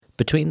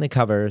Between the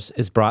Covers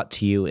is brought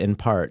to you in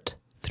part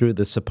through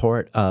the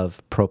support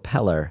of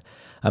Propeller,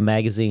 a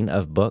magazine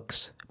of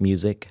books,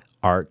 music,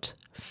 art,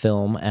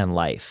 film, and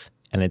life,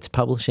 and its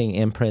publishing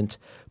imprint,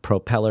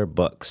 Propeller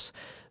Books.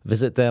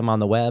 Visit them on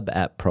the web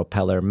at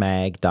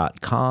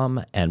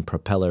propellermag.com and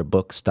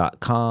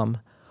propellerbooks.com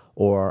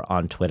or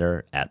on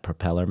Twitter at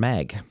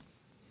propellermag.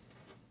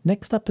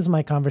 Next up is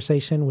my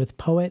conversation with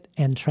poet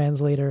and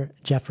translator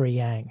Jeffrey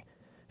Yang,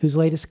 whose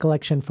latest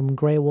collection from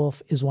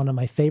Graywolf is one of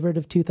my favorite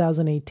of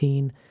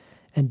 2018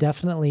 and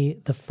definitely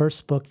the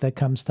first book that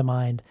comes to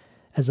mind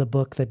as a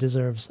book that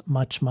deserves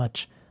much,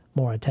 much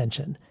more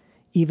attention,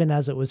 even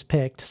as it was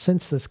picked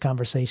since this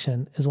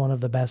conversation as one of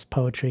the best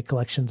poetry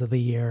collections of the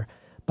year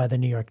by the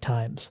New York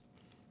Times.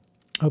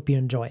 Hope you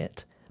enjoy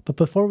it. But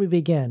before we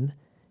begin,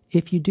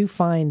 if you do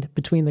find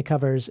Between the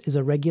Covers is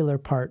a regular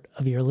part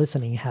of your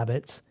listening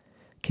habits,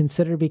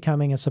 consider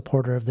becoming a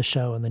supporter of the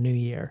show in the new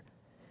year.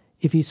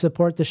 If you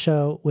support the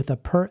show with a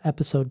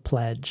per-episode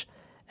pledge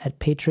at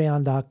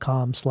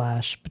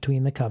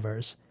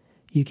patreon.com/betweenthecovers,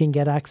 you can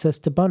get access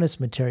to bonus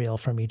material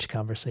from each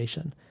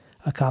conversation,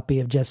 a copy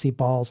of Jesse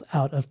Ball's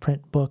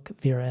out-of-print book,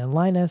 Vera and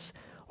Linus,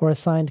 or a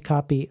signed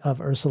copy of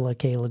Ursula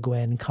K. Le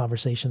Guin,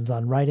 Conversations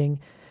on Writing,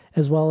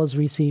 as well as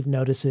receive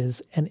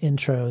notices and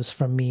intros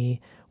from me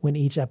when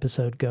each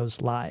episode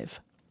goes live.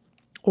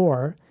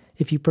 Or,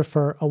 if you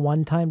prefer a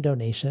one-time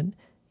donation,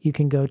 you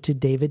can go to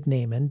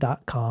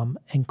davidnaiman.com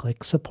and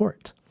click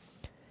support.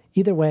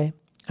 Either way,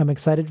 I'm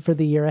excited for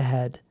the year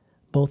ahead,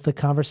 both the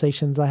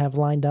conversations I have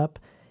lined up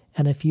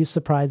and a few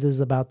surprises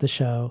about the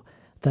show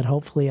that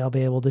hopefully I'll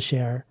be able to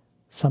share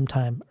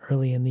sometime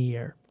early in the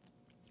year.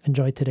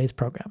 Enjoy today's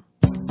program.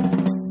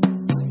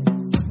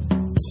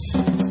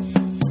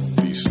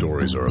 These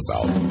stories are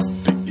about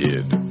the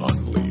id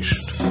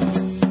unleashed.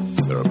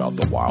 They're about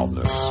the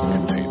wildness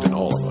contained in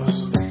all of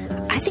us.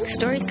 I think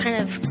stories kind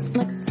of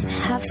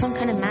have some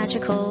kind of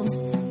magical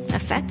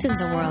effect in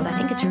the world. I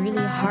think it's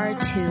really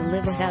hard to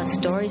live without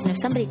stories, and if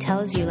somebody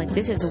tells you,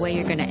 this is the way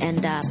you're going to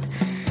end up,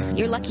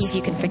 you're lucky if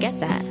you can forget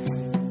that.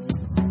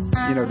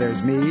 You know,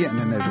 there's me, and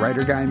then there's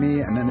writer guy me,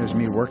 and then there's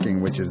me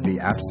working, which is the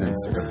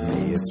absence of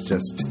me. It's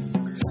just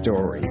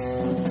story.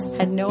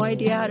 Had no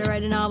idea how to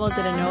write a novel,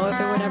 didn't know if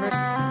it would ever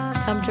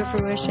come to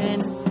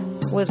fruition.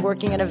 Was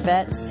working at a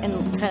vet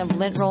and kind of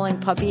lint rolling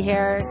puppy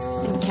hair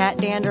and cat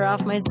dander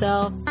off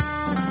myself.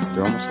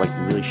 They're almost like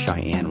really shy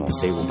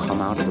animals. They will come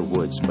out of the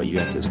woods, but you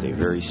have to stay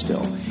very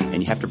still.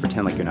 And you have to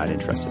pretend like you're not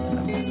interested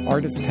in them.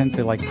 Artists tend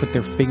to put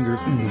their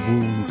fingers in the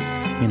wounds,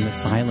 in the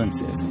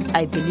silences.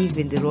 I believe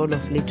in the role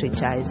of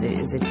literature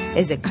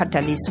as a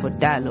catalyst for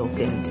dialogue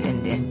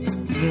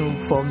and new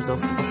forms of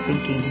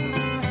thinking.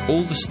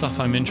 All the stuff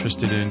I'm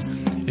interested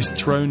in is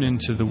thrown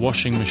into the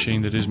washing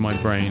machine that is my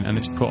brain, and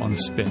it's put on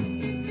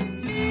spin.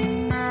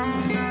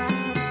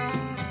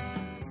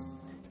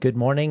 Good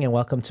morning and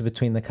welcome to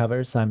Between the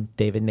Covers. I'm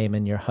David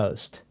Naiman, your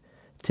host.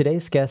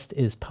 Today's guest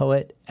is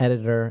poet,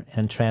 editor,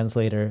 and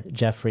translator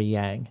Jeffrey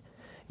Yang.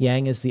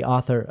 Yang is the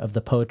author of the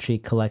poetry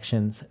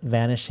collections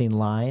Vanishing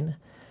Line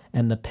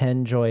and the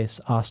PEN/Joyce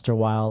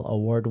Osterweil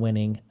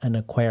award-winning An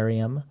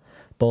Aquarium,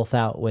 both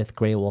out with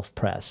Graywolf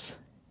Press.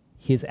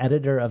 He is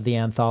editor of the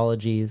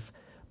anthologies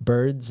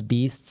Birds,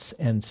 Beasts,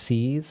 and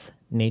Seas,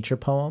 Nature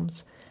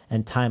Poems,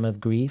 and Time of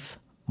Grief,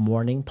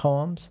 Mourning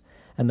Poems,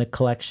 and the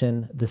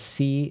collection The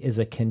Sea is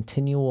a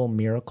Continual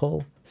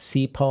Miracle,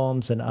 Sea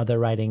Poems and Other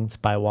Writings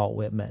by Walt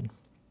Whitman.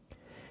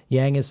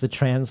 Yang is the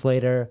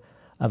translator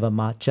of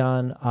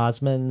Amatjan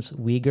Osman's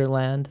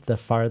Uyghurland, The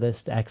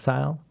Farthest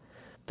Exile,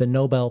 the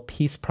Nobel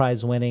Peace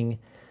Prize-winning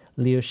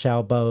Liu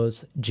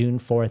Xiaobo's June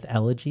 4th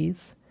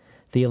Elegies,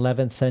 the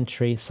 11th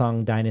century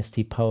Song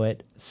Dynasty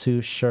poet Su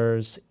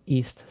Shi's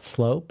East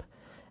Slope,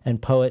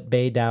 and poet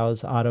Bei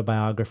Dao's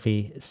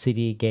autobiography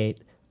City Gate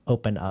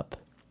Open Up.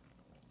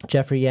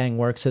 Jeffrey Yang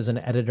works as an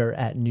editor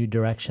at New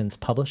Directions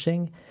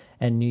Publishing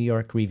and New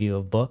York Review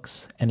of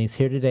Books, and he's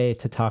here today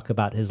to talk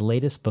about his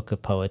latest book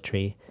of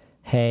poetry,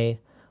 Hey,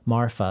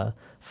 Marfa,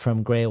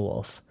 from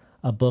Graywolf,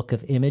 a book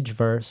of image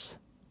verse,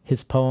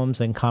 his poems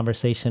and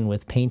conversation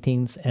with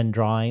paintings and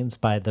drawings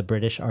by the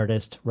British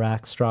artist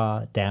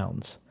Rackstraw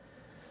Downs.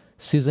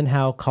 Susan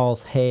Howe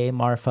calls Hey,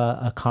 Marfa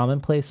a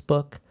commonplace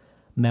book,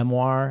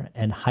 memoir,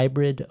 and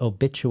hybrid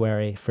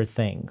obituary for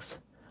things,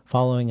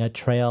 following a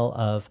trail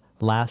of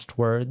last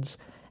words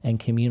and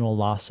communal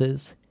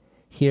losses.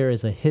 Here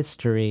is a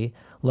history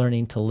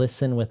learning to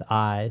listen with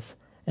eyes,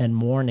 and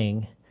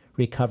mourning,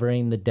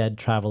 recovering the dead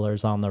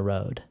travelers on the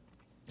road.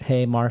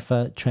 Hey,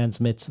 Marfa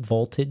transmits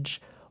voltage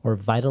or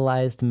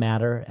vitalized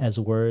matter as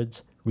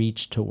words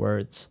reach to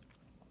words.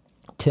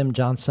 Tim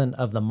Johnson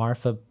of the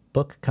Marfa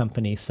Book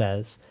Company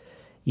says,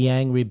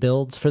 Yang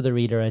rebuilds for the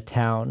reader a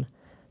town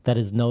that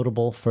is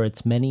notable for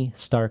its many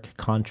stark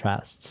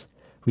contrasts,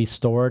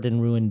 restored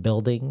and ruined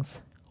buildings,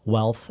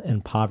 wealth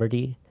and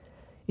poverty,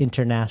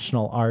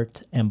 international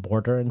art and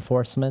border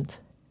enforcement.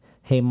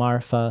 Hey,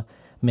 Marfa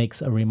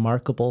makes a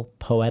remarkable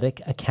poetic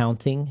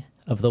accounting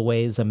of the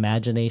ways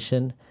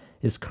imagination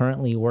is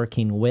currently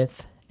working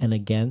with and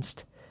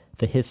against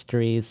the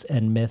histories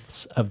and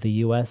myths of the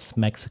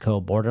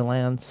U.S.-Mexico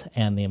borderlands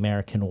and the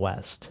American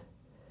West.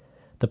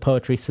 The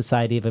Poetry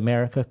Society of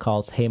America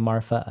calls Hey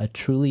Marfa a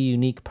truly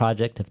unique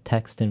project of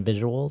text and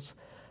visuals,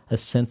 a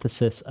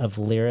synthesis of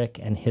lyric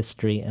and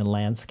history and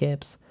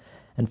landscapes.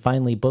 And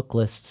finally,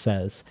 Booklist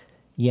says,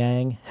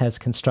 Yang has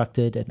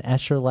constructed an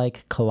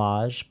Escher-like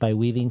collage by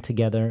weaving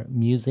together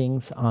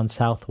musings on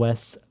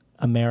Southwest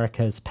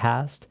America's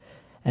past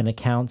and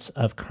accounts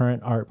of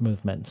current art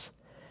movements,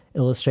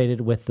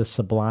 illustrated with the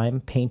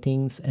sublime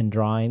paintings and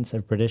drawings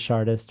of British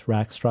artist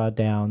Rackstraw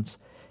Downs.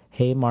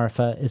 Hey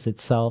Marfa is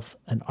itself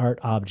an art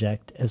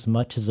object as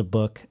much as a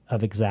book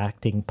of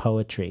exacting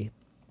poetry,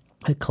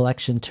 a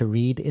collection to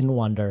read in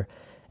wonder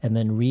and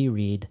then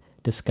reread,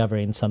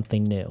 discovering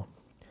something new.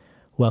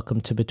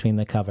 Welcome to Between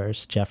the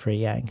Covers, Jeffrey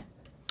Yang.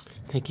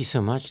 Thank you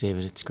so much,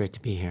 David. It's great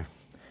to be here.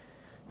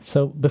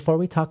 So before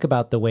we talk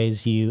about the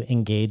ways you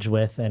engage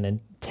with and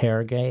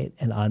interrogate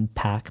and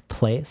unpack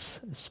place,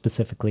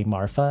 specifically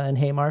Marfa and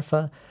Hey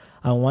Marfa,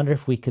 I wonder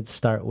if we could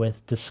start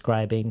with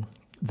describing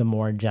the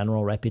more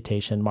general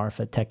reputation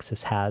Marfa,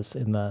 Texas has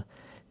in the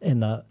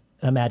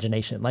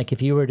imagination. Like if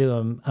you were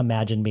to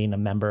imagine being a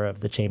member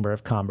of the Chamber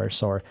of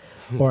Commerce or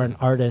an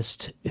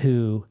artist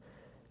who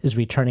is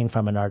returning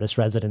from an artist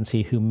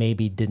residency who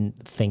maybe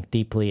didn't think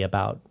deeply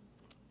about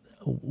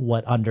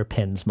what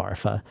underpins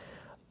Marfa.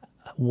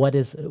 What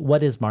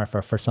is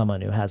Marfa for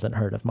someone who hasn't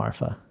heard of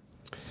Marfa?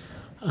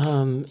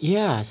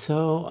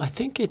 So I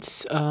think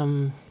it's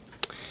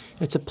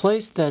a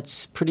place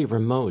that's pretty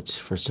remote,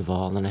 first of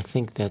all, and I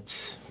think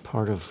that's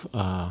part of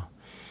how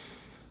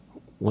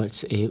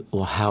it's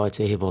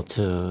able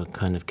to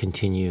kind of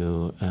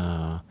continue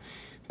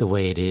the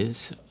way it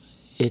is.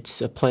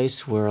 It's a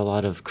place where a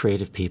lot of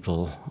creative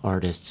people,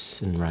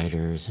 artists and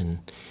writers and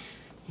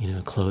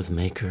clothes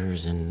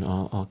makers and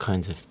all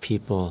kinds of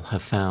people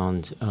have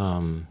found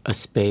a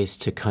space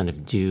to kind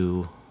of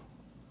do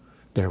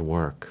their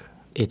work.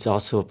 It's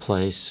also a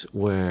place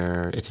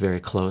where it's very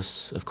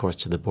close, of course,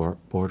 to the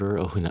border,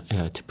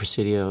 to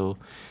Presidio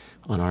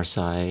on our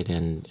side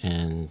and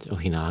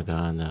Ojinaga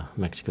on the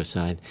Mexico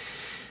side.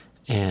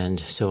 And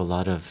so a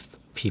lot of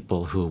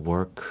people who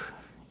work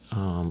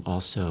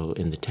also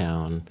in the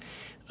town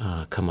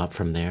come up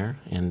from there.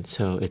 And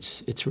so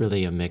it's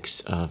really a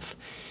mix of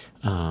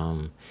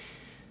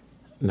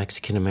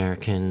Mexican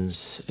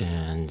Americans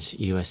and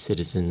U.S.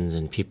 citizens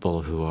and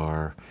people who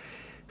are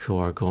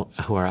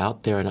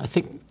out there. And I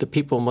think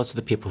most of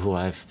the people who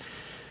I've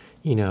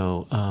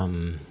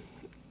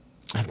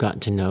gotten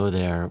to know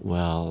there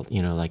well,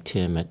 like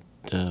Tim at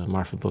the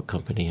Marfa Book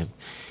Company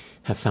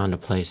have found a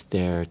place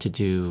there to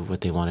do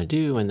what they want to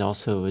do. And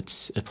also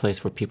it's a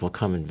place where people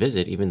come and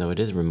visit, even though it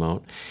is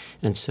remote.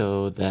 And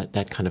so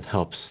that kind of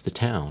helps the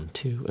town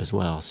too as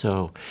well.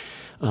 So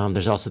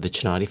there's also the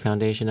Chinati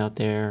Foundation out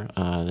there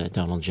that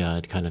Donald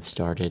Judd kind of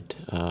started.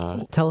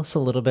 Tell us a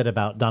little bit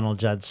about Donald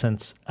Judd,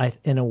 since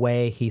in a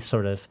way he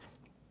sort of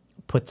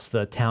puts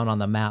the town on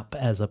the map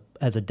as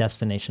a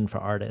destination for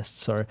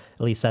artists, or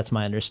at least that's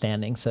my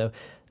understanding. So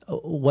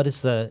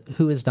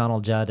who is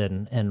Donald Judd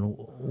and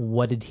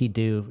what did he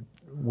do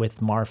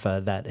with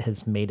Marfa that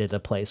has made it a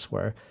place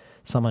where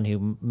someone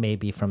who may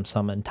be from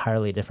some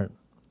entirely different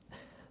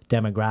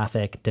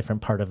demographic, different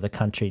part of the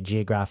country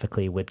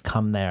geographically would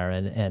come there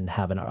and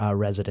have a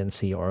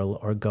residency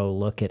or go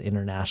look at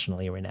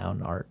internationally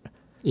renowned art?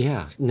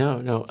 Yeah,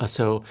 no.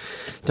 So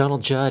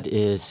Donald Judd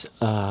is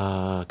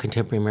a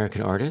contemporary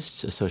American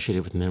artist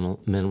associated with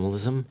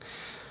minimalism.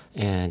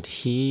 And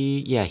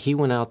he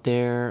went out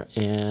there,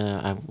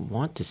 and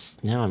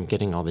now I'm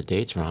getting all the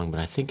dates wrong, but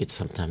I think it's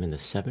sometime in the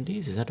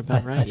 70s. Is that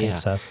about right? I think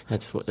so.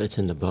 It's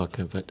in the book.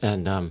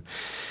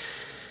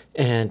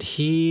 And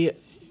he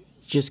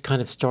just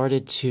kind of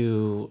started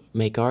to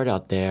make art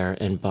out there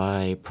and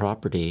buy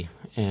property.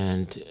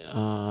 And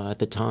at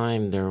the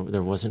time, there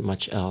wasn't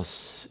much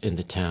else in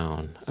the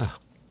town.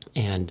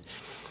 And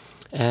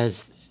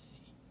as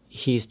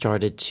he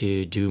started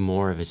to do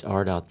more of his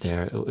art out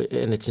there,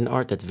 and it's an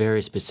art that's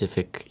very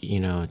specific,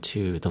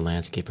 to the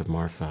landscape of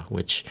Marfa,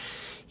 which,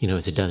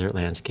 is a desert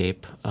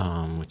landscape,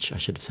 which I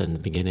should have said in the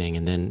beginning.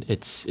 And then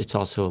it's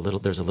also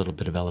there's a little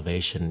bit of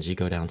elevation. As you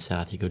go down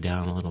south, you go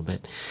down a little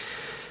bit.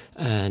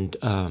 And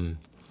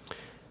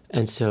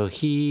so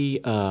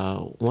he,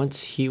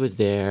 once he was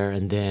there,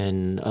 and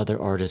then other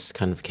artists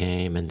kind of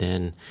came, and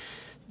then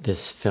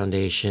this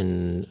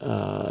foundation,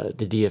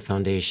 the Dia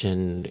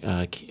Foundation,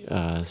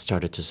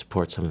 started to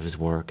support some of his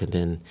work, and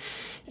then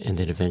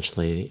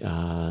eventually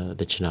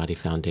the Chinati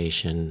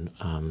Foundation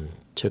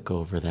took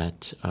over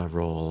that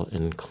role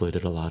and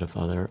included a lot of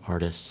other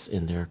artists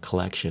in their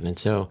collection. And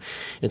so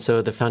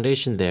the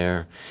foundation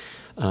there,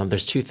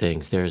 there's two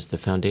things. There's the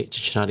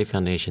Chinati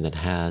Foundation that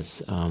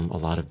has a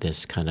lot of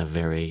this kind of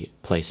very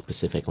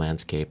place-specific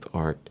landscape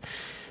art,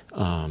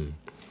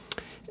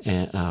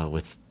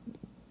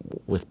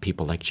 with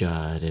people like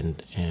Judd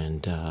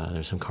and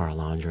there's some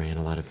Carl Andre and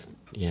a lot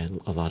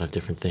of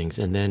different things.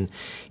 And then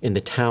in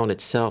the town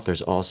itself,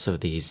 there's also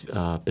these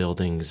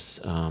buildings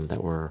that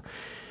were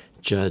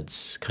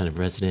Judd's kind of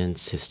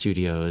residence, his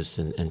studios,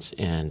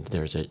 and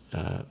there's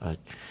a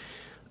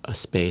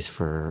space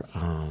for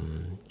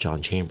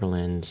John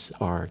Chamberlain's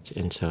art,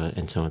 and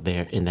so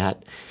there in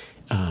that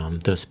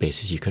those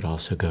spaces you could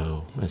also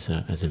go as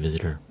a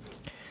visitor.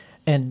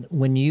 And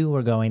when you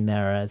were going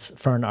there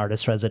for an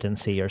artist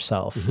residency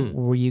yourself,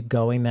 were you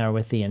going there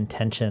with the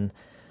intention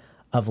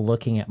of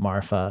looking at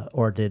Marfa,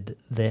 or did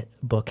the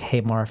book Hey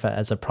Marfa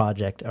as a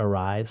project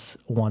arise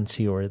once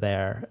you were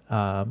there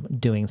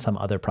doing some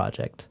other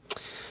project?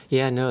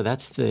 Yeah, no,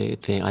 that's the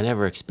thing. I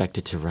never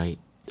expected to write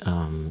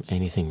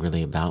anything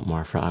really about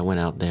Marfa. I went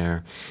out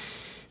there.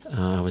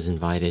 I was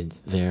invited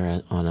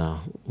there on a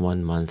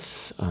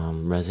 1-month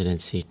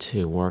residency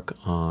to work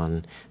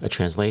on a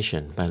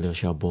translation by Liu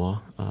Xiaobo,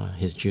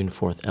 his June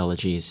 4th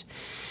Elegies.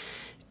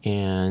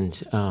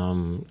 And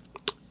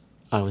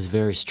I was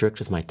very strict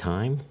with my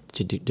time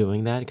to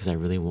doing that because I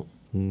really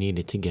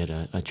needed to get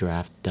a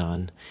draft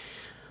done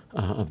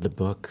of the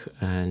book.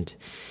 And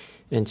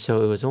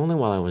so it was only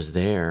while I was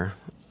there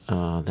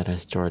that I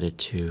started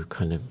to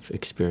kind of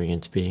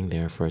experience being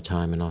there for a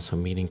time and also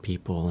meeting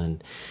people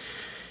and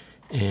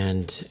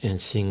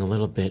seeing a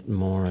little bit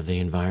more of the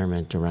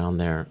environment around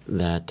there,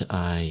 that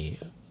I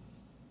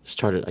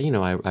started,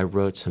 I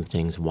wrote some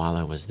things while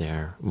I was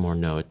there, more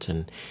notes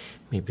and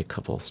maybe a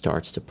couple of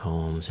starts to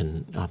poems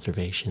and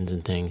observations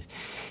and things.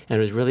 And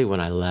it was really when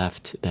I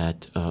left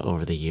that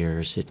over the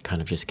years, it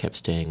kind of just kept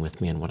staying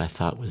with me, and what I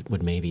thought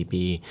would maybe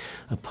be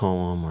a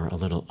poem or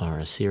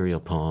a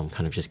serial poem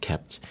kind of just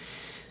kept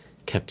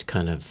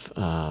kind of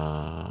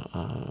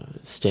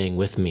staying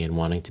with me and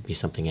wanting to be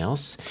something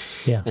else.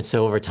 Yeah. And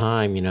so over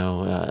time,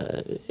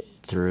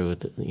 through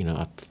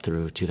up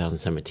through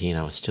 2017,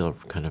 I was still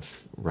kind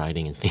of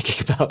writing and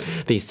thinking about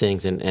these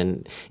things.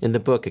 And in the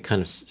book,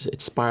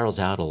 it spirals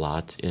out a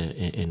lot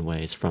in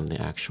ways from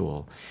the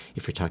actual,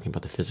 if you're talking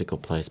about the physical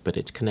place, but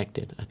it's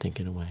connected, I think,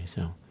 in a way.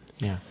 So,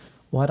 yeah.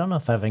 Well, I don't know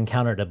if I've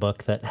encountered a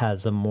book that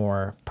has a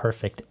more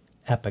perfect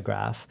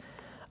epigraph.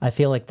 I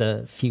feel like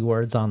the few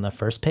words on the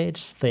first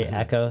page, they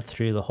echo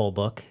through the whole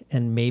book,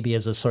 and maybe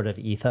as a sort of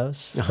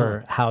ethos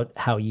for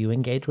how you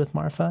engage with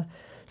Marfa.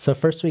 So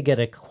first we get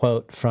a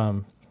quote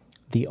from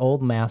the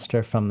old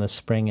master from the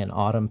spring and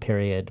autumn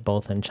period,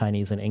 both in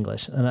Chinese and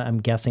English. And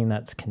I'm guessing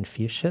that's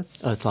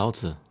Confucius? Oh, it's Lao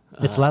Tzu.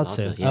 It's Lao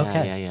Tzu. Yeah,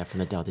 okay. Yeah, from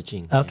the Tao Te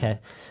Ching. Okay.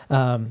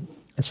 And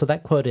so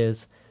that quote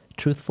is,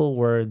 "Truthful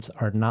words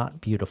are not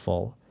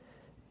beautiful.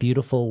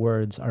 Beautiful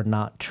words are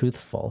not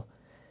truthful."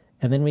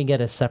 And then we get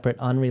a separate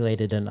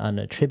unrelated and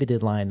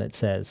unattributed line that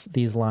says,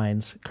 "These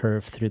lines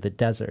curve through the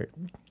desert."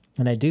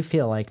 And I do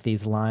feel like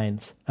these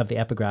lines of the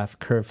epigraph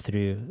curve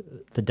through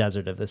the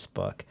desert of this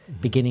book,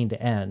 beginning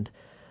to end.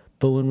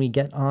 But when we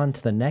get on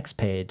to the next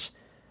page,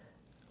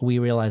 we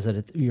realize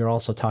that you're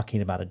also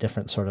talking about a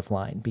different sort of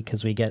line,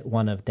 because we get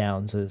one of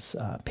Downes's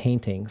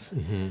paintings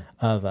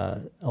of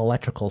an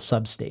electrical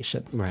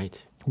substation.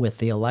 Right. With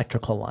the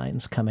electrical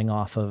lines coming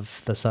off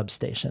of the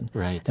substation.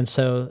 Right. And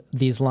so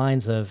these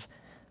lines of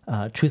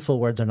truthful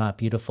words are not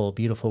beautiful,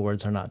 beautiful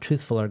words are not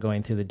truthful are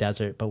going through the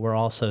desert, but we're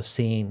also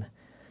seeing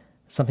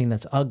something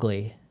that's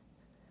ugly,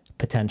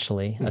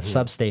 potentially, a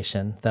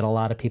substation that a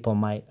lot of people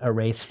might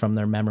erase from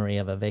their memory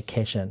of a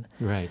vacation.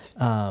 Right.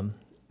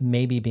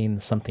 Maybe being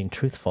something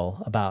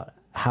truthful about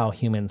how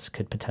humans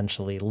could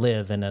potentially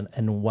live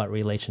and what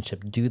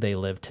relationship do they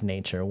live to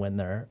nature when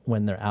they're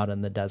out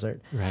in the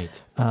desert.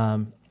 Right.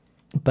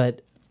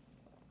 But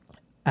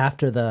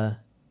after the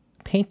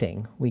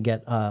painting, we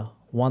get a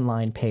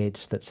one-line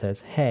page that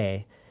says,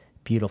 "Hey,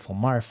 beautiful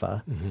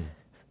Marfa,"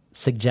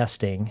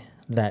 suggesting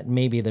that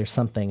maybe there's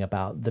something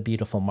about the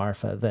beautiful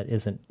Marfa that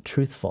isn't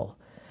truthful.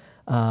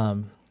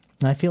 And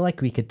I feel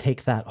like we could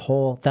take that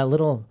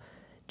little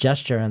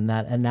gesture and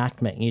that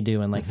enactment you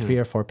do in like 3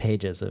 or 4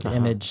 pages of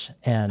image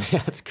and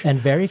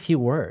very few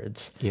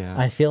words. Yeah.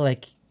 I feel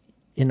like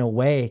in a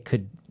way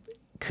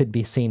could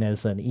be seen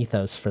as an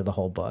ethos for the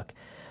whole book.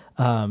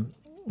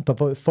 But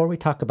before we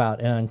talk about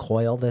and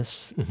uncoil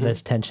this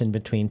tension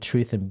between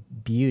truth and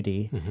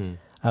beauty,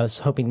 I was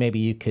hoping maybe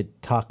you could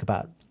talk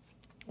about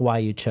why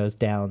you chose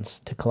Downes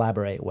to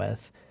collaborate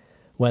with,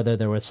 whether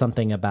there was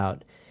something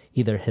about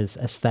either his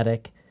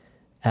aesthetic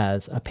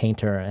as a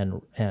painter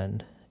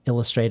and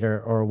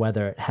illustrator, or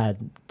whether it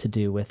had to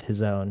do with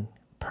his own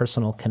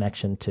personal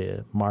connection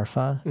to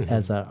Marfa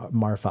as a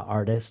Marfa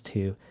artist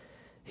who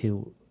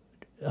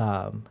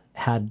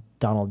had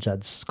Donald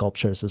Judd's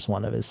sculptures as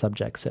one of his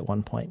subjects at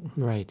one point.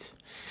 Right.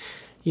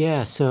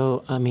 Yeah.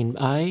 So, I mean,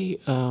 I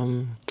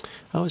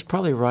was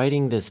probably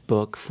writing this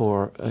book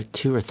for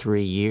 2 or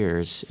 3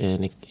 years,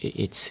 and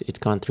it's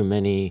gone through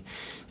many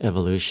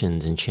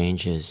evolutions and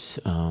changes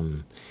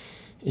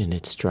in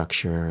its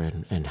structure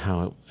and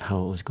how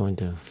it was going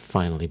to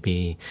finally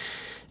be.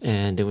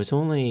 And it was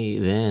only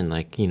then,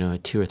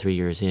 2 or 3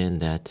 years in,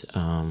 that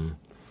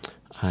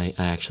I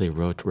actually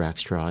wrote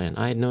Rackstraw, and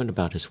I had known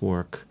about his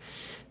work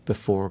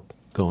before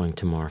going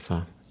to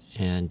Marfa,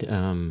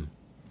 and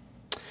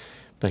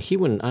but he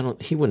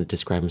wouldn't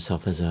describe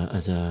himself as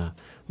a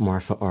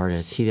Marfa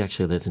artist. He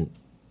actually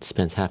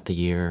spends half the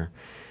year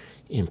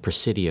in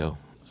Presidio,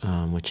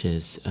 which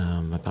is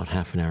about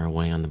half an hour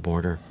away on the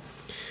border.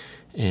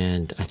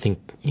 And I think,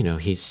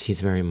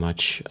 he's very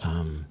much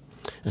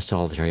a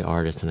solitary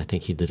artist, and I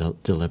think he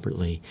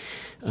deliberately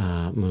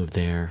moved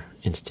there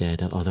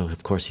instead, although,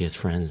 of course, he has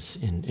friends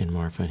in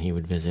Marfa, and he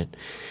would visit,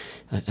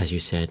 as you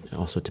said,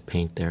 also to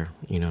paint there,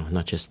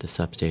 not just the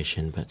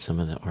substation, but some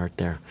of the art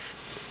there.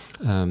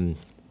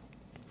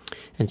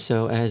 And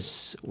so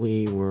as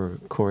we were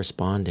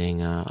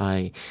corresponding,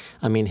 I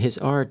mean, his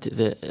art,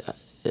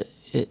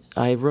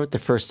 I wrote the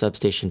first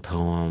substation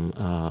poem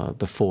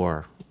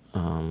before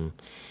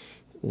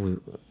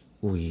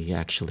we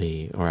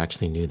actually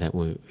knew that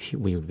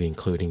we would be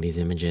including these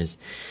images,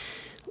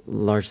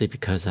 largely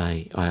because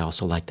I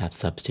also like that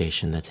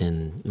substation that's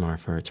in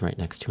Marfa. It's right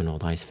next to an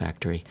old ice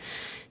factory.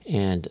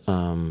 And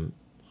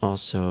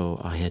also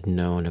I had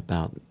known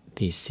about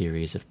these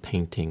series of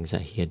paintings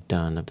that he had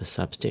done of the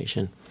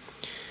substation.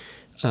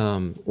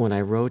 When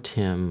I wrote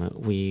him,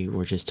 we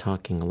were just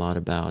talking a lot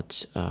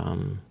about,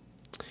 I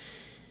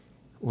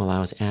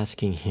was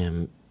asking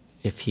him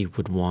if he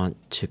would want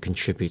to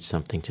contribute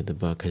something to the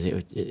book,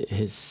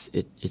 because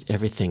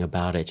everything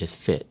about it just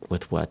fit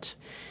with what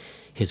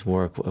his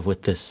work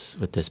with this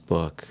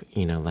book.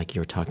 Like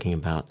you were talking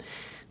about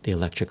the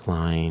electric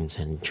lines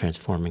and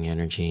transforming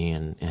energy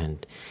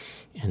and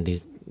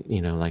these,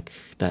 like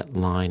that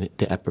line,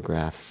 the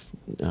epigraph,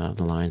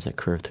 the lines that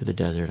curve through the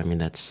desert. I mean,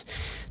 that's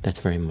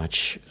very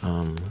much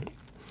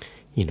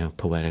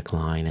poetic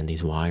line, and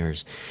these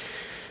wires.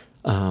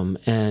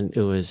 And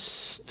it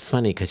was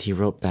funny because he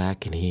wrote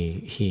back and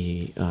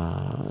he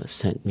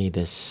sent me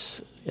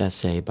this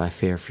essay by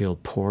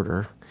Fairfield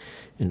Porter,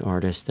 an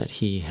artist that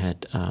he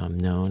had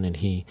known, and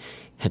he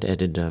had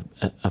edited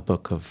a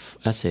book of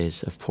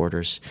essays of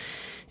Porter's.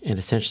 And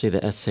essentially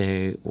the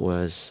essay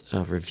was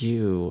a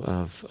review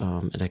of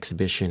an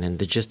exhibition, and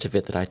the gist of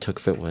it that I took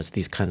of it was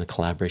these kind of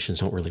collaborations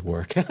don't really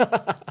work.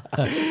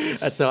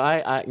 And so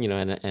I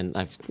and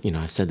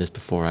I've said this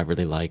before, I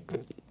really like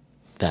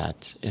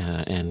that,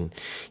 and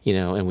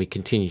we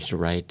continued to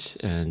write,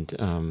 and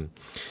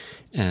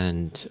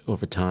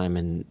over time,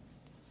 and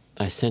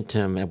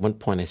at one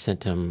point I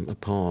sent him a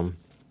poem,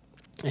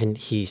 and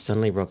he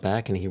suddenly wrote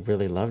back, and he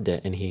really loved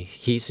it, and he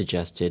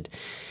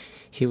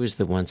was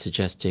the one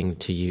suggesting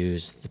to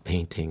use the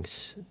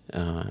paintings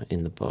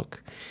in the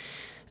book,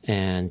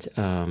 and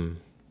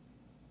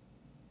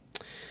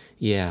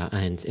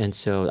and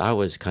so I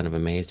was kind of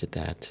amazed at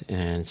that,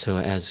 and so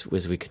as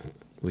we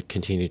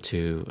continued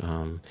to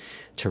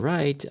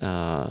write,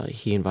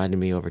 he invited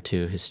me over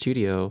to his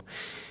studio,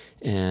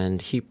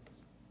 and he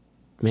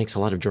makes a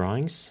lot of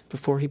drawings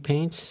before he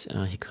paints.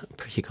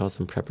 He calls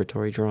them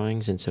preparatory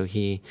drawings, and so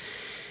he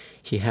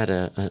had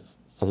a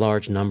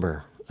large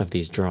number of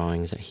these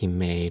drawings that he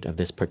made of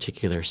this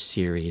particular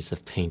series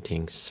of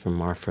paintings from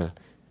Marfa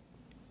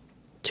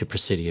to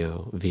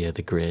Presidio via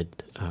the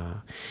grid,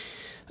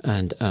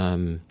 and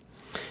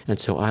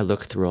so I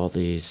looked through all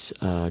these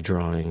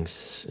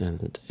drawings,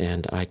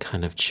 and I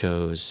kind of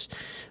chose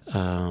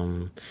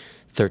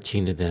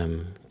 13 of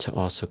them to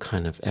also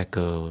kind of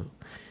echo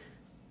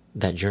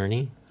that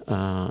journey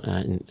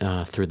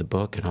through the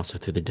book and also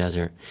through the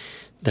desert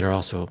that are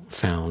also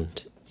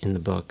found in the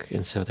book.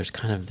 And so there's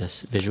kind of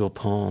this visual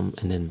poem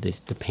and then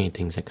the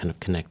paintings that kind of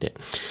connect it.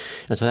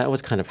 And so that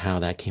was kind of how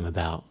that came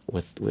about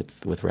with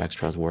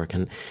Rackstraw's work.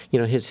 And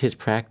his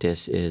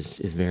practice is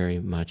very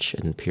much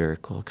an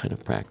empirical kind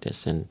of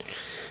practice, and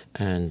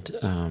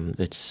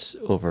it's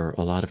over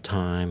a lot of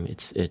time.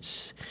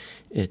 It's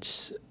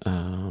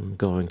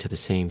going to the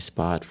same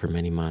spot for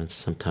many months,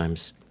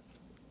 sometimes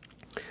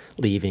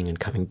leaving and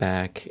coming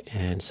back,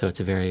 and so it's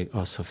a very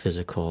also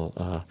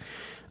physical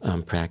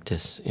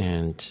practice.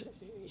 And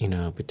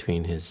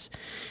between his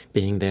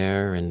being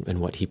there and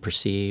what he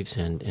perceives,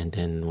 and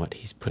then what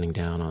he's putting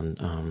down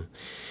on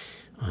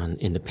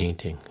in the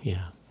painting.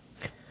 Yeah.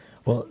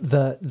 Well,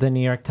 the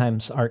New York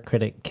Times art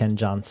critic Ken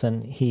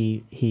Johnson,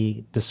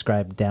 he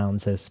described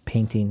Downes as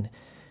painting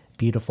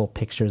beautiful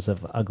pictures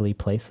of ugly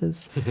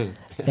places,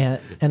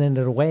 and in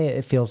a way,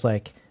 it feels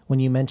like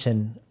when you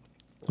mention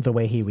the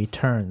way he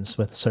returns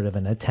with sort of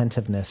an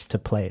attentiveness to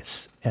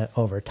place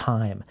over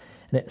time,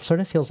 and it sort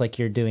of feels like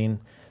you're doing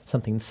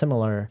something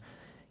similar,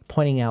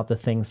 pointing out the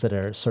things that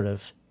are sort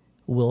of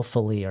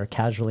willfully or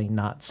casually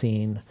not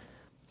seen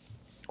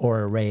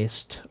or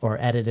erased or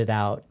edited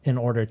out in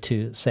order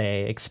to,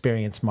 say,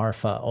 experience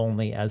Marfa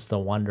only as the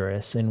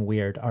wondrous and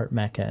weird art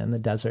mecca in the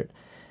desert.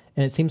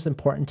 And it seems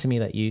important to me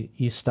that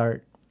you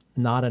start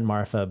not in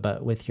Marfa,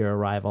 but with your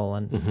arrival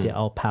in the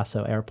El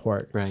Paso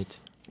airport. Right.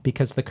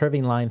 Because the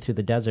curving line through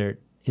the desert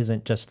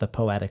isn't just the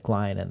poetic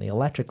line and the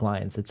electric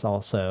lines, it's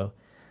also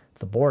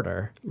the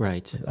border.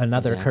 Right.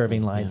 Another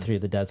curving line through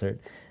the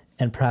desert.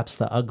 And perhaps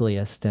the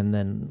ugliest, and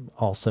then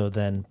also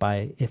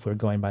if we're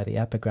going by the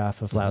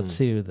epigraph of Lao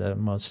Tzu, the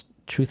most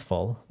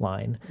truthful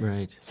line.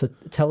 Right. So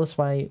tell us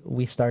why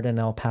we start in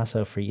El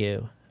Paso for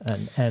you,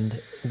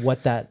 and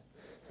what that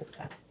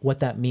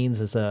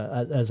means as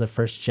a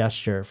first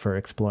gesture for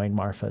exploring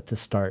Marfa to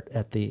start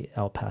at the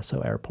El Paso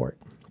airport.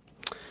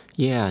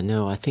 Yeah,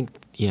 no, I think,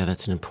 Yeah,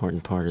 that's an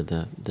important part of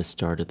the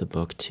start of the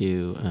book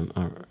too,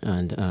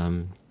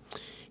 and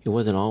it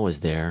wasn't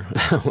always there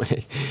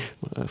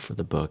for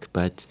the book,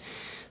 but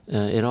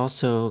it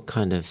also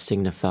kind of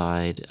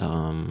signified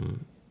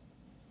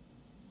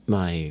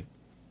my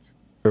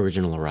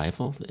original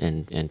arrival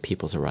and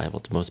people's arrival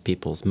to most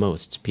people's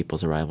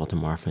arrival to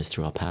Marfa is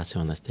through El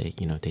Paso, unless they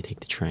take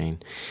the train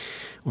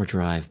or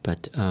drive.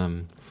 But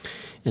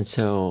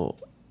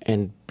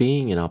and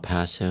being in El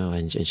Paso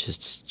and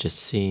just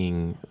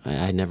seeing,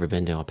 I'd never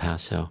been to El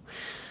Paso,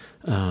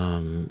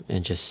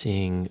 and just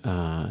seeing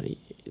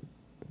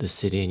the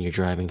city, and you're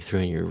driving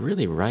through, and you're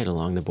really right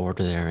along the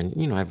border there.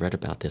 And I've read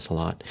about this a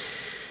lot,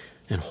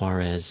 and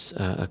Juarez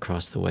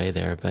across the way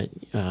there, but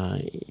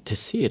to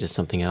see it is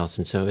something else.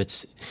 And so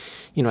it's,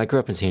 I grew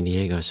up in San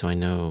Diego, so I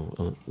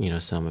know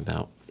some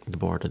about the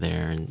border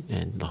there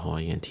and La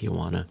Jolla and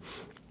Tijuana.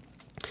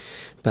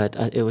 But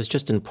it was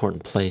just an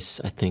important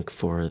place, I think,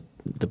 for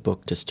the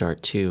book to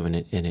start too, and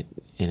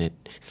it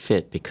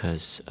fit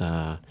because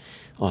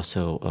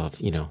also of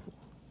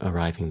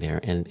arriving there,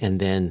 and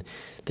then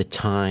the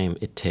time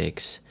it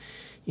takes,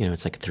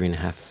 it's like a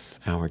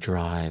 3.5-hour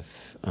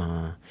drive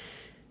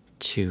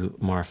to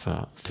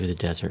Marfa through the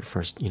desert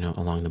first,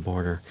 along the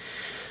border,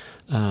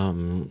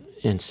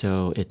 and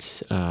so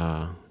it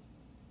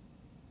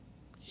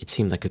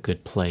seemed like a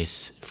good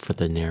place for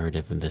the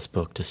narrative of this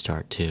book to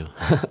start too.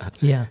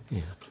 Yeah.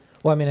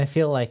 Well, I mean, I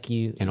feel like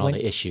all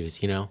the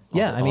issues, all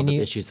the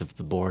issues of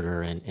the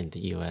border and the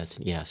U.S.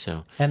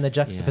 So and the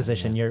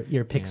juxtaposition.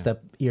 You're picked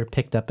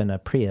up in a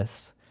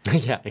Prius.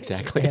 Yeah,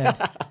 exactly.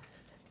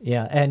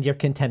 And you're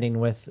contending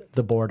with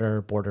the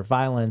border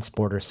violence,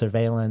 border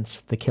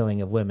surveillance, the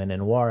killing of women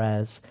in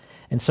Juarez,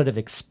 and sort of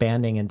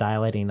expanding and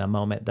dilating a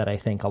moment that I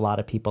think a lot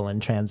of people in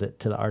transit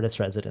to the artist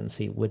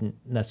residency wouldn't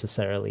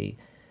necessarily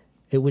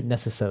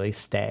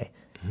stay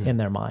in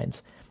their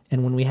minds.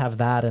 And when we have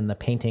that and the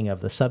painting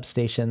of the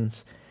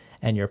substations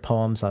and your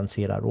poems on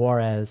Ciudad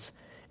Juarez,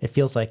 it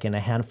feels like in a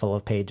handful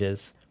of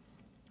pages,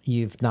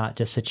 you've not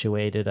just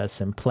situated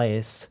us in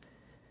place,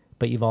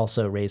 but you've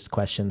also raised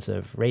questions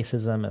of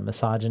racism and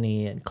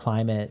misogyny and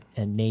climate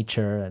and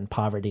nature and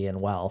poverty and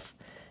wealth.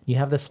 You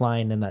have this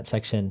line in that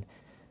section,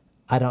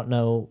 I don't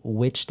know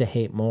which to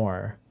hate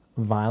more,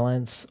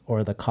 violence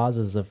or the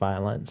causes of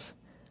violence,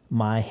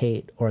 my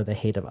hate or the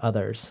hate of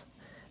others.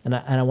 And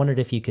I wondered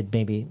if you could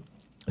maybe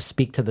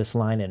speak to this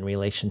line in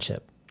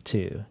relationship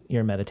to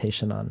your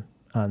meditation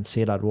on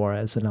Ciudad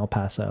Juarez and El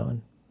Paso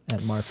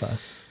and Marfa.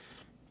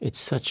 It's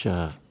such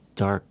a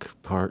dark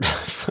part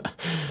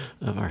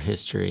of our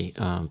history,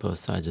 both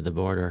sides of the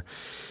border.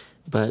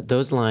 But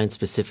those lines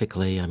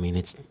specifically, I mean,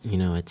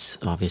 it's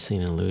obviously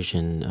an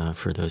allusion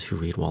for those who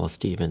read Wallace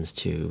Stevens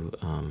to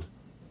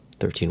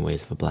 13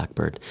 Ways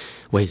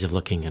of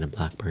Looking at a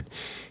Blackbird.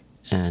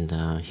 And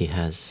he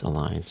has a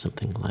line,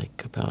 something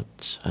like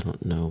about, I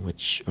don't know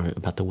which, or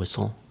about the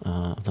whistle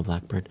of the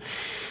blackbird.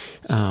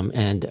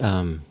 And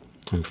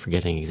I'm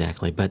forgetting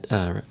exactly. But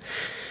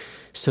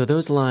so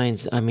those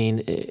lines, I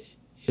mean,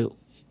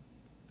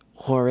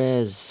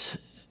 Juarez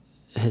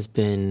has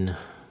been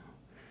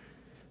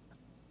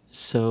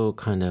so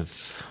kind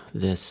of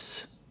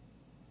the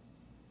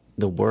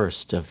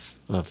worst of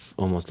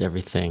almost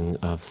everything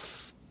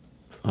of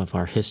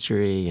our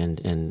history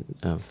and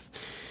of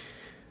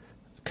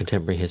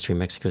contemporary history,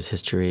 Mexico's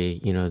history,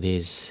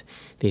 these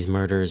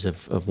murders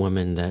of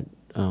women that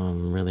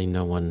really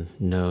no one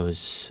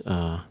knows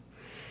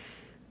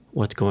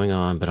what's going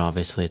on, but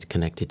obviously it's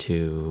connected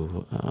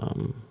to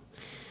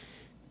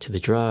the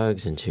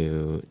drugs and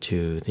to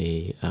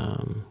the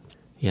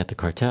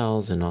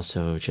cartels, and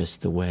also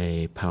just the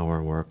way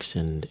power works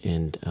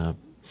in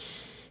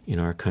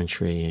our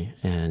country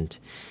and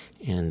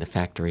the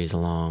factories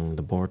along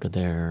the border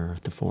there,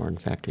 the foreign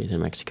factories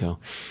in Mexico,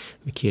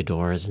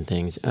 maquiladoras and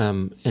things.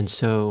 And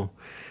so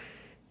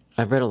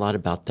I've read a lot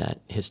about that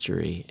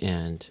history,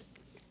 and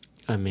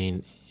I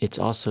mean, it's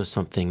also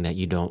something that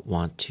you don't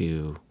want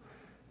to,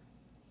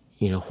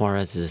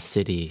 Juarez as a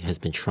city has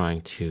been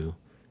trying to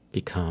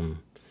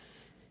become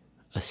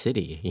a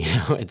city,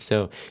 and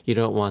so you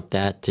don't want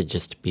that to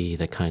just be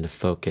the kind of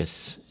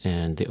focus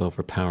and the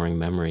overpowering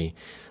memory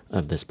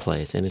of this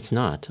place. And it's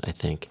not, I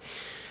think.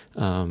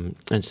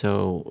 And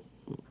so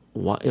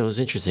it was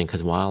interesting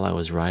because while I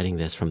was writing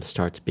this from the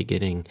start to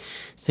beginning,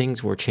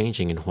 things were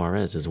changing in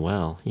Juarez as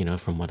well,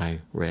 from what I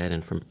read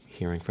and from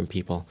hearing from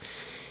people.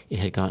 It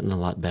had gotten a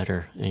lot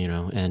better,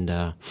 and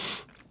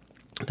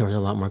there was a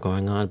lot more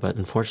going on. But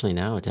unfortunately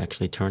now it's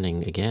actually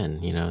turning again,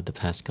 the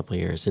past couple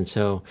of years. And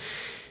so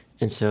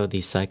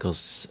these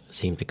cycles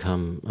seem to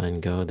come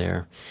and go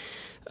there.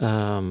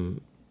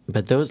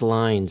 But those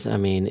lines, I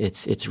mean,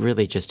 it's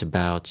really just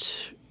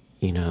about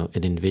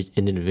an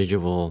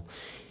individual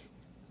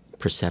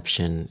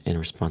perception and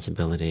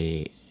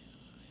responsibility.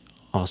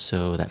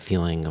 Also, that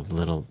feeling of a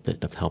little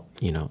bit of help,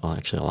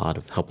 actually a lot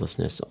of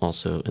helplessness,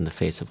 also in the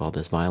face of all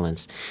this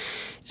violence,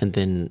 and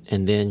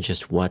then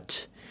just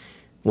what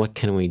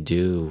can we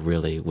do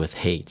really with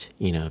hate,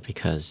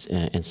 because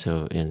and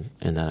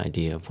that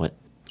idea of what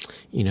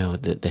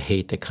the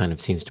hate that kind of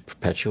seems to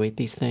perpetuate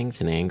these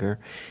things and anger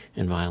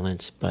and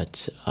violence.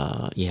 But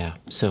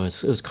so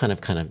it was kind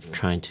of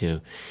trying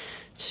to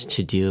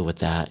deal with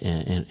that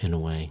in a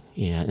way,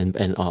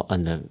 and all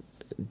on the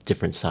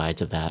different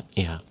sides of that,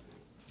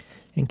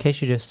 In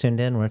case you just tuned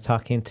in, we're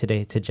talking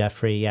today to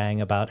Jeffrey Yang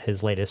about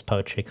his latest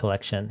poetry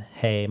collection,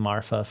 Hey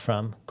Marfa,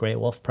 from Grey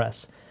Wolf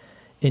Press.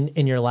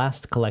 In your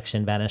last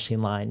collection,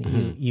 Vanishing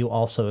Line, you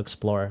also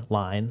explore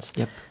lines,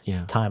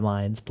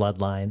 timelines,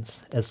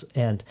 bloodlines,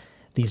 and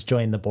these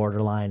join the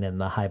borderline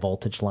and the high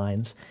voltage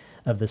lines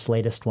of this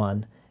latest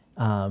one.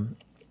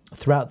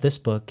 Throughout this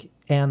book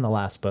and the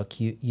last book,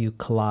 you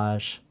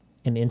collage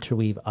and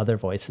interweave other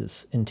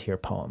voices into your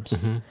poems.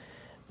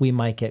 We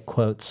might get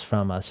quotes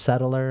from a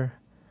settler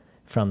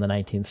from the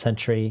 19th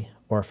century,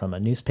 or from a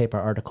newspaper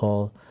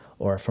article,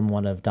 or from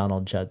one of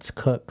Donald Judd's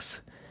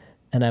cooks.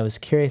 And I was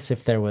curious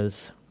if there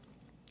was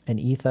an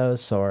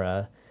ethos or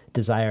a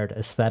desired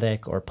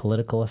aesthetic or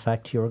political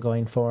effect you were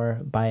going for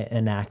by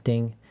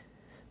enacting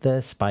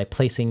this, by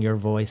placing your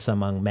voice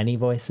among many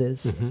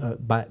voices,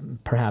 by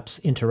perhaps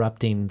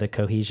interrupting the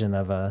cohesion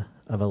of a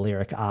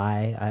lyric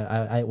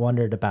I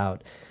wondered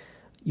about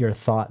your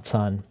thoughts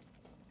on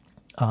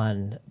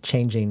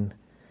changing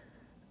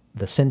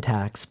the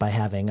syntax by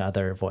having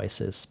other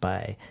voices,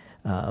 by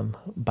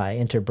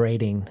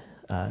interbraiding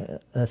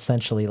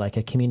essentially like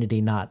a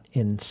community, not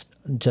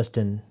just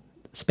in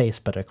space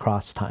but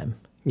across time.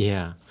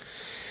 I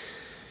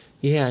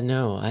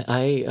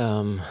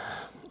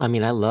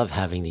mean, I love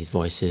having these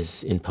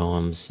voices in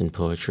poems and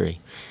poetry,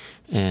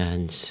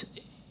 and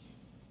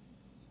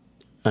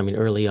I mean,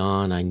 early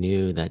on I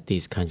knew that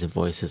these kinds of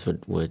voices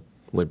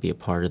would be a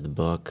part of the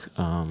book,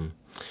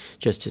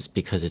 just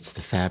because it's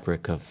the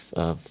fabric of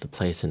the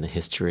place and the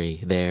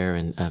history there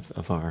and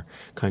of our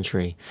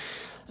country.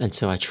 And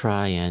so I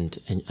try and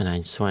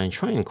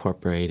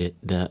incorporate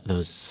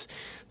those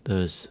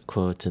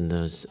quotes and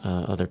those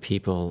other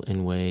people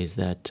in ways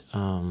that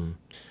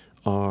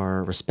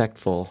are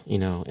respectful,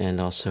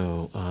 and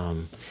also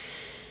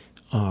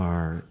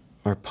are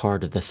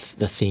part of the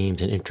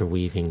themes and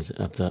interweavings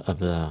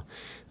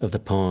of the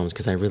poems,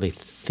 because I really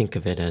think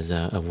of it as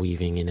a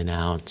weaving in and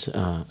out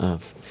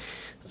of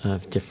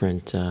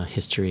different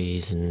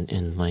histories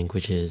and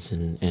languages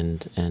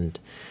and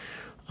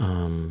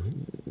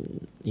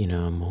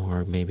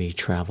more maybe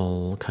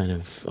travel kind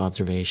of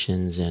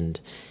observations and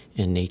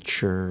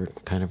nature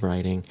kind of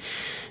writing.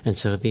 And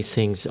so these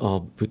things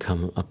all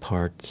become a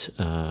part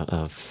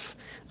of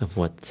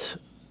what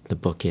the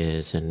book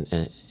is,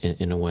 and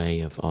in a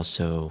way of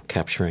also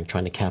trying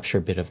to capture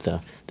a bit of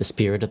the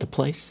spirit of the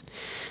place.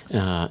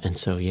 And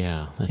so,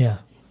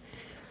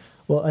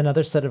 Well,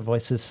 another set of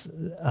voices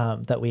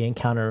that we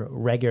encounter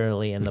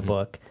regularly in the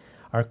book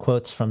are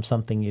quotes from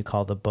something you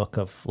call the Book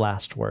of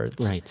Last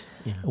Words, right?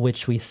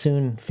 Which we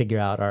soon figure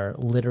out are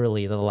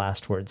literally the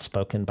last words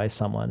spoken by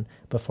someone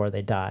before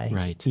they die.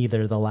 Right.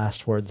 Either the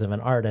last words of an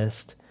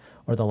artist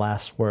or the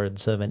last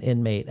words of an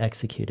inmate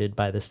executed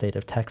by the state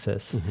of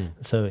Texas.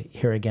 So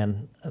here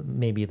again,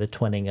 maybe the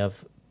twinning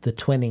of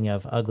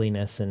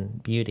ugliness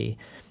and beauty.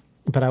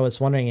 But I was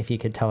wondering if you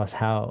could tell us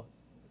how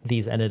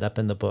these ended up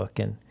in the book,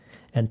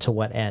 and to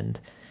what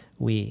end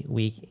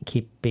we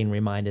keep being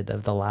reminded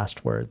of the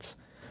last words.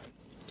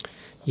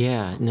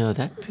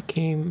 That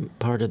became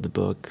part of the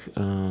book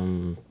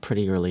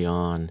pretty early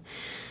on.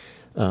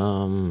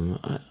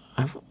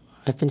 I've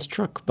been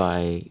struck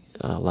by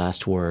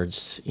last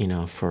words,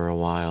 for a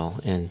while,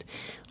 and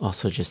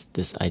also just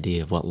this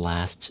idea of what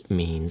last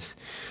means.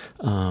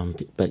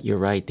 But you're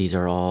right; these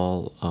are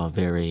all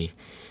very,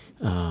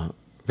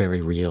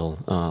 very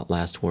real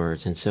last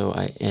words. And so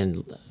I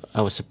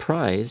was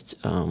surprised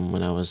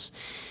because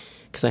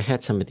I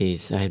had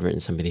written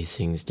some of these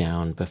things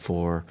down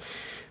before.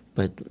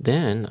 But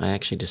then I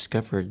actually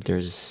discovered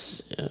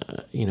there's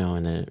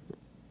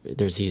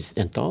these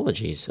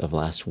anthologies of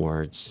last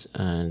words,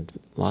 and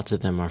lots of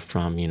them are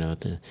from,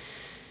 the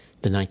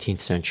 19th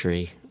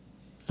century,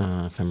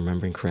 if I'm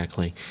remembering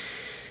correctly,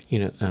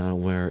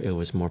 where it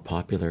was more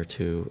popular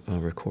to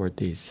record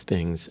these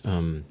things,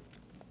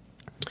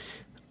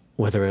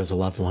 whether it was a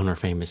loved one or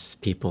famous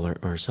people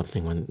or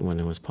something when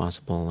it was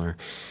possible,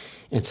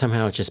 and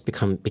somehow it just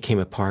became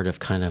a part of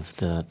kind of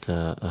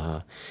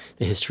the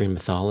history and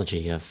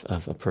mythology of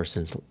a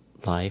person's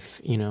life,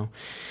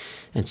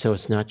 And so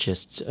it's not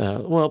just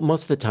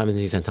most of the time in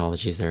these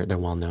anthologies they're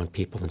well-known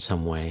people in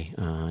some way,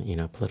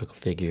 political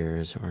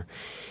figures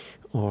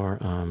or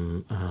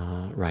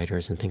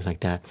writers and things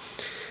like that.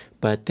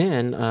 But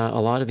then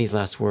a lot of these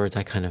last words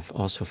I kind of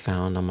also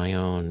found on my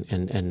own,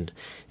 and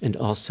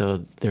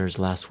also there's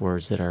last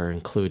words that are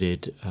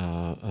included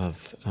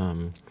of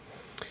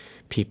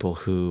people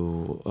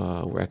who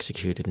were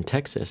executed in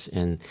Texas,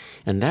 and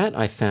that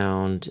I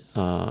found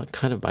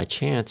kind of by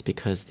chance,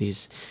 because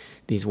these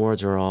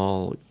words are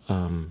all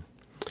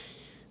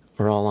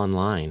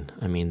online.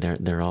 I mean,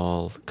 they're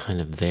all kind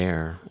of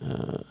there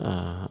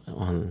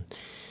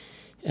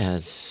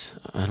as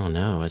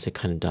a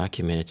kind of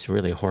document. It's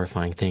really a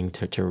horrifying thing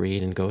to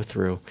read and go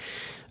through,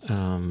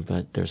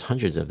 but there's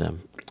hundreds of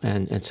them,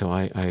 And so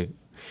I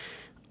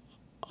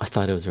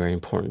thought it was very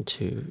important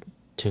to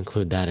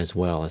include that as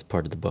well as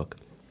part of the book.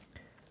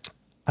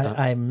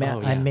 I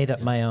made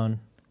up my own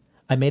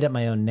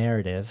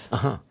narrative,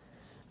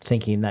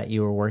 thinking that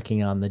you were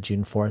working on the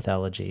June 4th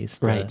elegies,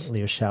 the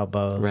Liu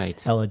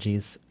Xiaobo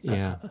elegies,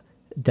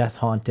 death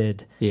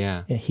haunted.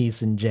 Yeah,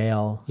 he's in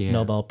jail. Yeah.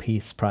 Nobel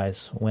Peace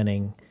Prize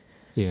winning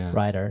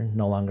writer,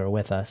 no longer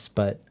with us.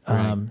 But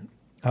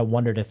I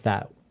wondered if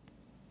that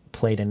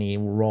played any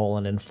role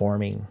in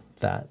informing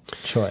that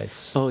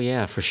choice. Oh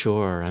yeah, for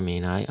sure. I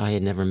mean, I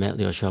had never met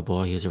Liu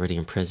Xiaobo. He was already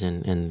in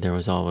prison, and there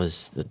was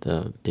always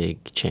the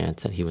big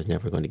chance that he was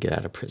never going to get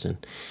out of prison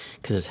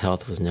because his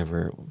health was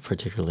never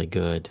particularly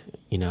good.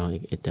 You know,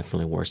 it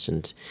definitely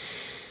worsened.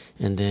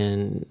 And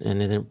then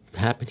it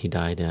happened. He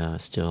died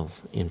still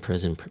in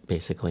prison,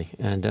 basically.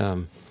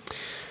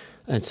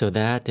 And so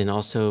that, and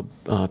also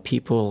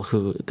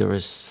there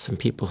was some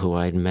people who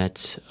I'd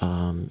met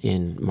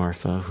in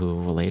Marfa who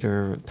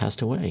later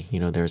passed away. You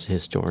know, there's a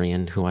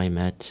historian who I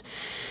met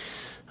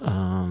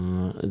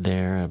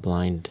there,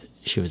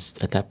 she was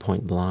at that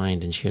point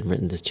blind, and she had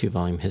written this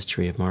 2-volume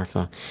history of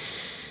Marfa.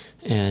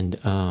 And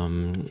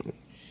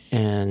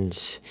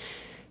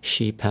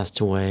she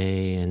passed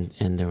away,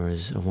 and there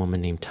was a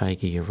woman named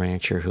Taigi, a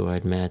rancher who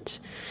I'd met.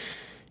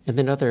 And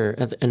then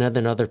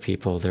other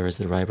people. There was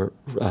the writer,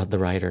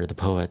 the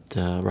poet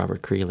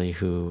Robert Greeley,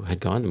 who had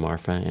gone to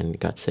Marfa and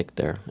got sick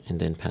there, and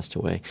then passed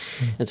away.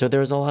 Mm. And so there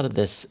was a lot of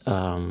this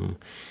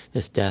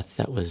this death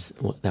that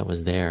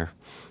was there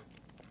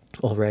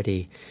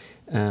already.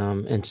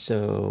 And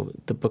so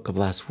the Book of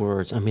Last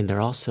Words. I mean, they're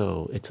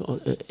also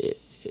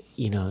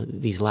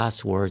these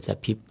last words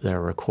that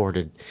are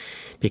recorded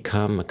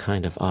become a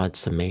kind of odd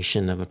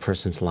summation of a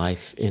person's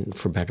life,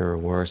 for better or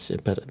worse.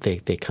 But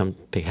they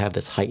have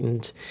this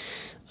heightened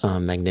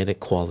magnetic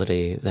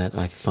quality that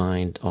I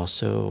find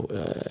also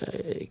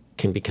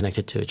can be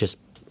connected to just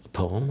a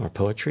poem or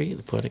poetry,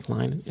 the poetic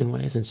line in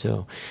ways. And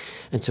so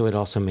it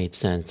also made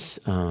sense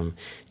to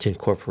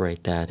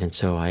incorporate that. And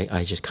so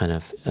I just kind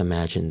of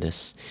imagined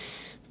this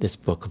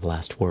Book of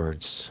Last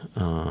Words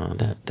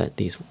that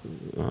these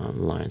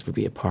lines would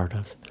be a part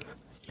of.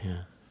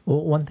 Yeah.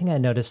 Well, one thing I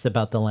noticed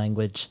about the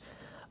language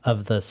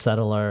of the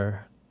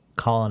settler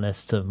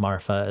colonists of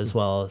Marfa, as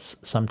well as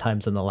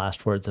sometimes in the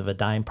last words of a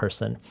dying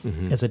person,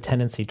 is a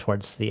tendency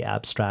towards the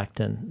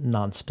abstract and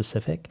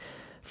non-specific.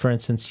 For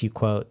instance, you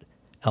quote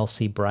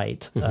Elsie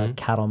Bright, a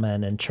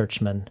cattleman and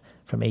churchman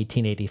from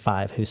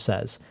 1885, who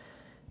says,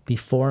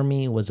 "Before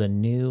me was a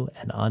new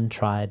and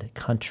untried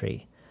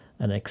country,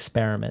 an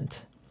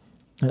experiment."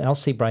 And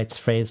Elsie Bright's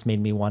phrase made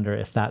me wonder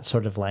if that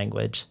sort of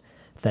language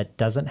that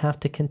doesn't have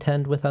to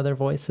contend with other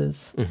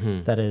voices,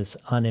 that is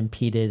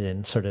unimpeded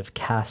and sort of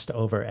cast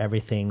over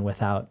everything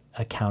without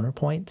a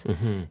counterpoint,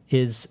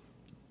 is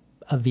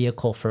a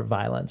vehicle for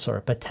violence, or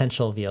a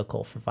potential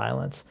vehicle for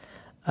violence.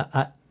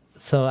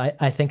 So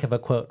I think of a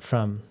quote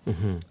from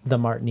the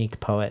Martinique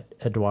poet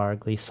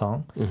Edouard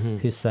Glissant,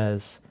 who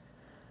says,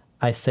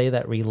 "I say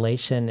that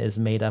relation is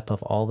made up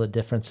of all the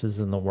differences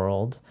in the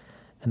world,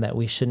 and that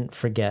we shouldn't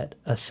forget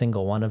a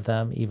single one of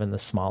them, even the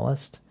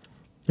smallest.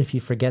 If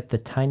you forget the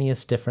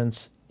tiniest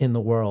difference in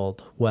the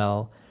world,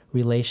 well,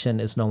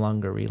 relation is no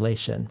longer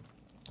relation.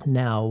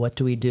 Now, what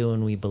do we do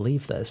when we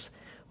believe this?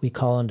 We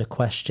call into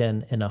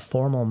question in a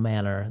formal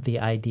manner the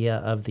idea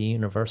of the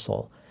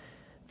universal.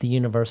 The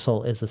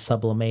universal is a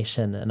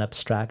sublimation, an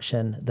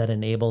abstraction that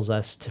enables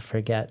us to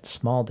forget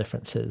small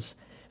differences.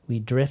 We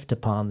drift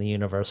upon the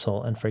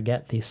universal and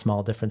forget these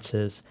small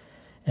differences,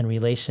 and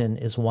relation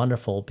is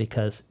wonderful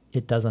because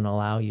it doesn't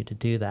allow you to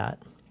do that."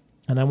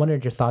 And I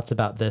wondered your thoughts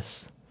about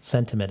this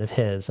sentiment of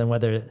his, and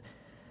whether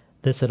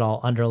this at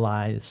all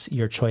underlies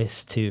your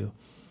choice to,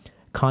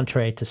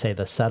 contrary to, say,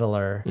 the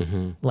settler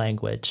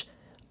language,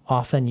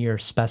 often you're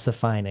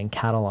specifying and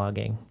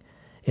cataloging,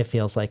 it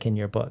feels like, in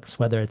your books,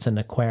 whether it's an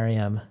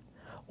aquarium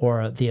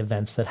or the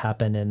events that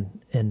happen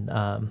in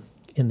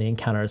the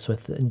encounters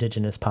with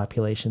indigenous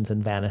populations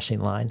in Vanishing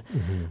Line.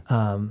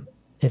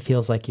 It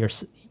feels like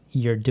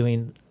you're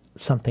doing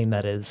something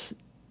that is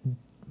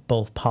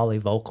both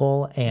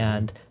polyvocal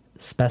and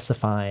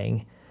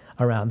specifying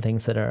around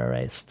things that are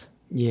erased.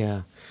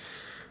 Yeah.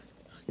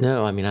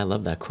 No, I mean, I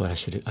love that quote.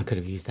 I could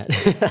have used that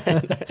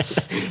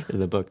in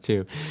the book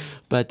too.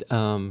 But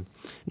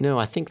no,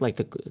 I think like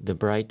the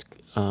Bright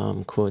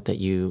quote that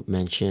you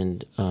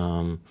mentioned,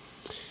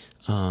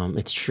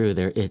 it's true.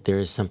 There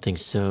is something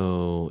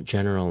so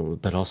general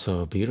but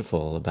also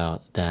beautiful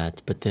about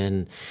that. But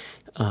then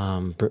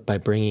by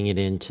bringing it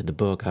into the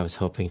book, I was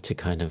hoping to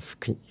kind of,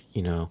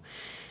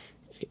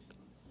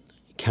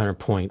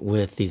 counterpoint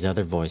with these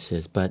other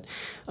voices. But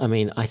I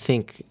mean, I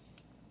think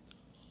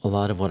a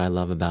lot of what I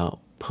love about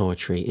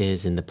poetry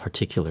is in the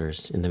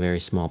particulars, in the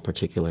very small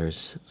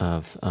particulars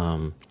of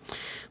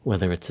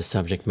whether it's the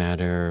subject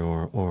matter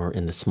or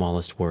in the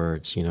smallest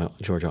words. You know,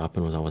 George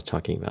Oppen was always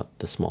talking about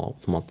the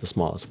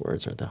smallest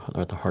words are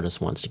the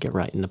hardest ones to get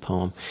right in a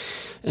poem,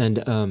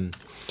 and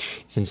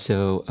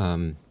so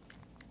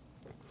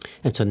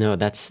And so, no,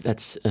 that's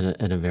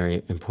a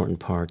very important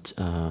part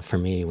for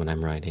me when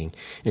I'm writing,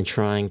 and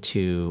trying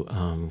to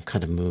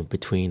kind of move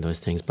between those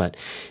things. But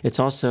it's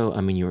also,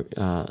 I mean,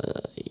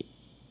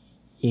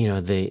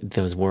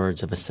 those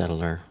words of a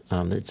settler.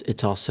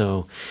 It's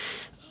also,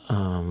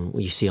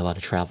 you see a lot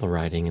of travel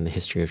writing, and the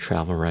history of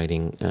travel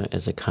writing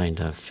as a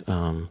kind of,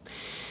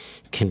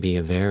 can be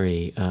a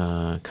very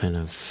kind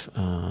of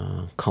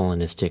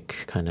colonistic,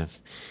 kind of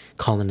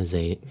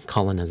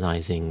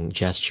colonizing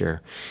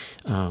gesture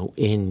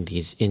in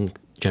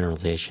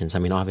generalizations. I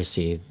mean,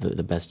 obviously,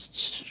 the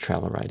best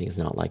travel writing is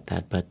not like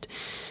that, but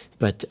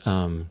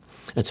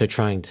and so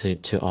trying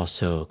to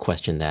also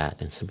question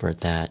that and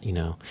subvert that,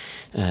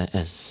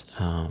 as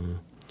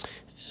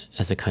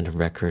a kind of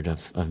record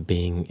of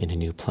being in a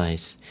new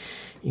place.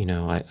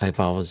 I've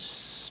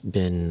always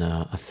been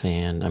a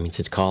fan, I mean,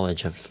 since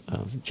college, of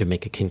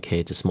Jamaica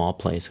Kincaid's A Small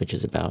Place, which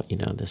is about,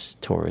 this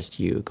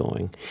tourist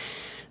going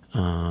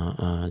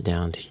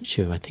down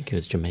to, I think it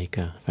was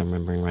Jamaica, if I'm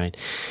remembering right.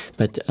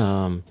 But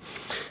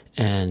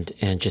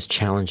and just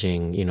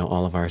challenging, you know,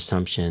 all of our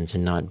assumptions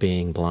and not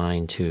being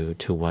blind to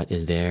what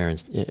is there,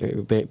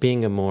 and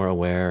being a more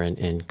aware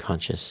and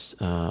conscious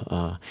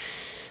of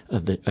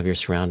your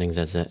surroundings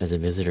as a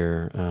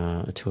visitor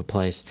to a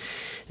place.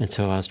 And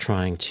so I was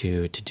trying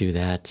to do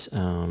that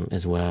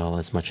as well,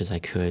 as much as I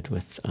could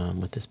with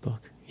this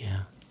book.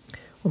 Yeah.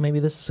 Well,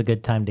 maybe this is a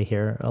good time to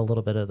hear a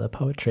little bit of the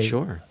poetry.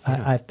 Sure.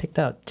 Yeah. I've picked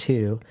out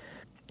two,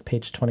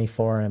 page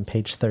 24 and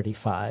page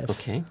 35.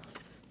 Okay.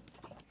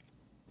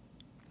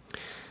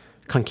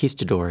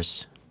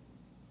 Conquistadors.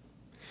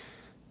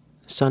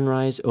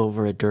 Sunrise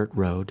over a dirt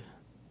road,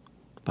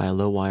 by a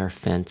low-wire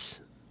fence,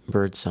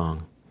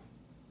 birdsong.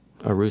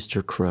 A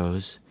rooster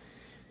crows,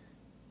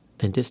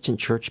 then distant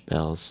church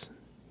bells,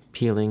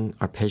 pealing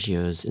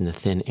arpeggios in the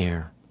thin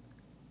air.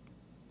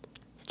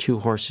 2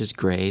 horses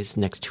graze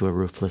next to a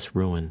roofless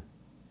ruin.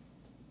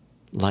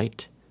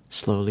 Light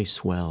slowly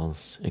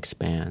swells,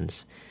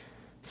 expands,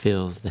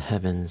 fills the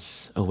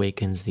heavens,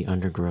 awakens the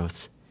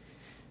undergrowth,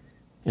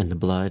 and the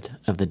blood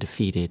of the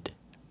defeated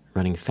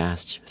running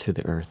fast through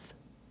the earth.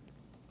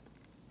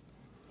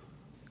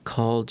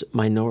 Called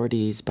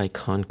minorities by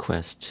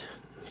conquest,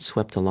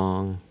 swept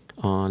along,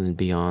 on and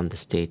beyond the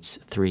state's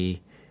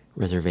 3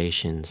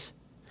 reservations,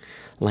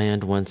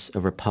 land once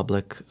a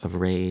republic of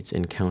raids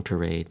and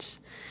counter-raids,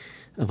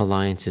 of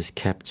alliances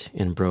kept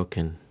and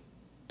broken,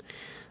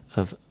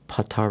 of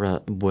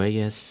patara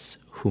bueyes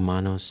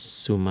humanos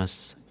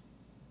sumas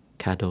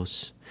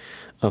cados,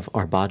 of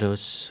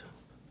arbados,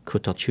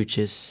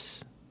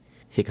 cotalchuches,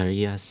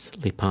 jicarillas,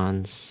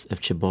 lipans,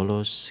 of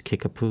chibolos,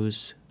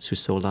 kikapus,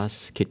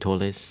 susolas,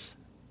 quitoles,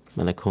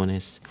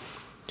 malacones,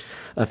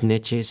 of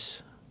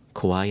neches,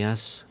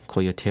 coayas,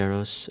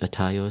 coyoteros,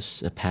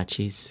 atayos,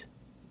 apaches,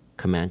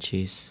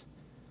 Comanches,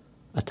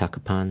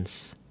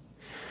 Atacapans,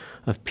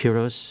 of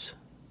Piros,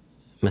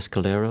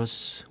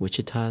 Mescaleros,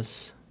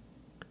 Wichitas,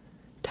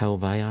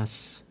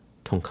 Tauvayas,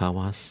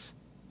 Tonkawas,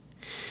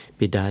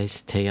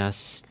 Bidais,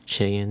 Teas,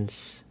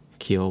 Cheyans,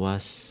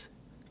 Kiowas,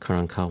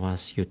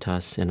 Karankawas,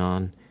 Yutas, and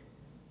on,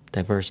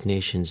 diverse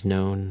nations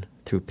known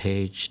through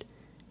paged,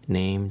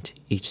 named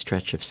each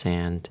stretch of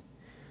sand,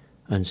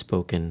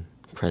 unspoken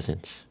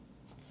presence.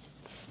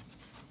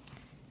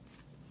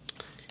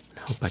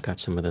 I hope I got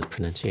some of those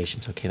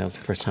pronunciations okay. That was the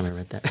first time I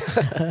read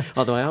that.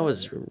 Although I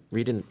always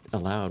read it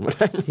aloud. When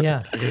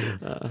yeah,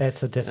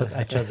 it's a difficult.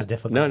 I chose a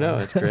difficult. No,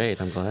 it's great.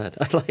 I'm glad.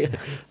 I like it.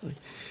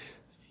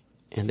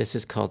 And this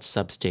is called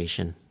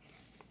Substation.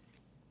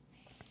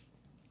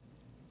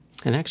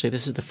 And actually,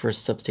 this is the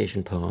first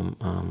Substation poem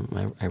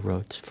I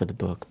wrote for the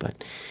book,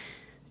 but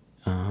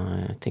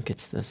I think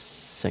it's the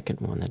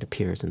second one that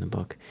appears in the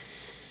book.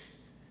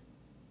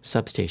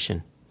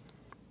 Substation.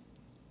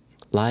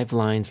 Live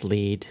lines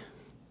lead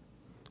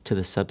to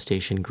the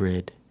substation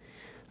grid,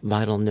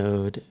 vital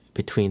node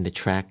between the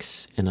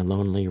tracks in a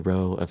lonely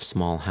row of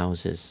small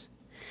houses,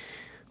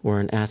 where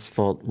an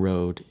asphalt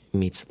road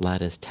meets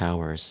lattice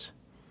towers,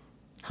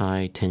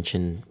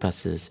 high-tension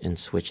buses and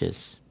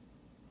switches.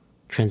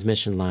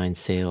 Transmission lines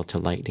sail to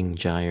lightning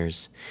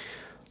gyres,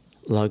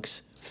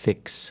 lugs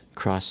fix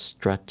cross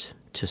strut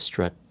to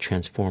strut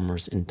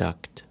transformers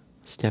induct,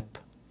 step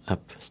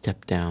up,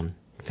 step down,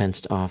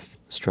 fenced-off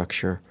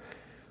structure,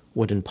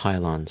 wooden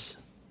pylons,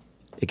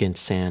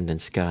 against sand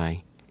and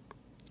sky,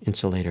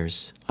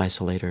 insulators,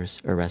 isolators,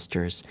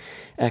 arresters,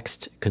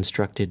 X'd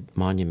constructed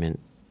monument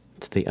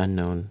to the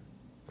unknown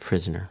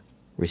prisoner,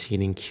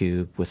 receding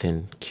cube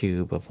within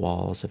cube of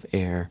walls of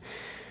air,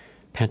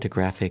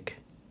 pantographic,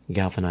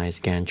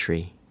 galvanized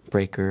gantry,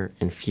 breaker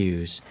and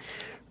fuse,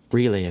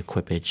 relay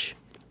equipage,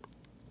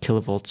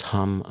 kilovolts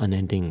hum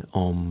unending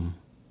ohm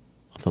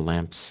of the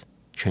lamp's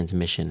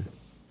transmission,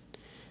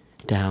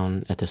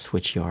 down at the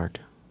switch yard,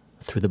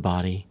 through the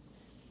body,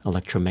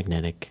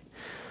 electromagnetic,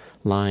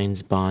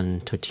 lines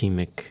bond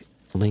totemic,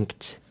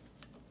 linked,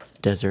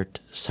 desert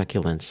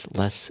succulence,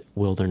 less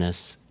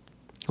wilderness,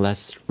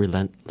 less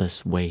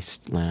relentless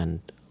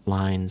wasteland,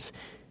 lines,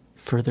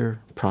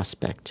 further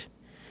prospect,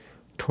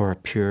 toward a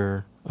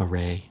pure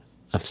array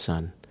of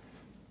sun.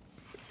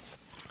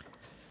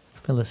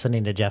 been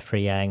listening to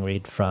Jeffrey Yang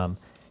read from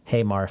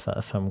Hey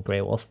Marfa from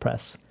Grey Wolf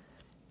Press.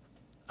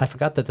 I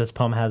forgot that this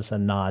poem has a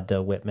nod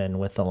to Whitman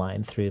with the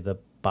line through the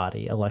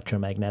body,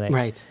 electromagnetic.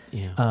 Right,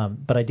 yeah.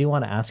 But I do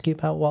want to ask you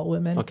about Walt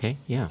Whitman. Okay,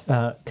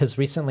 yeah. Because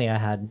recently I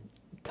had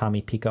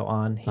Tommy Pico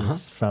on.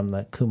 He's from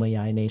the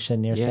Kumeyaay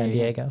Nation near San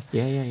Diego.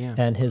 Yeah.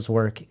 And his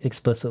work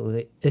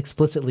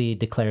explicitly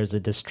declares a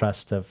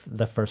distrust of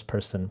the first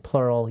person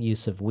plural,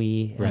 use of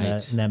we, and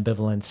an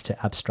ambivalence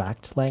to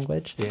abstract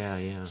language.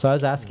 Yeah. So I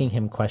was asking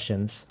him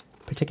questions,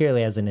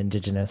 particularly as an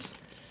indigenous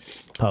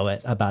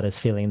poet, about his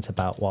feelings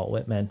about Walt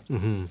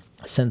Whitman.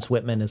 Since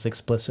Whitman is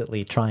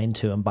explicitly trying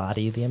to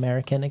embody the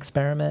American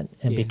experiment,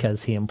 and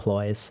because he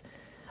employs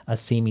a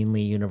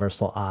seemingly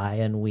universal I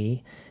and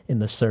we in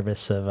the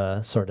service of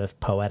a sort of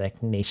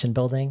poetic nation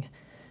building,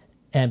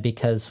 and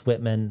because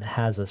Whitman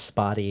has a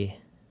spotty,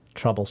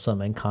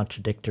 troublesome, and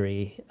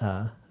contradictory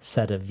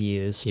set of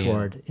views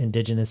toward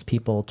indigenous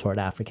people, toward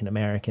African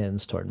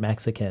Americans, toward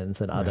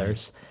Mexicans, and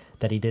others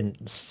that he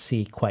didn't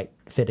see quite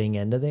fitting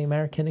into the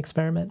American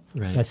experiment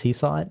as he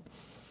saw it.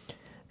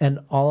 And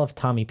all of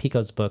Tommy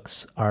Pico's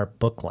books are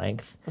book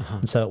length.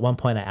 And so at one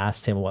point I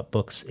asked him what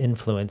books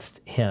influenced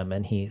him,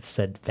 and he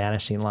said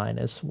Vanishing Line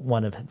is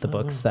one of the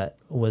books that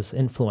was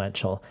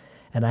influential.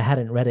 And I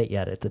hadn't read it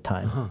yet at the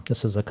time.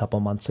 This was a couple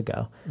months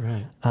ago.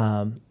 Right.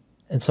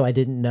 And so I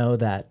didn't know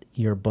that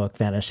your book,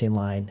 Vanishing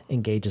Line,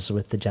 engages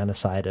with the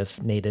genocide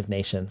of Native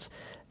nations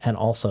and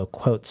also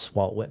quotes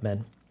Walt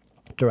Whitman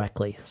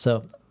directly.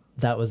 So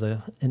that was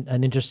an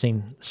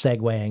interesting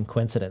segue and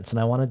coincidence. And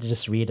I wanted to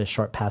just read a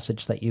short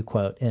passage that you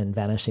quote in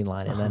Vanishing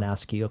Line and then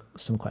ask you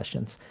some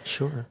questions.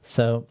 Sure.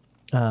 So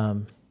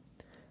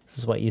this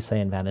is what you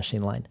say in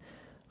Vanishing Line.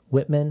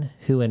 Whitman,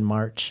 who in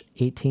March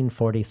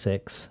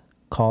 1846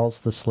 calls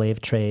the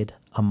slave trade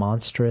a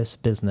monstrous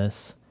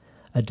business,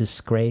 a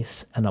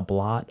disgrace and a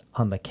blot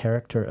on the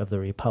character of the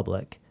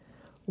Republic,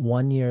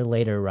 1 year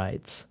later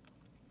writes,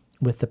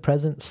 with the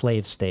present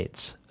slave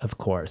states, of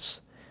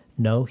course,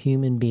 no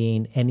human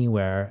being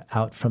anywhere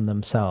out from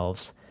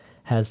themselves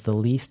has the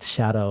least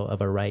shadow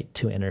of a right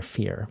to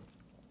interfere.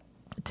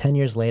 10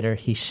 years later,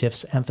 he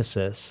shifts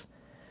emphasis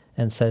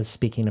and says,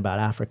 speaking about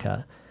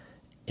Africa,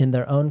 in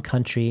their own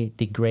country,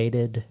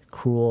 degraded,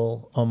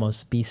 cruel,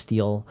 almost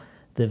bestial,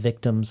 the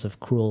victims of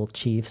cruel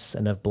chiefs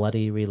and of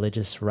bloody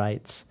religious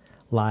rites,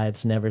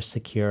 lives never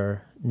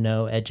secure,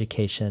 no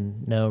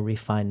education, no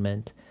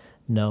refinement,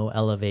 no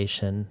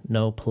elevation,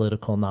 no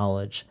political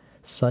knowledge.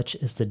 Such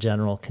is the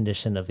general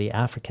condition of the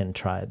African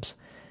tribes.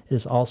 It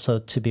is also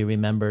to be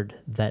remembered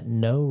that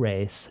no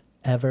race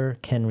ever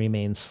can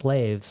remain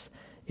slaves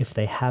if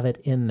they have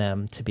it in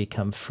them to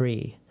become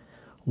free.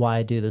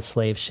 Why do the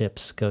slave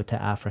ships go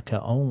to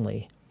Africa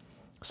only?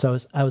 So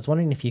I was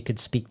wondering if you could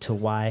speak to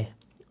why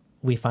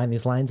we find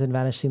these lines in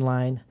Vanishing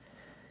Line,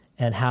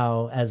 and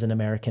how, as an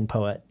American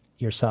poet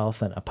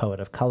yourself and a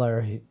poet of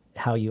color,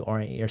 how you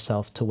orient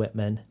yourself to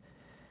Whitman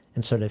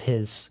and sort of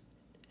his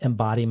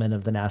embodiment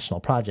of the national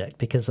project.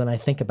 Because when I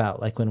think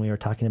about, like when we were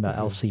talking about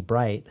L.C.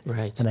 Bright,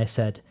 and I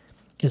said,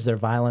 is there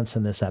violence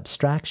in this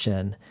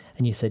abstraction?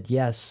 And you said,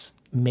 yes,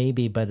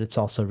 maybe, but it's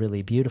also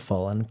really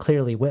beautiful. And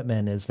clearly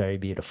Whitman is very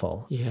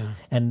beautiful. Yeah.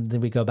 And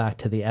then we go back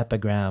to the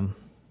epigram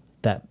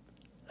that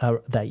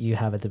you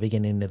have at the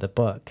beginning of the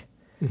book,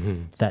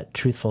 that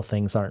truthful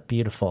things aren't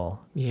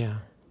beautiful. Yeah.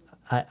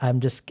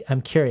 I'm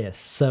curious.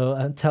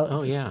 So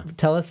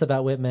tell us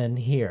about Whitman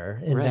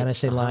here in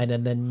Vanishing Line,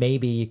 and then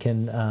maybe you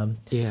can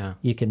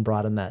you can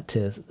broaden that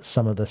to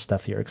some of the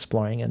stuff you're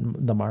exploring in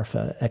the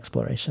Marfa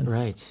exploration.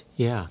 Right.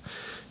 Yeah.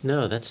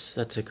 No, that's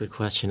a good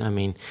question. I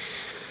mean,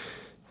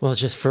 well,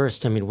 just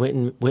first, I mean,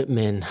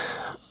 Whitman.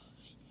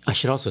 I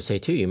should also say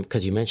too,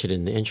 because you mentioned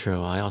in the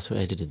intro, I also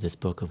edited this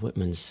book of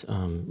Whitman's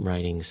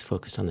writings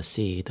focused on the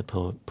sea, the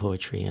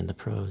poetry and the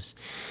prose.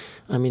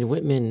 I mean,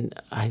 Whitman,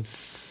 I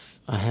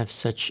have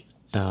such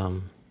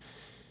an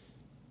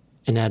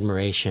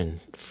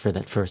admiration for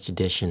that first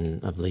edition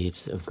of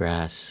Leaves of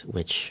Grass,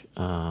 which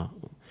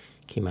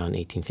came out in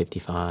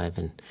 1855,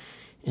 and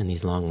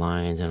these long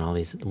lines and all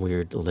these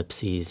weird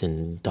ellipses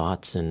and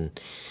dots and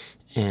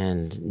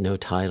no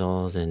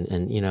titles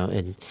and you know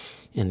and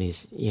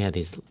these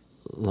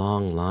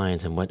long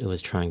lines and what it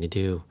was trying to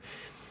do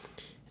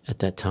at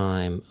that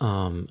time.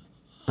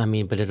 I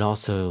mean, but it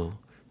also.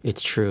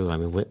 It's true. I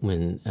mean,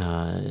 Whitman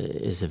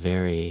is a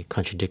very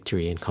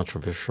contradictory and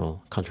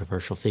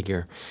controversial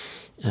figure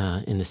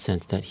in the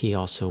sense that he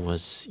also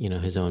was, you know,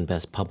 his own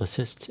best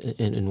publicist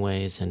in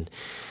ways,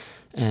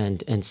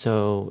 and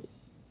so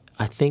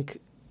I think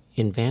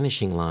in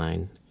Vanishing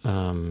Line,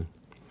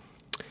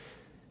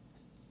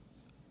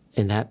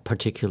 in that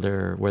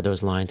particular where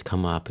those lines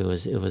come up, it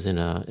was in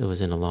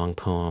a long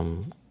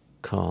poem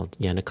called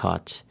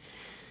Yennecott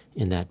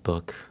in that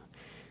book,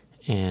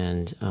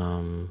 and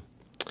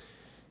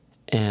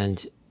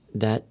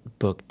that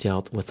book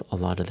dealt with a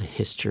lot of the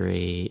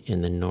history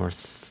in the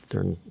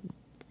northern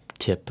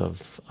tip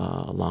of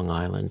Long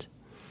Island.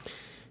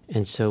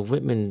 And so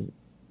Whitman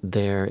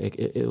there,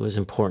 it was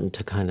important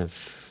to kind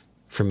of,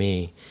 for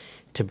me,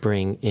 to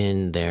bring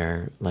in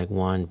there, like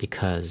one,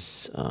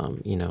 because,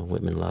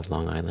 Whitman loved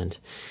Long Island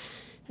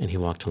and he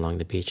walked along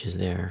the beaches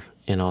there.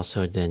 And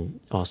also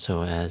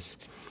as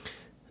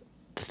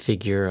the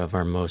figure of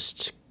our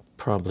most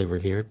probably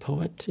revered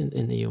poet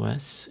in the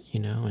U.S.,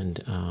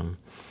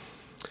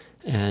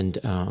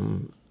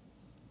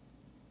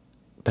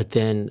 but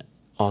then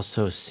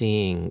also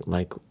seeing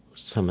like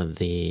some of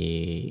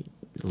the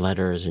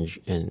letters in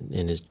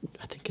his,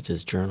 I think it's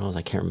his journals,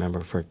 I can't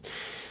remember,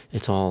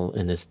 it's all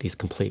in these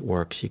complete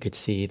works. You could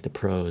see the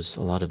prose,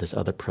 a lot of this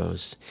other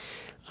prose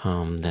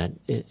that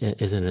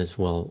isn't as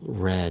well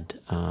read,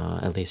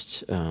 at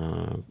least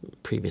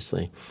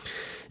previously.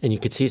 And you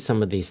could see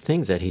some of these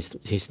things that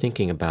he's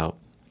thinking about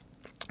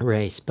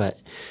race, but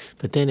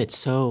then it's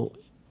so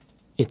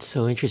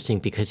interesting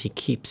because he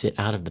keeps it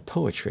out of the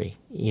poetry.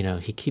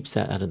 He keeps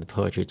that out of the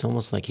poetry. It's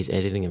almost like he's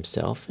editing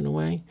himself in a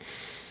way.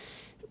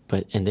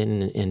 And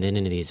then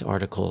in these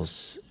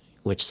articles,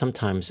 which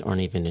sometimes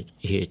aren't even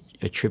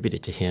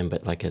attributed to him,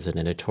 but like as an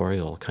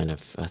editorial kind of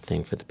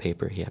thing for the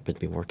paper he happened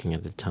to be working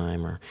at the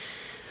time,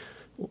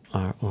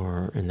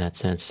 or in that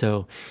sense.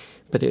 So,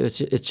 but it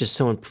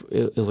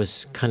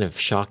was kind of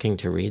shocking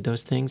to read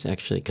those things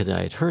actually, because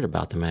I had heard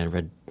about them.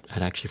 I'd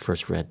actually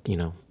first read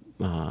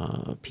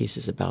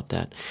pieces about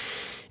that,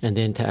 and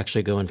then to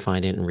actually go and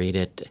find it and read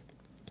it.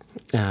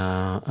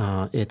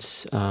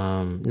 It's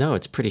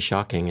pretty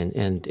shocking,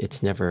 and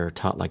it's never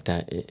taught like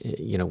that.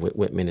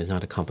 Whitman is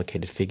not a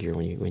complicated figure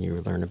when you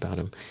learn about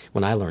him.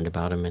 When I learned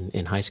about him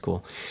in high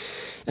school,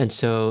 and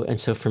so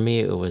for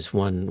me it was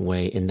one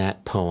way in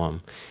that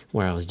poem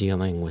where I was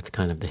dealing with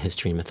kind of the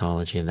history and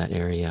mythology of that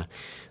area,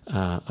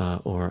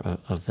 or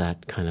of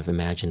that kind of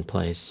imagined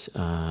place.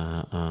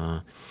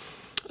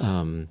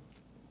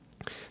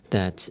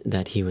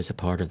 That he was a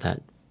part of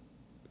that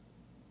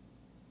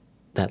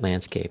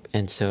landscape.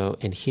 And so,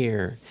 in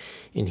here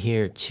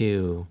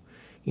too,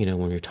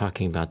 when you're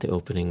talking about the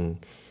opening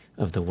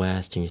of the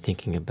West and you're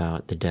thinking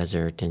about the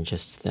desert and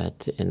just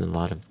that, and a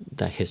lot of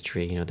that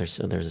history,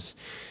 there's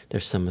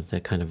some of the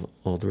kind of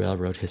old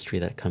railroad history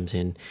that comes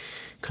in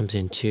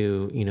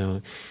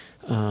too,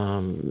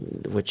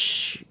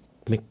 which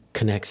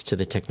connects to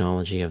the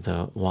technology of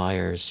the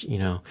wires,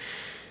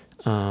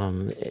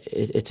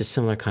 it's a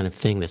similar kind of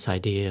thing, this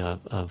idea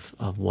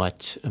of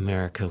what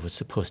America was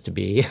supposed to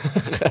be,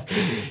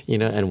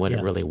 and what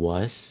it really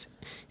was.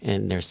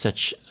 And there's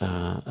such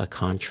a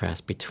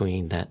contrast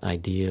between that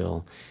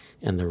ideal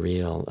and the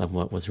real of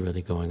what was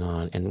really going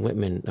on. And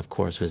Whitman, of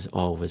course, was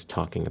always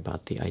talking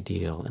about the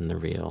ideal and the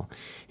real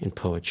in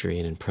poetry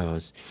and in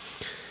prose.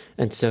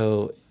 And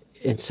so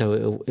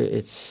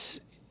it's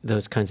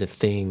those kinds of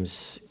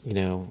themes,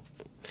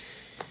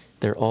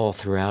 they're all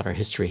throughout our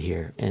history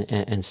here,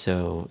 and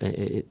so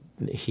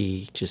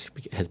he just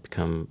has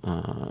become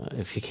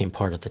became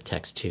part of the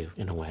text too,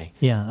 in a way.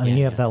 Yeah, I mean,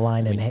 you have that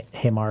line in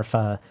Hey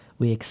Marfa,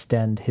 we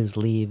extend his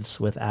leaves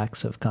with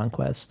acts of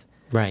conquest.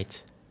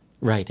 Right,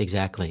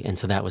 exactly. And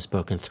so that was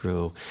spoken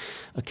through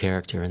a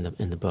character in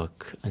the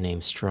book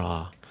named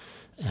Straw,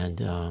 and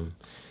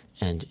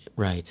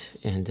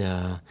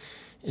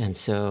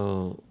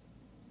so.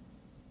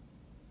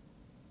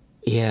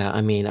 Yeah,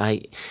 I mean,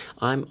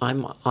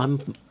 I'm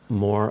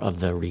more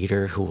of the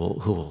reader who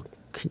will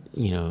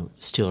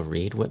still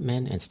read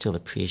Whitman and still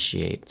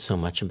appreciate so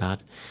much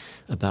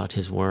about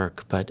his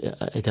work, but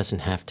it doesn't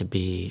have to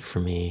be for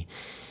me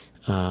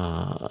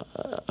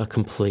a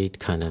complete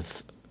kind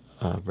of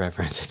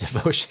reverence and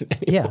devotion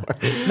anymore.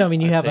 Yeah, no, I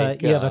mean you have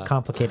a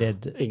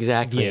complicated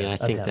exactly, view and I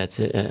think of that's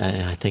it.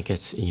 And I think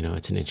it's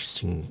it's an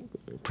interesting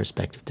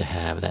perspective to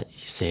have, that you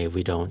say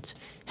we don't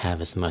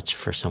have as much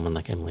for someone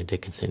like Emily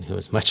Dickinson, who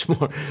is much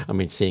more, I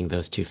mean, seeing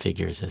those two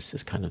figures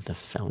as kind of the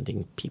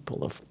founding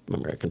people of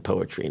American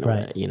poetry, in a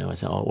way,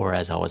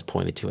 as always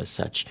pointed to as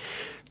such,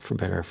 for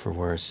better or for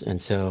worse.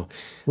 And so...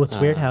 Well, it's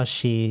weird how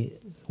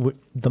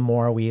the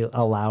more we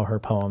allow her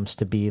poems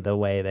to be the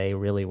way they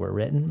really were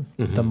written,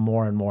 the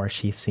more and more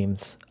she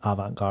seems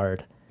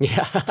avant-garde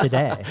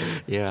today.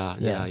 Yeah.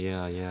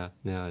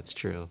 No, it's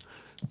true.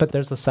 But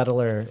there's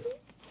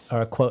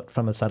a quote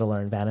from a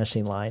settler in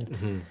Vanishing Line.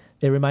 Mm-hmm.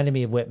 It reminded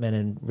me of Whitman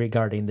and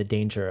regarding the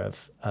danger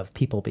of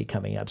people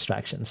becoming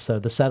abstractions. So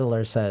the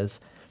settler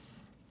says,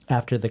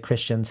 after the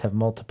Christians have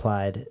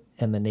multiplied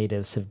and the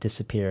natives have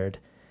disappeared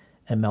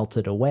and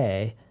melted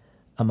away,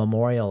 a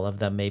memorial of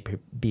them may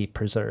be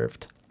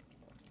preserved.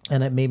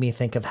 And it made me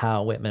think of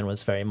how Whitman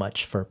was very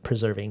much for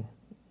preserving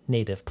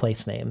native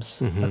place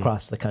names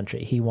across the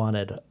country. He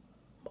wanted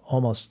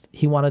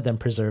them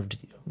preserved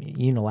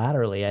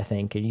unilaterally, I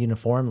think, and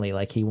uniformly.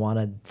 Like he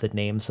wanted the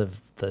names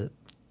of the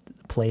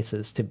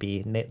places to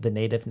be the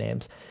native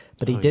names,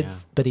 but he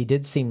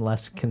did seem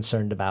less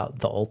concerned about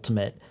the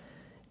ultimate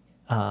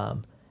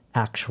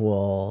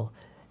actual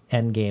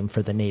end game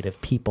for the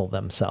native people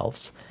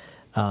themselves.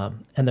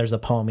 And there's a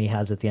poem he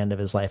has at the end of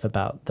his life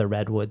about the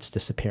redwoods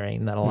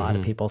disappearing that a lot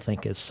of people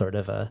think is sort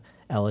of a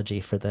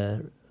elegy for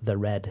the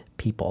red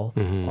people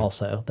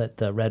also, that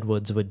the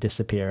redwoods would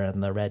disappear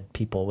and the red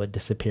people would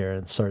disappear,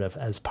 and sort of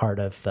as part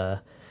of the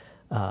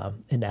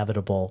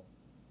inevitable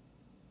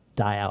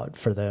die out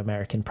for the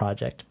American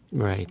project.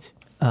 Right.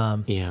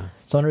 Yeah.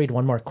 So I want to read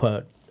one more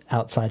quote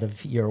outside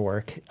of your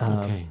work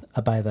Okay.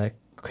 by the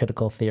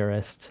critical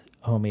theorist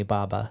Homi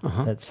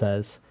Bhabha that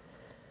says,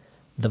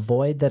 "The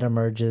void that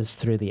emerges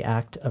through the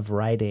act of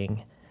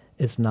writing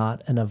is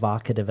not an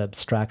evocative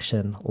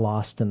abstraction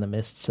lost in the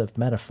mists of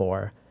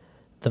metaphor.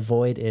 The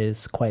void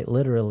is, quite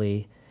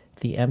literally,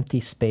 the empty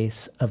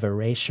space of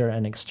erasure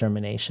and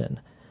extermination,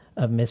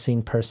 of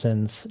missing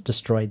persons,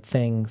 destroyed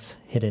things,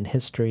 hidden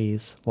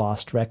histories,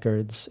 lost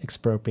records,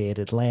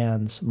 expropriated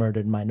lands,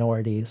 murdered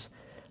minorities.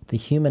 The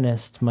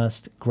humanist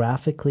must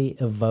graphically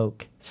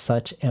evoke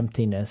such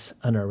emptiness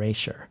and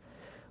erasure,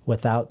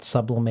 without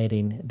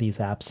sublimating these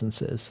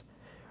absences,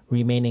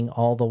 remaining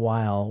all the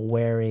while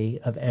wary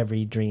of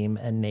every dream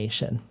and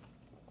nation."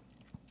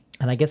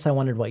 And I guess I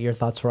wondered what your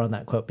thoughts were on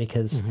that quote,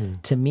 because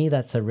to me,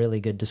 that's a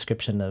really good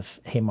description of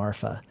Hey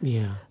Marfa.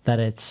 Yeah. That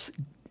it's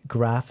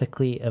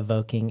graphically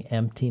evoking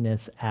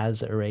emptiness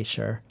as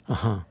erasure,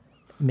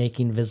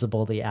 making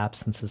visible the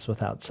absences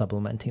without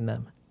supplementing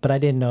them. But I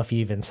didn't know if you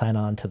even sign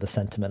on to the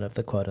sentiment of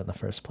the quote in the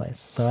first place.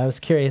 So I was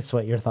curious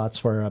what your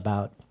thoughts were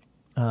about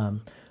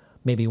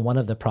maybe one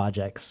of the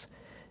projects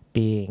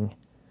being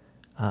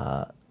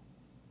to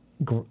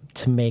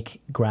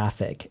make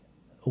graphic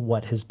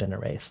what has been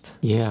erased.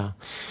 Yeah.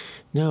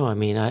 No, I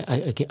mean,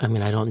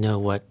 I don't know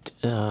what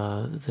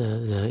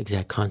the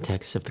exact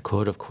context of the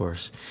quote, of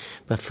course,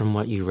 but from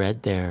what you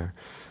read there,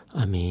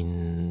 I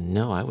mean,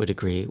 no, I would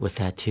agree with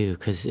that too,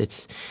 because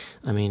it's,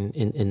 I mean,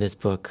 in this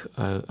book,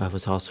 I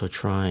was also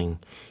trying,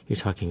 you're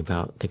talking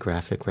about the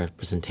graphic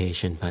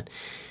representation, but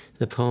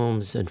the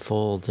poems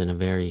unfold in a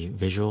very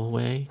visual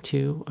way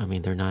too. I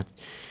mean, they're not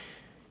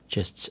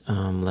just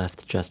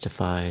left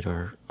justified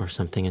or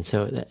something, and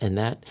so, and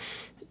that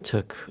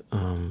took,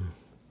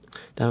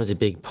 that was a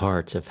big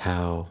part of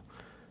how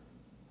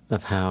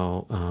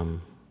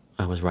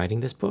I was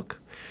writing this book,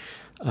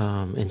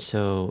 and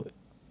so,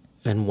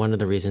 and one of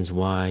the reasons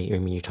why, I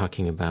mean, you're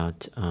talking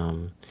about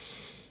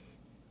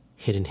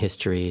hidden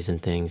histories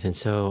and things, and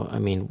so, I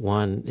mean,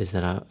 one is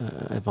that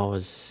I've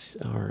always,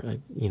 I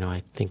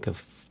think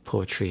of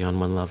poetry on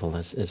one level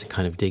as a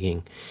kind of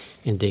digging,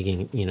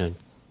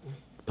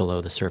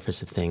 below the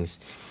surface of things,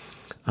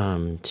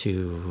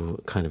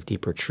 to kind of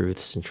deeper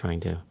truths and trying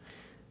to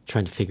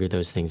figure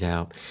those things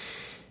out.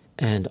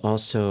 And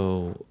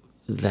also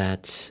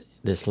that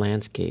this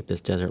landscape, this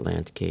desert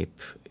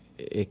landscape,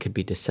 it could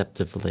be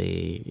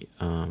deceptively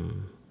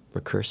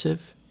recursive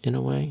in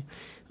a way,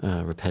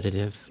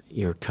 repetitive.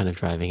 You're kind of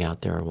driving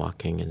out there or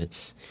walking, and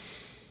it's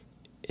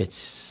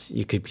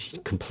you could be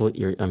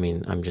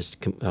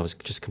I was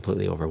just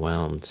completely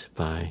overwhelmed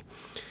by,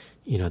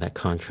 that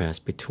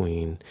contrast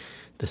between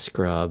the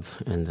scrub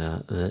and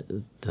the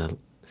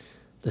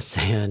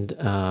sand,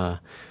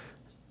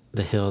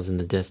 the hills in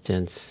the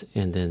distance,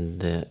 and then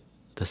the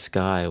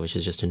sky, which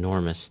is just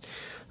enormous.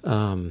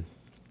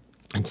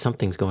 And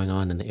something's going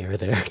on in the air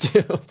there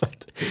too.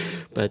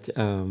 But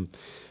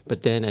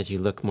then as you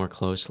look more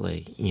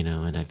closely,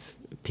 and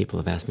people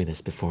have asked me this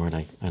before, and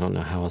I don't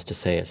know how else to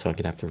say it, so I'm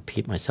gonna have to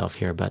repeat myself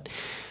here. But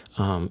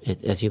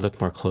as you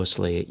look more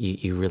closely,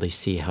 you really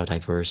see how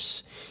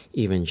diverse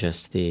even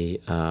just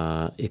the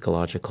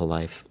ecological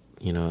life,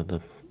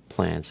 the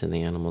plants and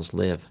the animals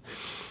live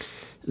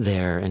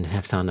there and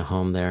have found a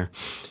home there,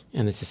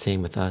 and it's the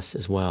same with us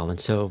as well. And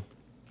so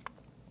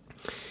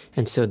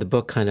the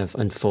book kind of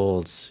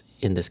unfolds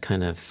in this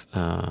kind of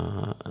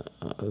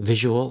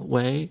visual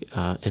way,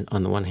 and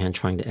on the one hand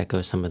trying to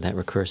echo some of that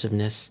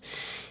recursiveness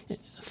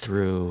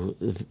through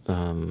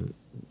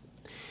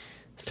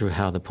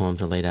how the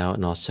poems are laid out,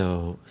 and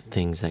also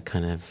things that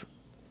kind of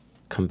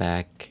come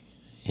back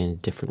in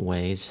different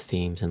ways,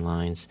 themes and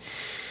lines,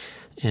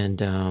 and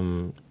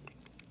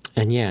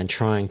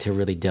trying to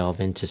really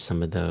delve into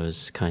some of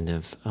those kind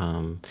of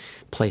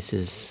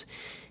places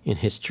in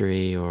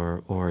history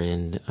or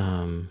in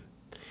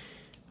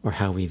or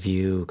how we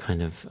view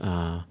kind of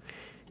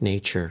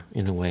nature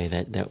in a way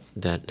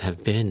that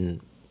have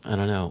been, I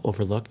don't know,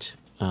 overlooked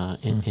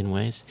in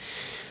ways,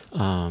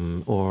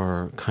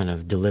 or kind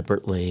of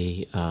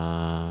deliberately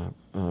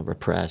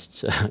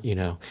repressed,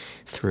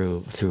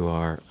 through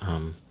our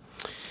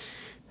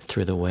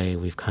through the way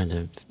we've kind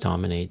of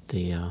dominate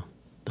the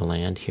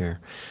land here.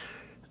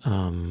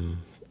 So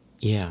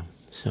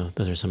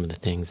those are some of the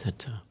things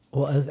that.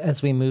 Well,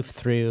 as we move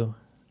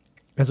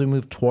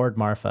toward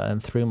Marfa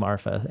and through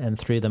Marfa and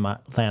through the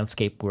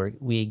landscape where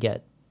we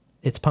get,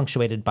 it's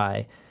punctuated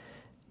by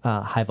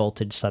high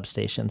voltage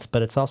substations,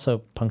 but it's also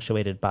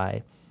punctuated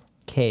by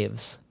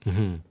caves,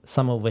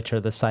 some of which are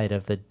the site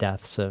of the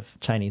deaths of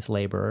Chinese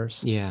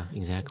laborers. Yeah,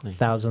 exactly.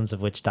 Thousands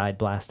of which died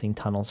blasting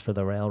tunnels for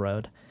the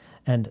railroad.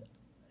 And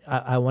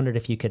I wondered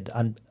if you could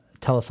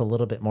tell us a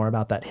little bit more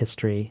about that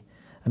history.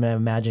 I mean, I'm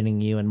imagining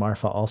you and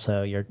Marfa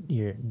also,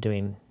 you're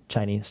doing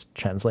Chinese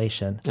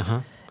translation,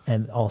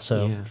 and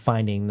also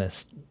finding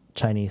this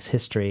Chinese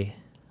history.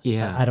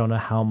 Yeah. I don't know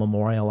how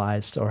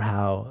memorialized or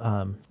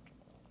how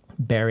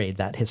buried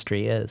that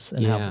history is,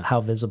 and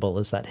how visible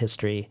is that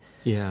history.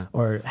 Yeah.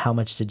 Or how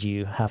much did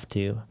you have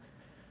to,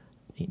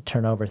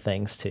 turn over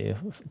things to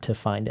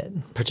find it.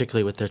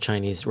 Particularly with the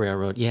Chinese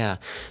railroad. Yeah.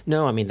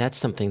 No, I mean, that's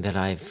something that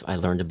I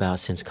learned about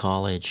since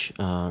college.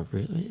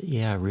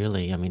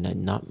 Really. I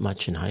mean, not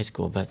much in high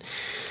school, but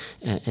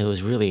it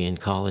was really in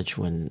college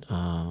when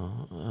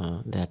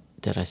that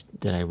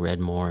I read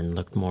more and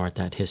looked more at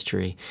that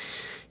history.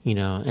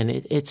 And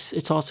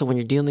it's also when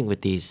you're dealing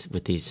with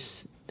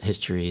these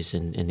histories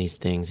and these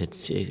things,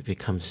 it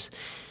becomes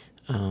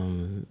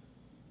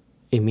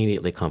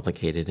immediately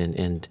complicated,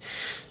 and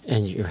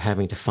you're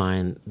having to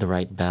find the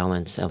right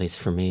balance, at least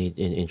for me,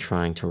 in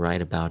trying to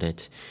write about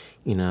it.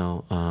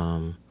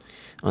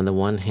 On the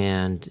one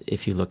hand,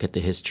 if you look at the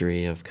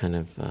history of kind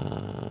of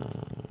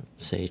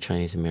say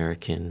Chinese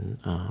American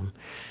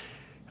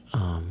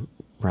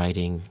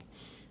writing,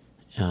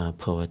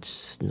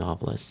 poets,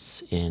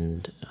 novelists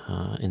in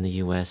the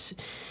U.S.,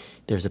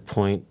 there's a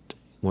point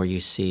where you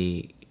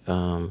see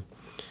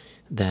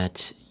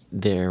that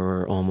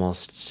they're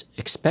almost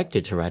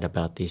expected to write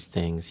about these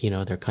things.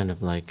 They're kind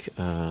of like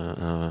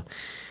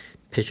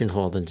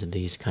pigeonholed into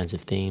these kinds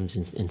of themes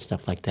and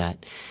stuff like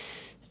that,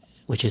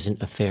 which isn't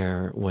a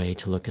fair way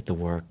to look at the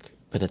work.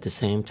 But at the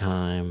same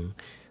time,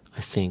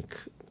 I think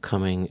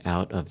coming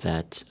out of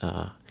that,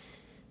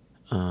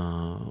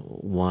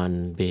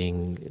 one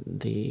being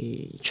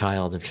the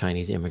child of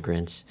Chinese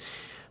immigrants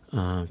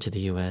to the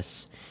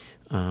U.S.,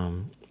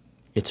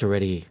 it's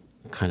already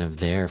kind of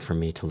there for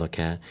me to look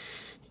at.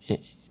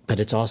 But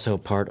it's also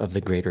part of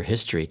the greater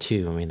history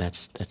too. I mean,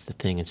 that's the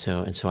thing, and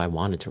so I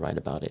wanted to write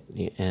about it.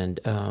 And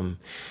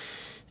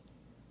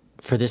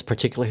for this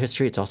particular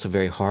history, it's also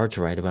very hard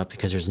to write about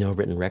because there's no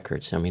written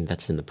records. I mean,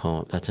 that's in the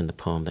poem. That's in the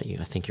poem that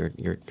I think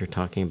you're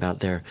talking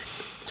about there.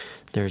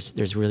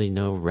 There's really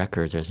no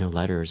records. There's no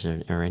letters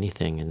or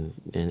anything,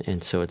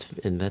 and so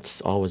that's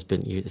always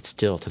been. It's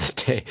still to this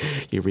day.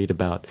 You read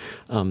about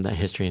that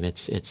history, and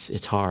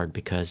it's hard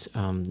because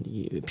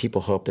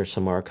people hope there's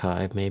some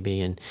archive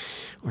maybe,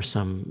 or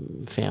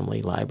some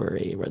family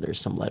library where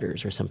there's some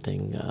letters or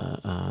something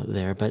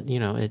there. But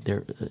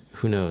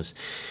who knows?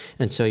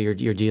 And so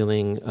you're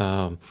dealing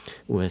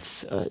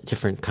with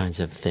different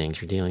kinds of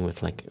things. You're dealing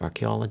with like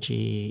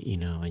archaeology,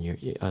 and your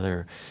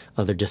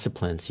other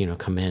disciplines,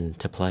 come in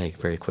to play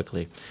very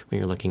quickly when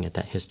you're looking at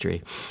that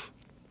history,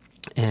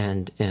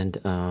 and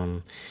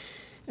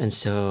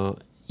so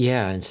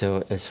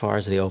as far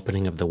as the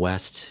opening of the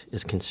West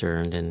is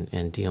concerned,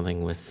 and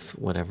dealing with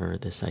whatever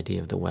this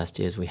idea of the West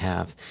is, we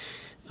have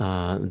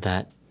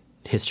that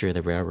history of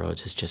the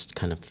railroads is just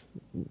kind of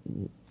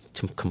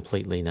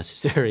completely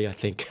necessary, I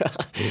think,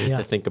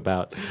 to think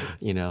about,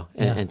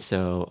 and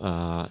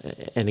so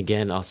and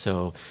again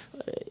also,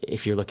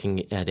 if you're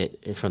looking at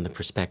it from the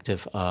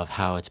perspective of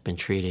how it's been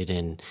treated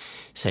in,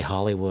 say,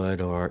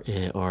 Hollywood or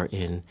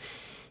in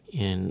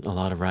a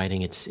lot of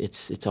writing,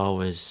 it's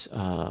always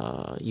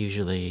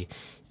usually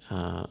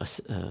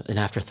an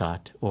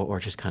afterthought or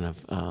just kind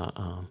of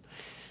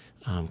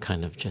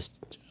just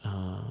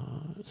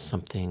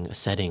something, a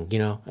setting,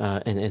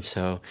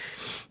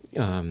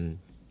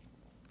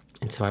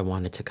 and so I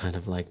wanted to kind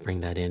of like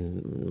bring that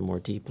in more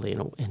deeply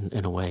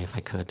in a way, if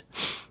I could.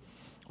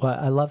 Well,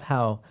 I love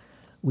how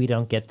we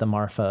don't get the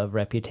Marfa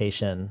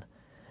reputation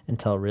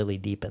until really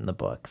deep in the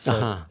book.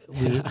 So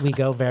we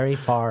go very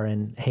far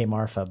in Hey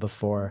Marfa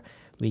before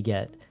we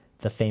get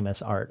the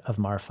famous art of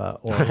Marfa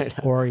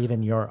or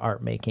even your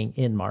art making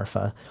in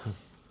Marfa.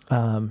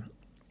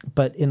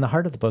 But in the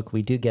heart of the book,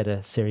 we do get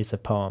a series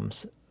of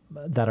poems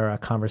that are a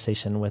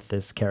conversation with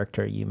this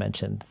character you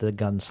mentioned, the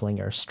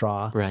gunslinger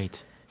Straw.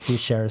 Right. Who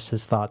shares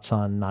his thoughts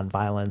on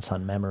nonviolence,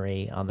 on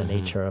memory, on the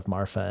nature of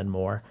Marfa and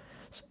more.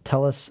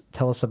 Tell us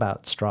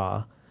about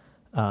Straw,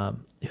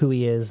 who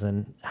he is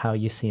and how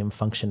you see him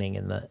functioning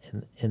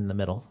in the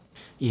middle.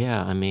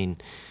 Yeah, I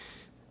mean,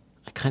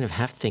 I kind of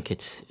have to think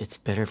it's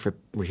better for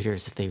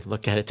readers if they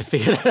look at it to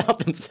figure that out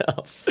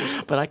themselves.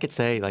 But I could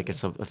say like a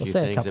few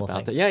things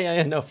about that.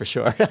 Yeah, no, for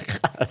sure.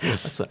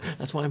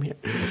 That's why I'm here.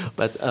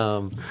 But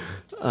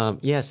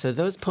so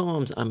those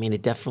poems, I mean,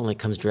 it definitely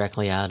comes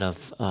directly out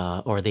of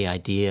or the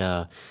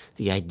idea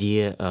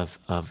of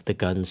the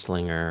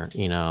gunslinger.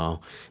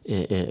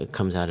 It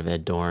comes out of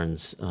Ed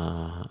Dorn's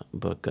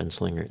book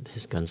Gunslinger,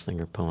 his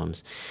gunslinger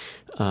poems.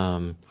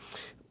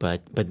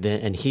 But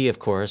then, and he of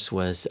course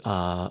was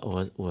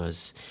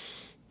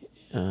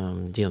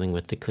dealing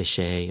with the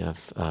cliche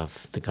of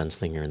the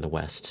gunslinger in the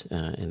West,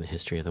 in the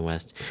history of the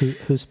West.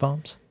 Whose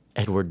poems?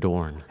 Edward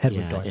Dorn.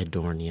 Ed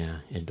Dorn.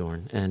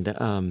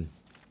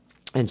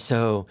 And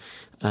so,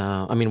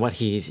 I mean, what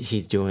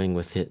he's doing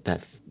with it,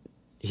 that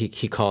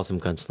he calls him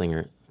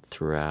gunslinger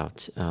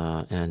throughout,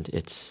 and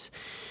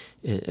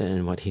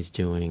what he's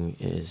doing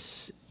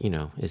is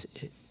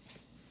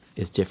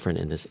different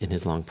in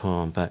his long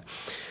poem, but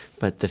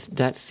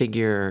that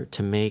figure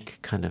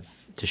to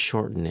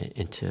shorten it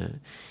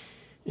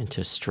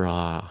into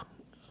Straw,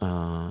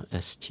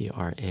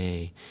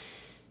 S-T-R-A.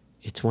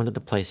 It's one of the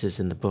places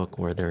in the book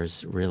where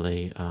there's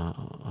really a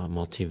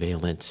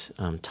multivalent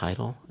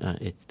title.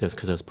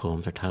 Because those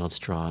poems are titled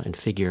Straw, and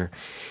figure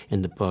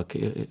in the book.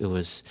 It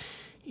was,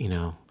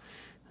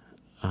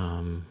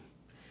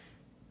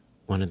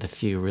 one of the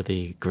few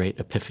really great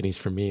epiphanies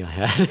for me I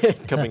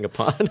had coming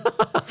upon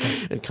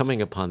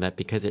that,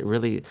 because it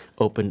really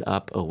opened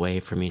up a way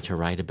for me to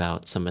write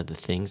about some of the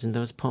things in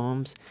those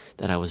poems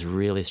that I was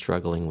really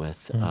struggling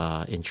with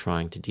in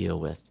trying to deal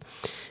with.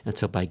 And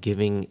so by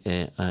giving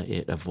it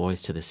a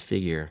voice to this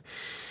figure,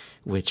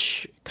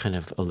 which kind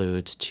of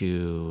alludes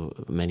to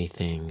many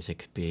things, it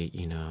could be,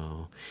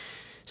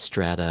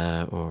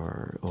 strata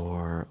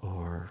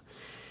or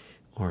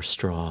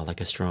straw,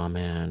 like a straw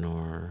man,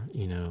 or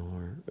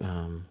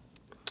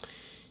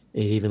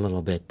even a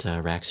little bit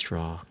rack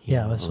straw.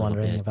 I was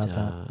wondering about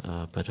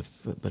that.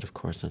 But of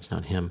course, that's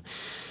not him.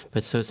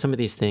 But so some of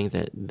these things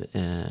that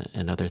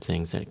and other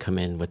things that come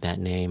in with that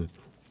name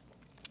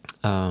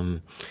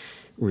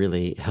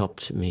really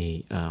helped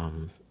me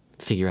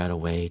figure out a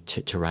way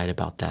to write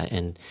about that,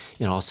 and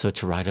also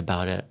to write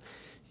about it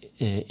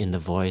in the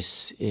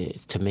voice,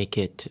 to make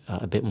it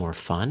a bit more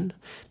fun,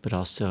 but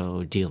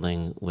also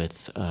dealing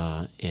with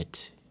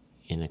it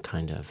in a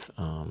kind of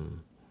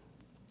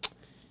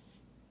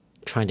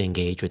trying to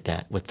engage with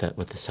that, with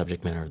the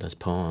subject matter of those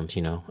poems,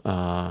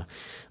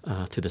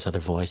 through this other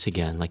voice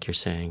again, like you're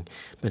saying.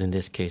 But in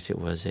this case, it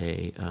was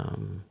a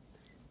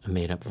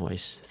made-up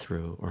voice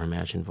or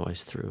imagined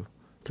voice through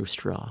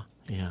straw.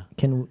 Yeah.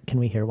 Can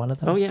we hear one of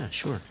them? Oh yeah,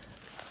 sure.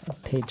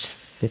 Page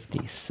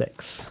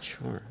 56.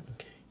 Sure.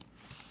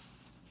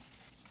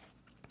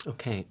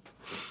 Okay.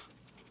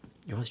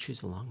 You always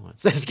choose the long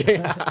ones.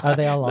 Are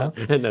they all long?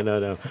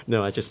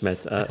 No, I just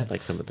meant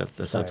like some of the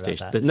Sorry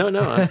substation. about that. No,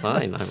 I'm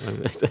fine.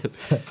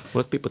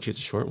 Most people choose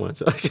a short one.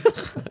 So.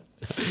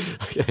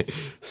 Okay.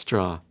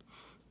 Straw.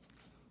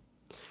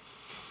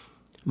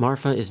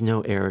 Marfa is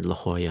no arid La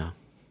Jolla.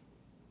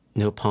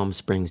 No Palm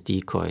Springs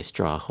decoy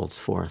straw holds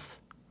forth.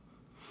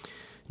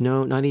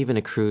 No, not even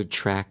a crude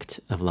tract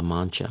of La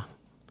Mancha.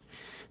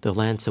 They'll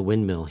lance a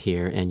windmill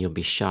here, and you'll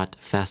be shot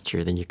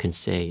faster than you can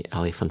say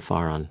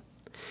Alifanfaron.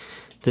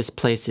 This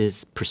place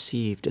is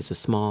perceived as a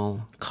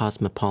small,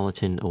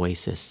 cosmopolitan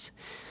oasis,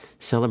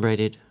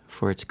 celebrated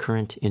for its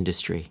current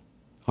industry,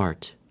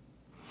 art.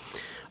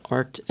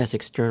 Art as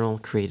external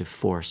creative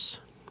force,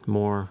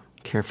 more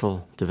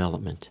careful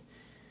development.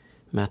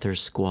 Mathers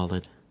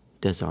squalid,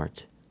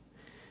 desart.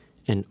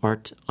 An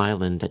art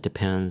island that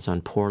depends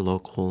on poor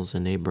locals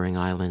and neighboring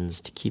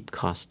islands to keep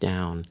costs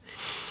down.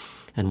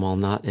 And while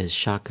not as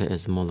shaka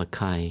as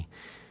Molokai,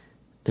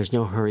 there's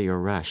no hurry or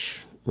rush.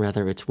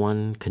 Rather, it's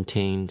one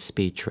contained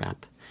speed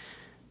trap.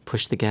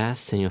 Push the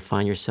gas and you'll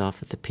find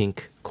yourself at the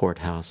pink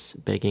courthouse,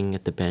 begging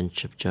at the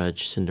bench of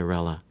Judge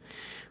Cinderella,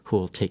 who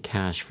will take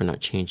cash for not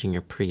changing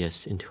your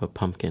Prius into a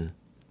pumpkin.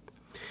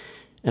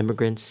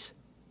 Immigrants,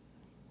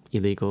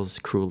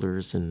 illegals,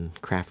 cruelers and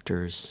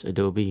crafters,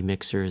 adobe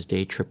mixers,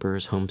 day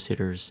trippers,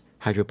 homesitters,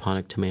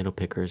 hydroponic tomato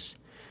pickers,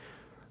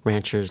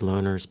 ranchers,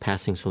 loners,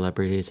 passing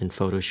celebrities and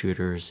photo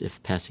shooters,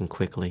 if passing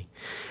quickly,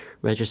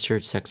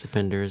 registered sex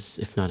offenders,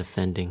 if not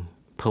offending,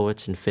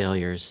 poets and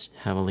failures,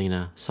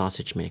 javelina,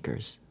 sausage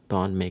makers,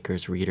 bond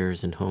makers,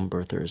 readers, and home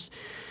birthers,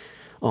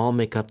 all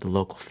make up the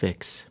local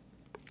fix.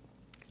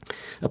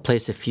 A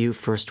place of few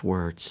first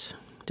words,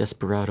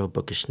 desperado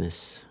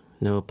bookishness,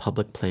 no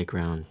public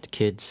playground,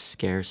 kids,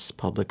 scarce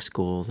public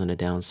schools and a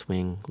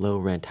downswing, low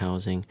rent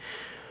housing,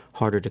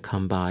 harder to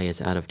come by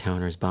as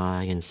out-of-towners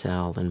buy and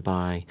sell and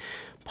buy.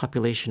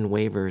 Population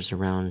waivers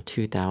around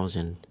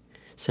 2,000,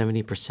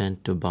 70%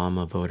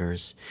 Obama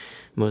voters.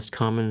 Most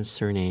common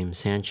surname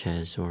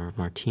Sanchez or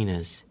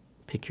Martinez.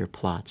 Pick your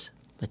plots,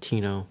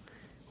 Latino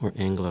or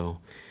Anglo.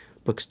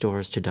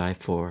 Bookstores to die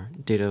for,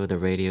 ditto the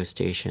radio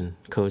station,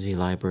 cozy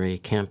library,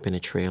 camp in a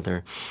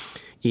trailer,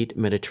 eat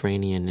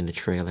Mediterranean in a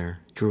trailer,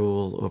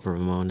 drool over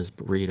Ramona's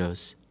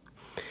burritos.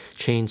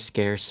 Chain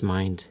scarce,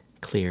 mind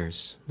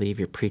clears, leave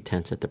your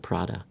pretense at the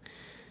Prada.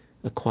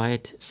 A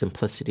quiet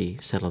simplicity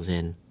settles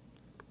in.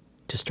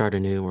 To start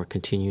anew or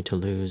continue to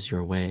lose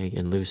your way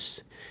and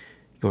loose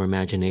your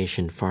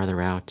imagination farther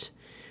out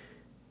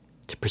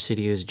to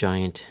Presidio's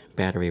giant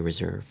battery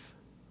reserve.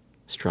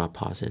 Straw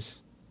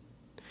pauses.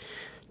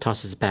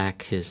 Tosses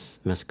back his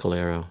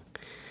mescalero,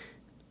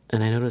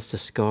 and I noticed a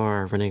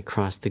scar running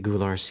across the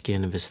gular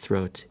skin of his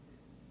throat.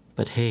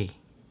 But hey,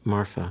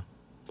 Marfa,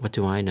 what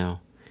do I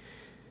know?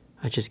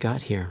 I just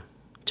got here.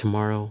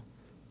 Tomorrow,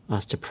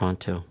 hasta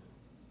pronto.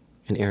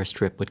 An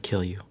airstrip would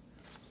kill you.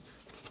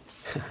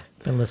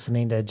 Been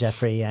listening to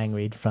Jeffrey Yang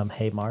read from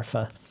Hey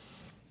Marfa.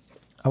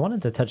 I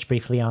wanted to touch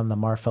briefly on the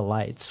Marfa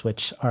Lights,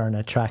 which are an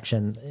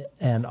attraction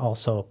and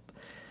also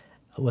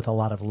with a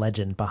lot of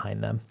legend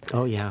behind them.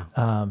 Oh, yeah.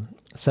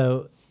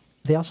 So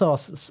they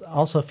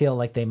also feel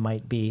like they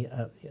might be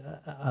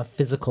a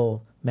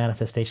physical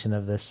manifestation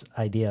of this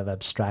idea of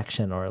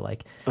abstraction, or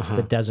like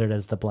the desert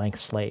as the blank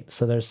slate.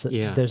 So there's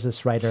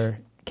this writer,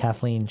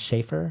 Kathleen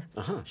Schaefer.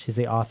 She's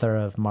the author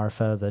of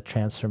Marfa, The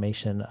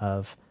Transformation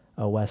of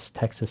a West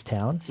Texas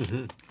Town.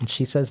 And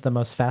she says the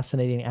most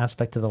fascinating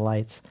aspect of the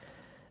lights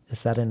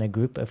is that in a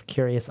group of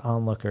curious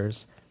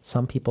onlookers,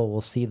 some people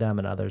will see them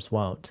and others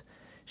won't.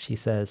 She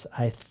says,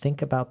 I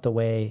think about the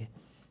way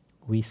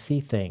we see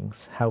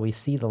things, how we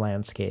see the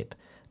landscape,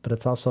 but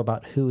it's also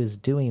about who is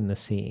doing the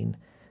seeing.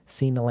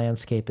 seeing a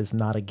landscape is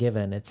not a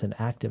given, it's an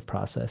active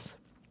process.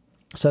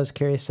 So I was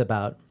curious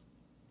about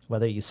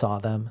whether you saw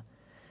them,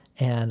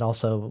 and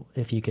also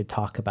if you could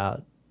talk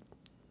about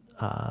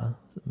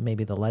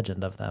maybe the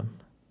legend of them.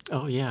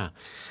 Oh, yeah.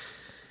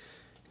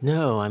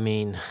 No, I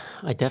mean,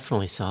 I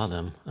definitely saw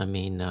them. I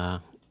mean,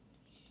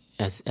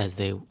 as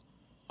they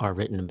are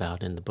written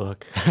about in the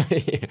book.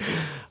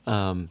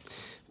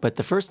 But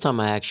the first time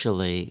I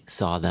actually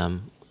saw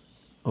them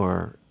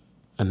or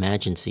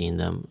imagined seeing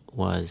them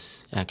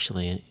was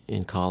actually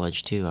in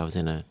college, too. I was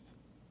in a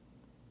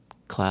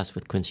class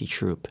with Quincy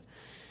Troop,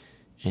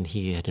 and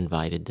he had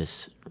invited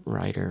this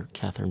writer,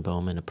 Catherine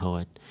Bowman, a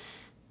poet,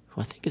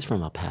 who I think is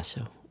from El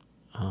Paso.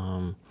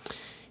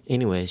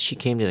 Anyways, she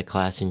came to the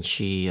class, and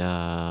she...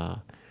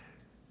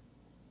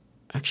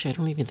 Actually, I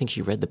don't even think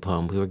she read the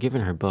poem. We were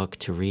given her book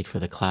to read for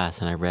the class,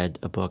 and I read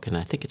a book, and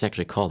I think it's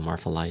actually called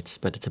Marfa Lights,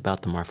 but it's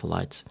about the Marfa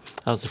Lights.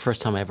 That was the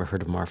first time I ever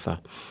heard of Marfa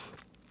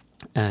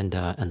and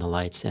the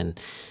lights, and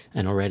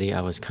already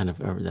I was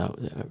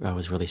I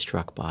was really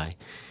struck by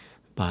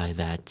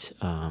that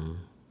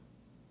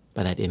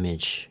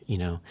image, you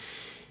know.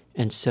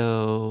 And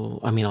so,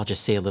 I mean, I'll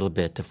just say a little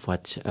bit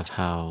of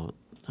how,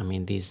 I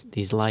mean,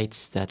 these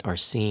lights that are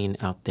seen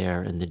out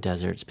there in the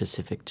desert,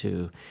 specific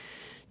to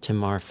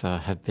Marfa,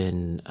 have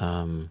been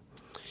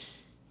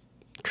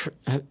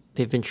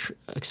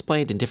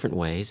explained in different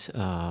ways,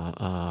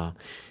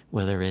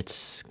 whether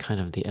it's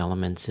kind of the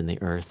elements in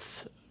the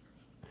earth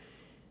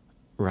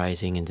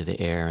rising into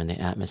the air and the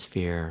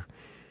atmosphere,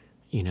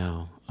 you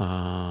know,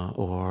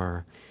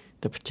 or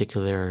the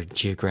particular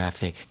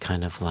geographic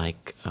kind of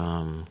like,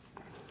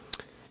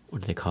 what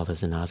do they call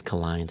those, the Nazca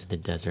lines in the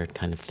desert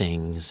kind of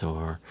things,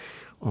 or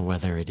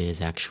whether it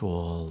is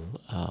actual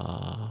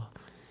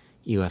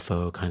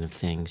UFO kind of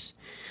things.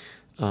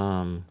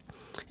 And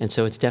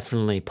so it's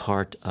definitely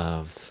part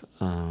of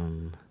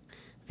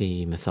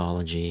the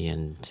mythology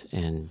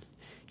and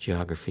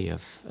geography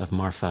of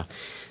Marfa.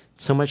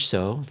 So much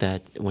so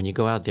that when you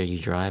go out there, you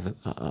drive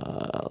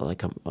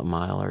like a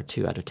mile or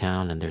two out of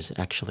town, and there's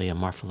actually a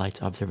Marfa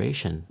Lights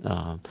observation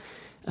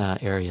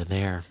area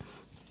there.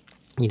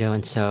 You know,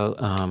 and so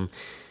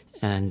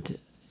and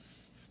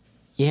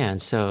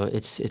so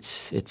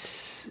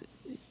it's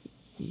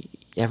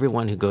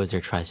everyone who goes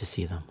there tries to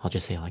see them. I'll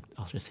just say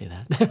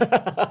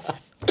that.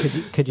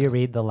 Could you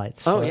read the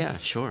lights? Oh yeah,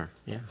 sure.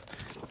 Yeah,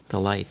 the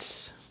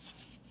lights.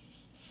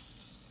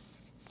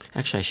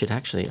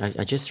 Actually,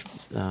 I just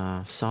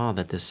saw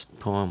that this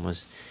poem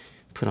was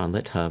put on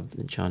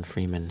LitHub. John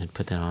Freeman had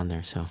put that on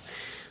there, so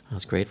I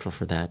was grateful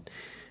for that.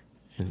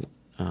 And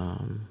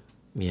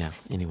yeah.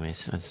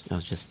 Anyways, I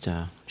was just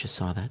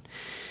saw that.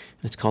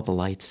 It's called The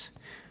Lights.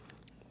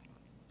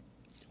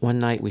 One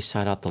night we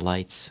sought out the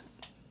lights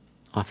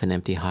off an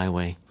empty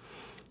highway.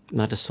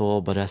 Not a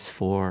soul but us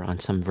four on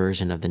some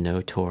version of the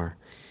No Tour,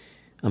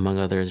 among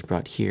others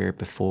brought here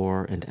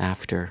before and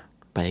after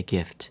by a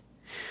gift,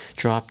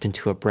 dropped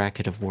into a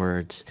bracket of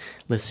words,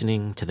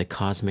 listening to the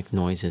cosmic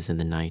noises in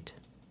the night.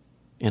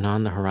 And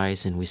on the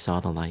horizon we saw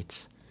the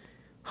lights,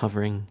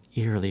 hovering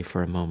eerily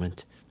for a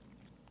moment,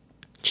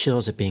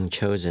 chills at being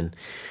chosen,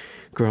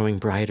 growing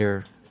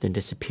brighter, then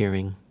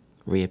disappearing,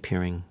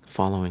 reappearing,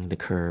 following the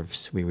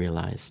curves we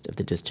realized of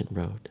the distant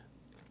road.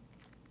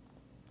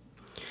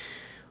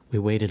 We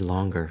waited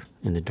longer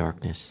in the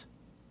darkness.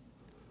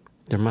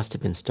 There must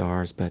have been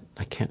stars, but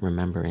I can't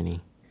remember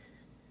any.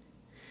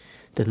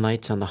 Then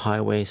lights on the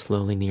highway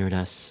slowly neared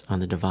us on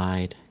the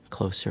divide,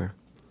 closer,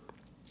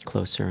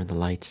 closer. The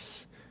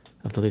lights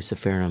of the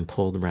Luciferum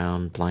pulled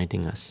round,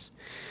 blinding us.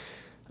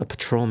 A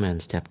patrolman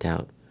stepped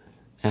out,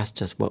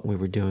 asked us what we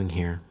were doing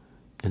here,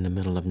 in the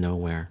middle of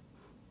nowhere,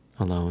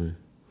 alone,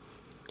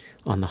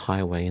 on the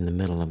highway in the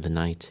middle of the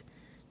night.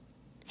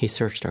 He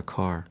searched our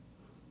car,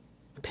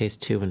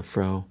 paced to and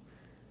fro,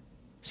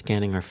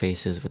 scanning our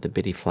faces with a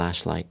bitty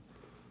flashlight.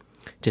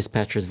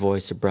 Dispatcher's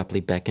voice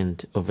abruptly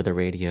beckoned over the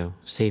radio,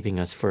 saving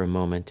us for a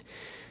moment.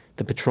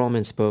 The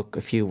patrolman spoke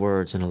a few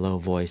words in a low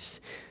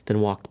voice,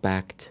 then walked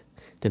back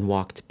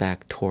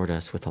toward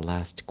us with a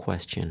last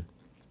question.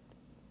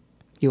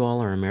 "You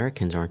all are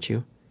Americans, aren't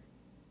you?"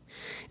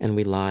 And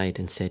we lied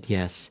and said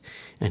yes,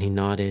 and he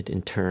nodded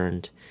and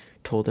turned,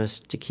 told us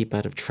to keep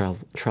out of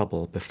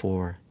trouble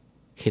before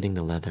hitting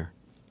the leather,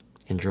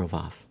 and drove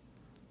off.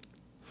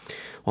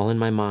 While in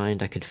my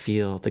mind I could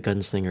feel the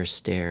gunslinger's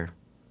stare,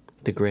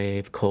 the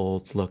grave,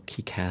 cold look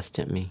he cast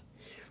at me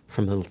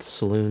from the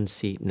saloon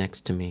seat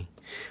next to me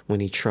when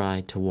he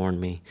tried to warn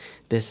me,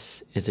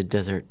 this is a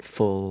desert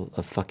full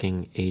of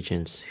fucking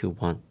agents who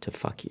want to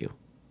fuck you.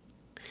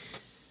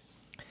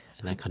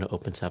 And that kind of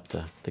opens up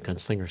the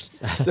gunslinger's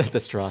the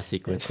straw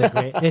sequence.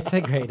 It's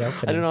a great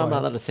opening. I don't know. I'm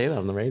not allowed to say that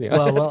on the radio.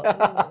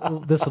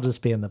 Well, this will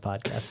just be in the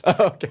podcast.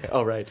 Okay.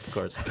 Oh, right. Of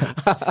course.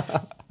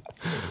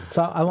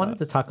 So I wanted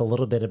to talk a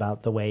little bit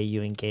about the way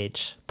you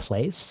engage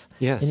place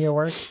in your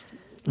work,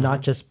 not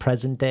just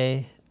present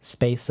day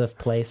space of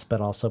place,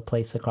 but also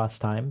place across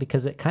time,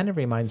 because it kind of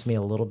reminds me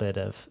a little bit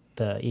of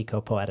the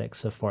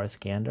Eco-Poetics of Forrest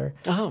Gander.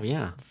 Oh,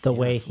 yeah. The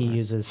way he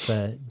uses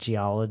the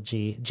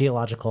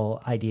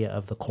geological idea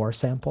of the core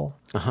sample.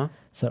 Uh-huh.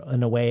 So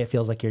in a way, it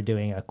feels like you're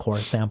doing a core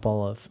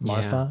sample of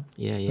Marfa.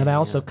 Yeah. And I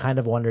also kind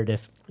of wondered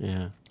if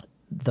Yeah.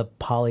 the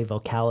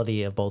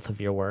polyvocality of both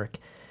of your work,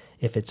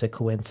 if it's a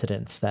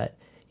coincidence that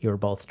you're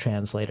both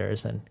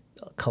translators and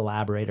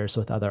collaborators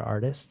with other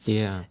artists.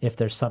 Yeah. If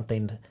there's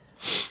something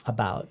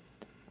about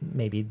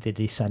maybe the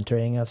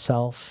decentering of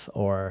self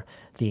or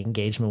the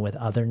engagement with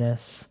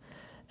otherness.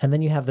 And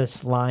then you have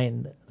this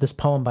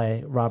poem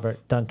by Robert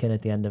Duncan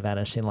at the end of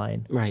Vanishing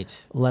Line.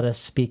 Right. Let us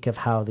speak of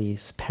how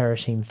these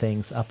perishing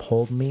things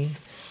uphold me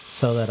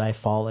so that I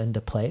fall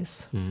into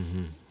place.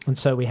 Mm-hmm. And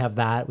so we have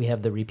that. We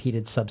have the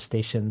repeated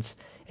substations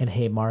and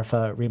Hey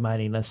Marfa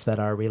reminding us that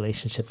our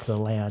relationship to the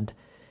land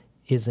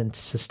isn't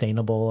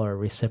sustainable or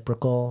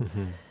reciprocal,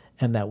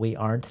 and that we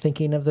aren't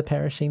thinking of the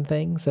perishing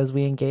things as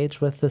we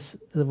engage with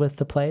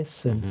the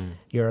place. And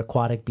your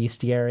aquatic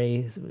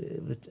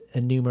bestiary,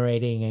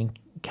 enumerating and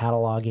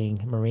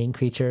cataloging marine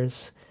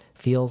creatures,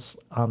 feels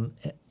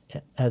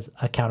as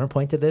a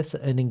counterpoint to this,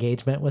 an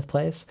engagement with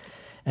place.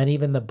 And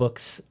even the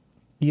books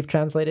you've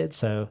translated,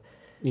 so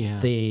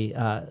the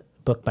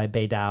book by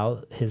Bei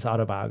Dao, his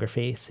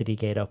autobiography, City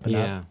Gate Open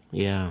Up.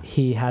 Yeah.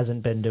 He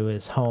hasn't been to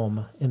his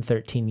home in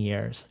 13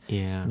 years.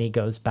 Yeah. And he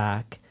goes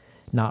back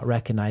not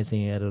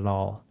recognizing it at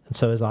all. And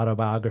so his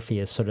autobiography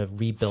is sort of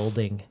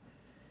rebuilding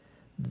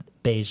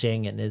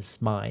Beijing in his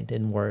mind,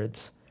 in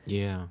words.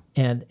 Yeah.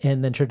 And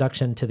in the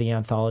introduction to the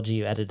anthology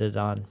you edited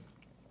on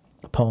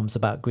poems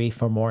about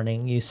grief or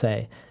mourning, you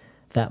say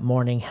that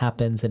mourning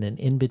happens in an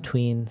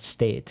in-between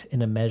state,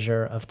 in a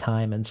measure of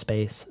time and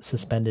space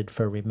suspended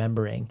for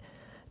remembering,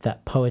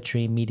 that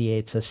poetry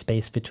mediates a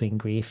space between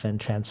grief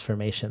and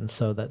transformation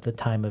so that the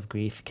time of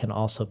grief can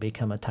also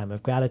become a time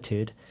of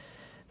gratitude.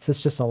 So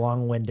it's just a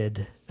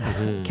long-winded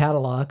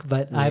catalog,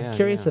 but I'm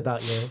curious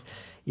about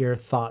your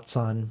thoughts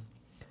on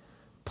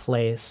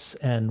place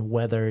and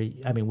whether,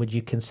 I mean, would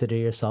you consider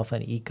yourself a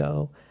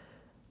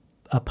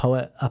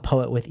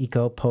poet with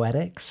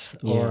eco-poetics,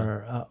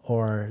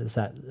 or is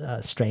that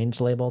a strange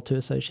label to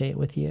associate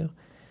with you?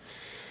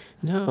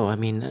 No, I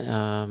mean,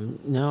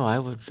 no.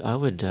 I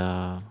would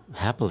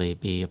happily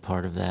be a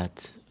part of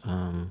that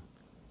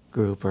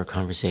group or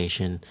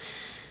conversation.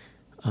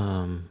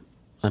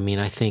 I mean,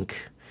 I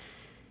think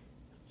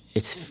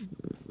it's,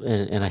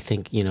 and I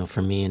think,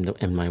 for me and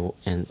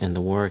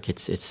the work,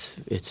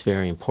 it's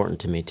very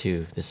important to me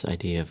too. This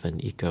idea of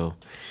an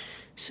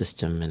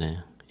ecosystem and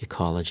an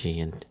ecology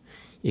and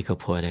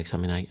eco-poetics. I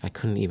mean, I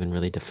couldn't even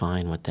really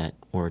define what that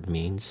word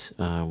means,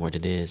 what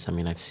it is. I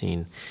mean,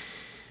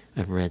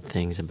 I've read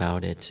things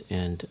about it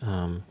and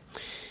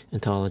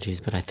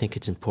anthologies, but I think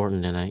it's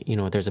important. And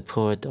there's a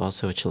poet,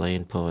 also a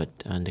Chilean poet,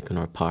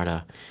 Nicanor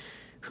Parra,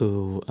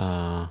 who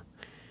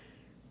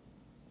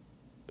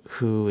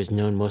is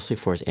known mostly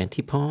for his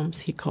anti-poems,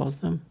 he calls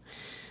them.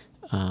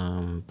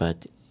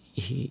 But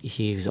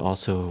he's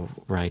also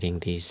writing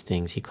these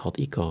things he called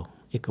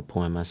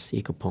eco-poems.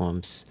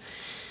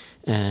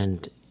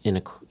 And in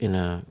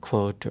a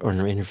quote or in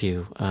an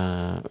interview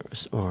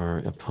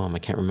or a poem, I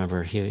can't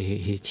remember,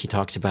 he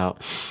talks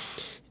about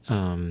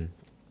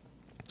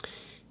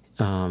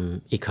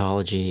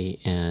ecology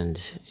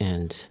and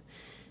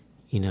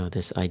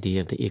this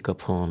idea of the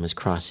eco-poem is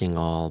crossing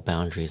all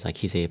boundaries. Like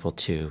he's able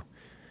to,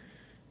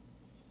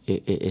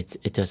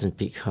 it doesn't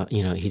become,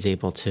 he's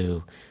able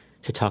to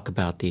talk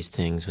about these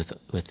things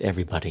with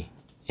everybody,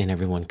 and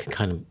everyone can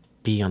kind of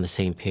be on the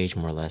same page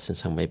more or less in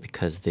some way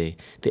because the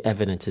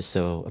evidence is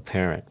so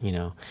apparent,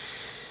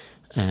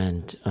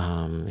 And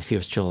if he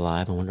was still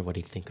alive, I wonder what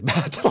he'd think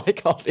about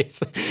like all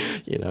these,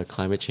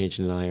 climate change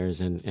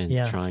deniers and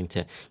trying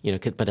to,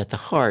 but at the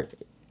heart,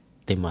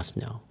 they must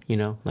know,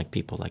 like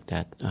people like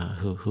that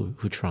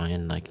who try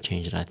and like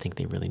change it. I think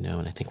they really know,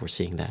 and I think we're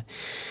seeing that.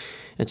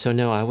 And so,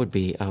 no, I would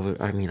see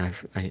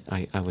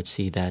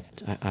that.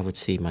 I would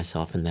see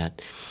myself in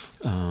that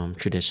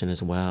tradition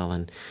as well.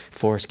 And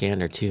Forrest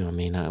Gander too. I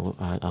mean,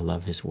 I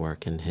love his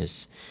work and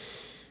his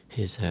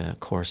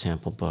core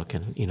sample book,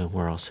 and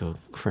we're also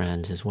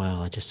friends as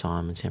well. I just saw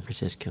him in San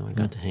Francisco and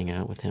got to hang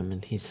out with him,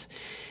 and his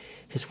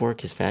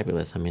work is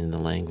fabulous. I mean, the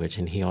language,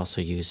 and he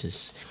also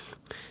uses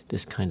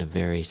this kind of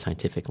very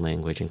scientific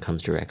language and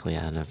comes directly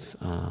out of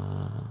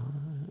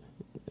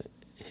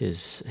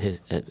his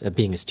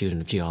being a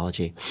student of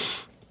geology,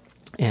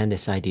 and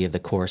this idea of the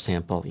core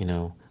sample,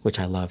 which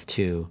I love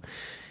too,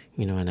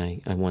 and I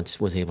once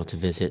was able to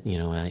visit,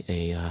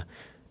 a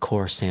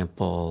core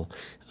sample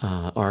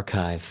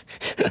archive,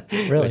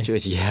 really? Which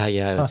was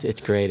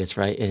it's great. It's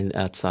right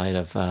outside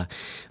of the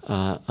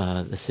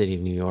city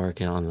of New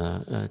York on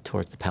the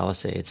towards the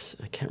Palisades.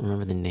 I can't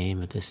remember the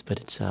name of this, but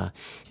it's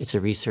a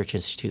research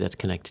institute that's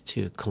connected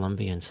to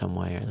Columbia in some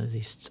way. Or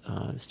these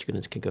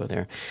students could go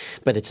there,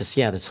 but it's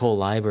this whole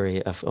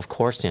library of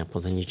core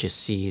samples, and you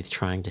just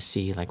trying to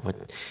see like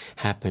what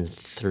happened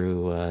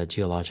through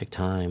geologic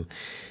time.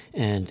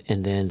 And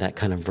then that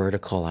kind of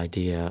vertical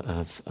idea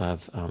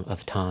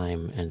of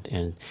time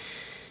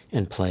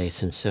and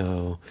place, and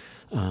so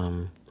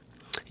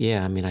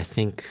Yeah, I mean, I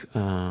think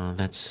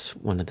that's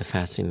one of the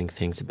fascinating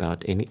things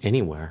about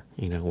anywhere,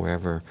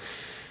 wherever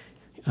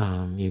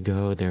you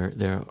go,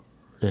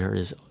 there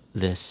is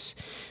this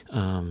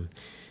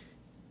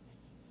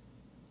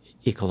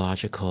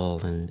ecological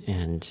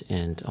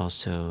and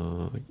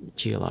also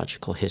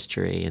geological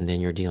history, and then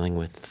you're dealing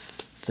with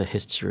the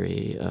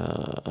history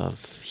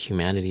of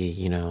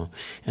humanity,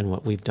 and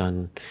what we've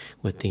done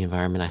with the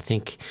environment. I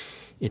think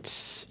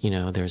it's,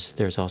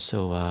 there's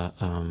also a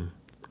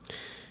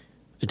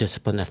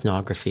discipline,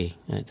 ethnography,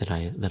 that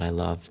I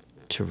love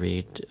to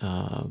read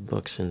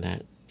books in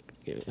that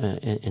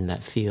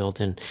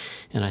field, and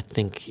I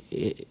think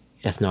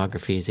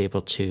ethnography is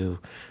able to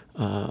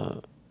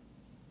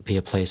be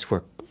a place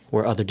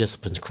where other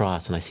disciplines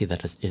cross, and I see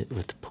that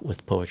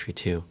with poetry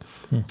too,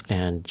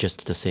 and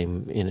just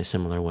in a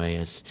similar way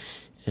as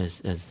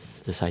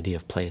this idea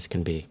of place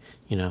can be,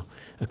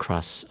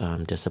 across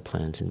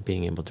disciplines and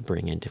being able to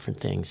bring in different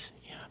things.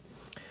 Yeah.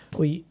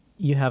 Well,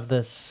 you have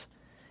this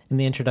in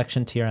the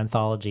introduction to your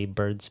anthology,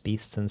 Birds,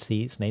 Beasts, and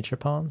Seas, Nature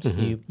Poems.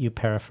 Mm-hmm. You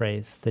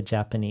paraphrase the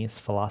Japanese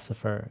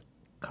philosopher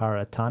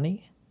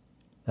Karatani.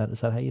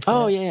 Is that how you say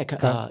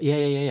it?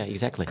 Yeah,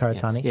 exactly.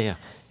 Karatani. Yeah.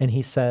 And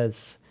he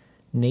says,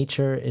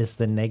 nature is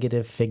the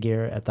negative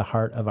figure at the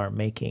heart of our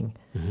making.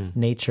 Mm-hmm.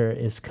 Nature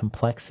is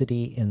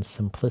complexity in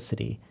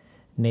simplicity.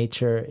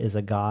 Nature is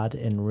a god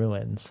in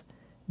ruins.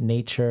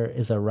 Nature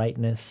is a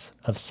rightness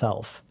of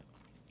self.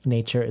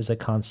 Nature is a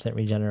constant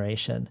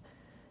regeneration.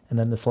 And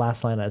then this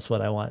last line is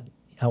what I want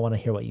to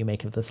hear what you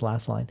make of this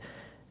last line.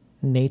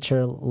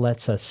 Nature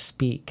lets us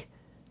speak.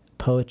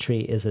 Poetry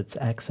is its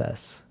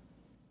excess.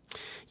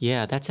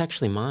 Yeah, that's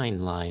actually mine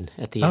line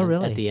at the end.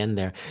 Really? At the end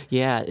there.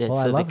 Yeah. Well,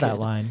 I love that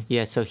line.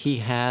 Yeah, so he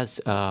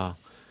has a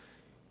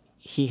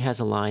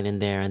line in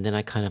there, and then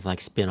I kind of like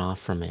spin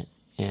off from it.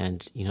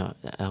 And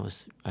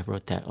I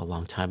wrote that a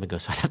long time ago,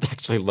 so I'd have to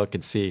actually look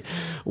and see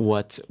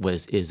what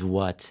is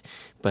what.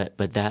 But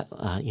that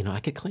I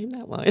could claim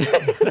that line.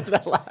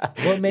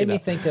 Well, it made me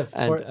think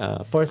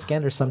of Forrest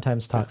Gander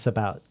sometimes talks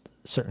about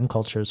certain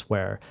cultures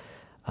where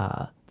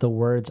the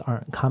words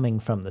aren't coming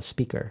from the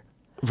speaker.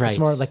 Right. It's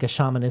more like a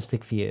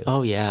shamanistic view.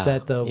 Oh yeah.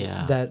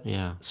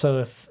 So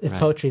if right.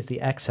 Poetry is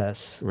the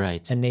excess,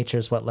 right, and nature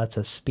is what lets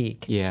us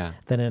speak,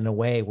 then in a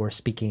way we're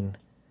speaking.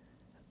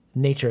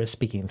 Nature is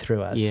speaking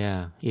through us.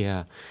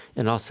 Yeah.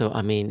 And also,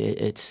 I mean,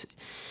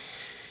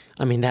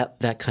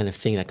 that kind of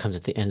thing that comes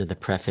at the end of the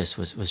preface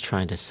was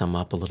trying to sum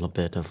up a little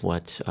bit of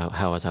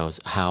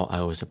how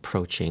I was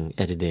approaching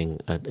editing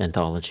an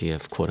anthology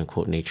of quote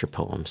unquote nature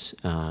poems,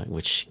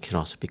 which can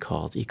also be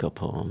called eco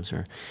poems,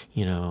 or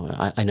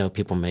I know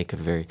people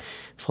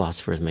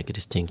philosophers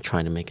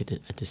trying to make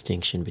a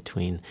distinction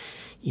between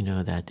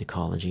that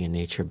ecology and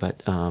nature,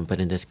 but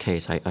in this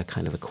case I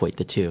kind of equate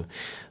the two,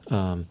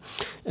 and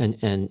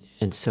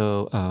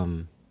so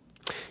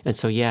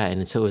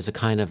it was a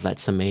kind of, that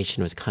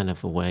summation was kind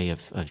of a way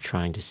of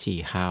trying to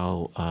see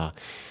how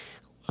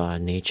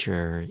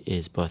nature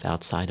is both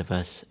outside of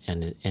us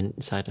and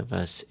inside of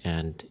us,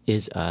 and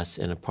is us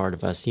and a part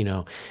of us,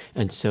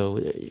 and so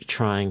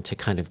trying to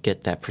kind of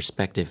get that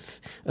perspective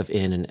of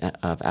in and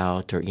of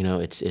out, or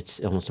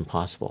it's almost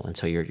impossible.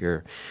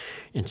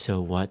 And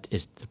so what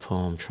is the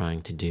poem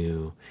trying to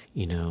do,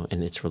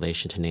 in its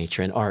relation to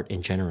nature and art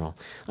in general?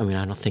 I mean,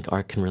 I don't think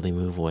art can really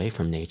move away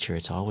from nature.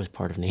 It's always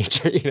part of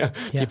nature.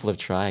 People have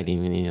tried,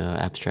 even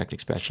abstract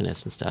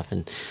expressionists and stuff,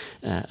 and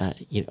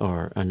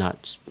or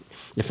not,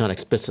 if not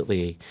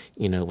explicitly,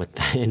 with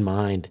that in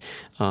mind.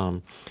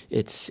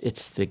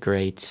 It's the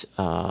great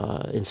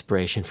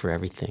inspiration for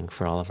everything,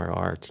 for all of our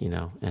art,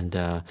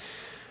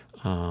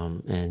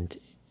 and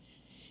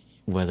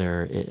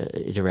whether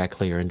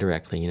directly or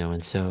indirectly,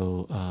 and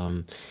so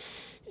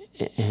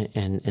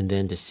and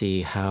then to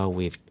see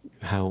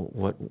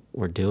what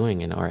we're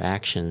doing in our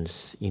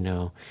actions,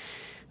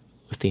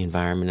 with the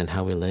environment and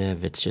how we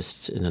live, it's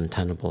just an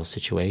untenable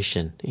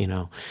situation,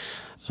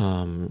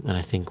 and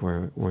I think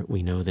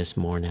we know this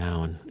more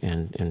now,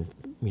 and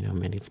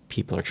many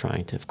people are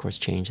trying to, of course,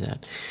 change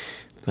that.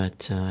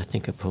 But I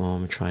think a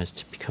poem tries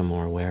to become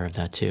more aware of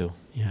that too.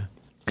 Yeah.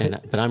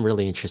 But I'm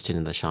really interested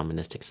in the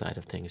shamanistic side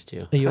of things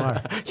too. You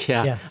are.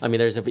 Yeah. I mean,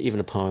 there's even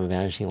a poem,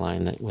 Vanishing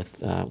Line, that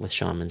with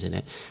shamans in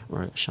it,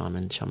 or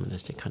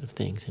shamanistic kind of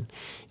things,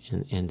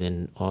 and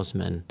then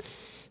Osman,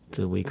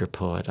 the Uyghur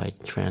poet, I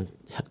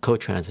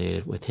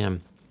co-translated with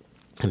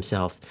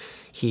himself.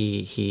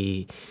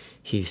 He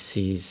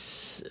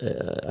sees,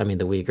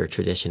 the Uyghur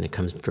tradition. It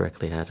comes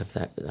directly out of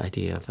that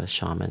idea of a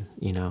shaman,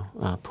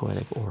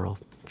 poetic oral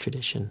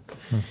tradition.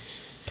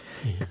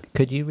 Yeah.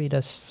 Could you read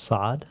us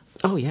Sod?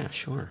 Oh, yeah,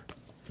 sure.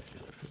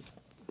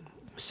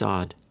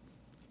 Sod.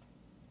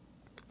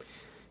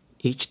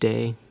 Each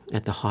day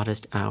at the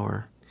hottest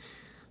hour,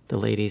 the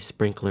lady's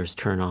sprinklers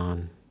turn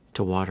on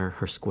to water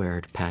her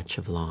squared patch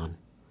of lawn.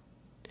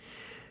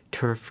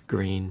 Turf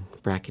green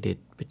bracketed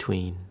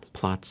between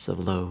plots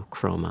of low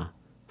chroma,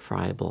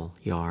 friable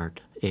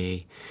yard,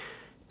 a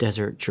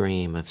desert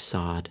dream of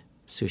sod,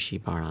 sushi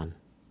baran.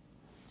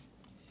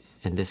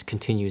 And this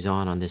continues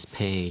on this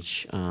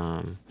page.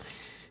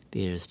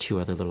 There's two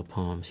other little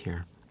poems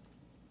here.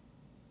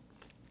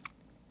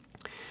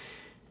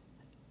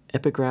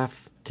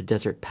 Epigraph to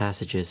Desert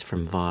Passages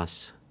from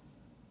Voss.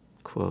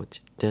 Quote,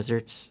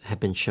 deserts have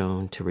been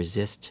shown to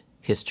resist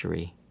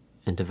history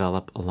and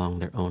develop along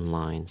their own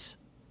lines.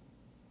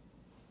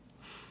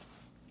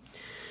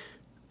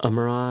 A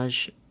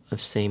mirage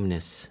of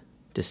sameness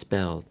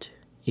dispelled,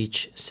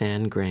 each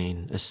sand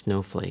grain a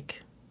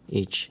snowflake,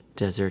 each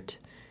desert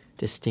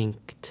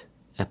distinct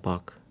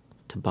epoch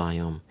to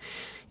biome,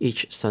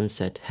 each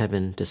sunset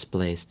heaven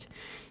displaced,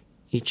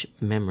 each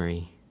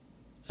memory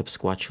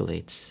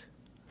absquatulates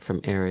from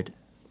arid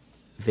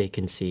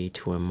vacancy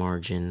to a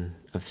margin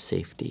of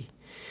safety,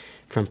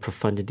 from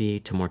profundity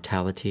to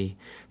mortality,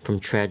 from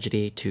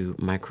tragedy to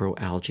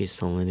microalgae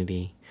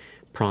salinity,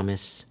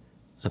 promise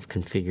of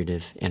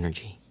configurative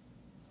energy.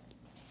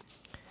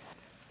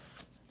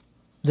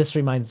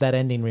 That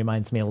ending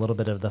reminds me a little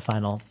bit of the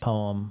final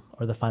poem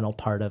or the final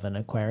part of An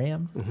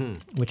Aquarium,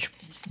 which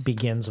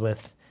begins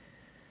with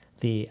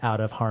the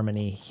out of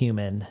harmony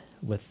human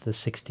with the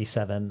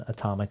 67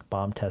 atomic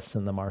bomb tests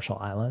in the Marshall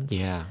Islands.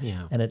 Yeah.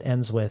 And it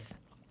ends with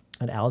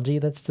an algae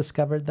that's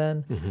discovered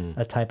then,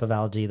 a type of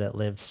algae that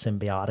lives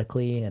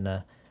symbiotically in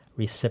a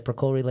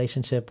reciprocal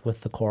relationship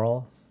with the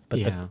coral, but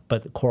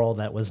the coral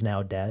that was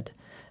now dead.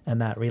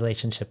 And that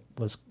relationship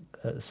was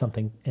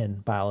something in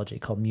biology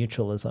called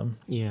mutualism.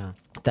 Yeah.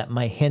 That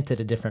might hint at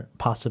a different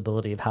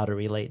possibility of how to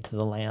relate to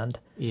the land.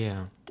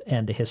 Yeah.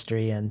 And to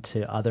history and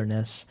to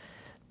otherness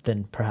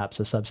than perhaps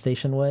a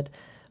substation would.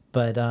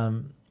 But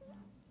I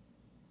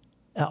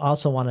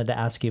also wanted to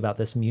ask you about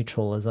this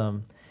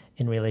mutualism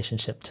in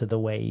relationship to the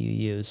way you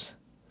use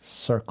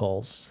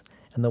circles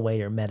and the way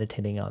you're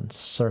meditating on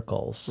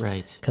circles.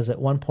 Right. Because at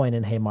one point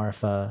in Hey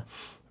Marfa,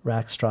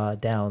 Rackstraw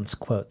Downs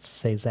quotes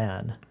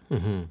Cézanne,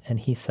 and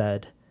he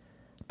said,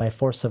 by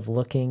force of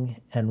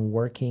looking and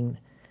working,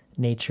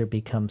 nature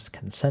becomes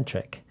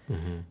concentric.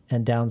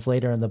 And Downs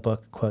later in the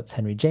book quotes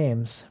Henry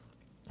James,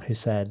 who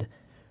said,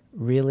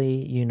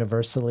 really,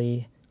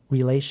 universally,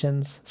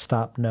 relations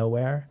stop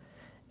nowhere,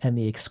 and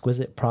the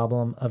exquisite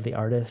problem of the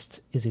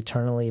artist is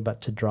eternally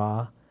but to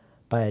draw,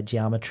 by a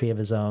geometry of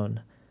his own,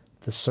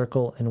 the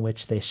circle in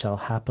which they shall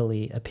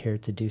happily appear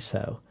to do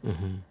so.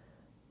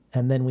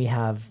 And then we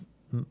have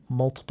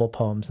multiple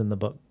poems in the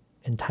book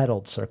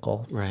entitled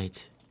Circle.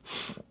 Right.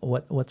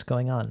 What's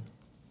going on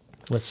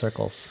with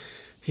circles?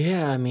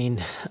 Yeah, I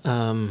mean,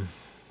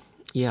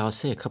 I'll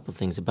say a couple of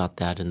things about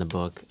that in the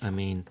book. I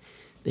mean,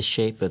 the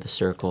shape of the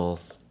circle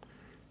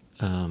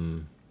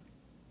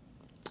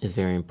is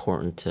very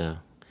important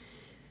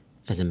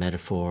as a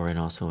metaphor and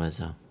also as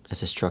a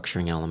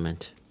structuring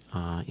element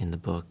in the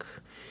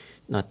book.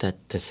 Not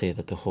that to say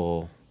that the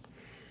whole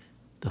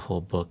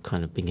book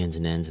kind of begins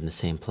and ends in the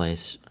same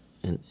place,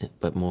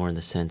 but more in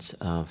the sense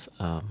of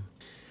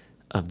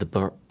the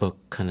book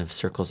kind of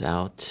circles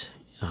out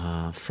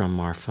from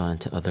Marfa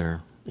into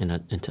other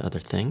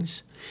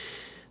things,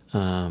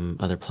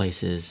 other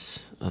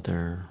places,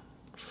 other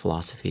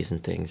philosophies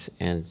and things.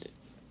 And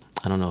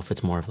I don't know if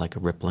it's more of like a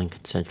rippling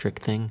concentric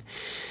thing,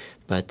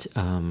 but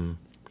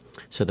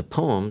so the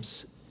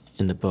poems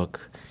in the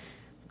book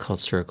called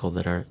Circle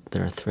that are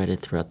threaded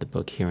throughout the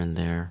book here and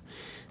there,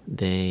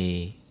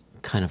 they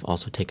kind of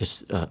also take a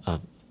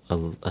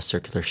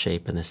circular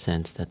shape in the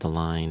sense that the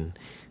line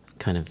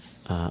kind of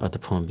or the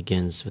poem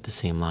begins with the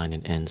same line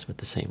and ends with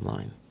the same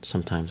line,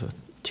 sometimes with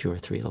two or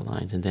three of the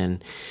lines. And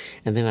then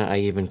I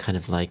even kind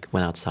of like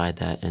went outside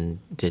that and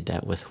did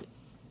that with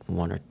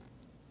one or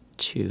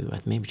two,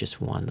 maybe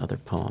just one other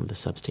poem, the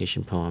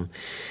Substation poem,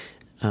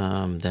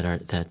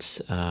 that's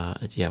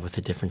with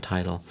a different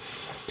title.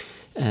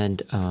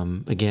 And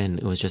again,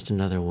 it was just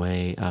another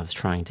way of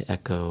trying to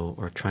echo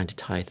or trying to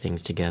tie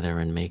things together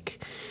and make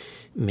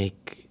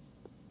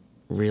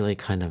really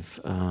kind of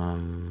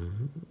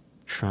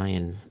try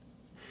and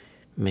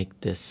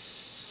make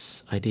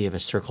this idea of a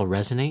circle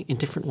resonate in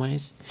different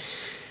ways.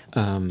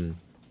 I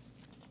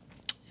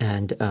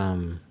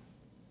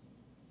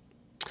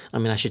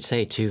mean, I should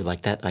say too,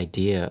 like that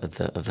idea of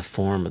the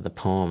form of the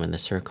poem and the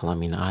circle. I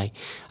mean, I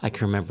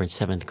can remember in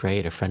 7th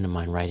grade a friend of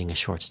mine writing a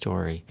short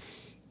story,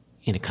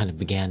 and it kind of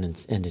began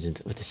and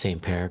ended with the same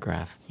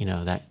paragraph. You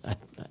know,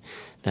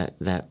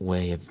 that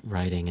way of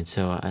writing, and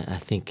so I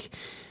think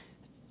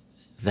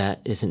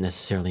that isn't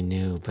necessarily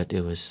new, but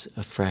it was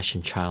a fresh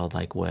and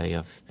childlike way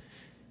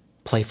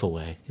playful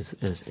way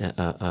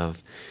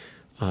of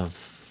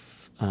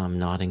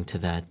nodding to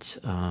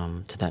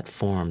that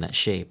form, that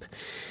shape.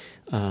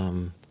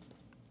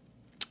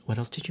 What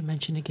else did you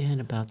mention again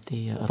about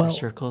the other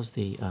circles?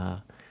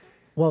 I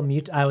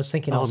was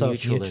thinking also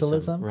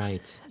mutualism.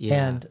 Right.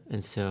 Yeah.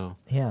 And so.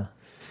 Yeah.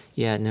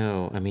 Yeah.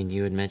 No. I mean,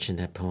 you had mentioned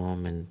that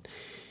poem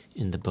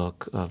in the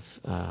book of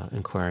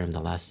Aquarium, the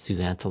last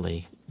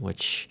Zooxanthellae,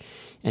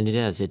 and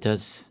it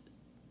does.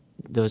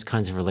 Those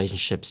kinds of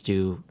relationships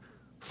do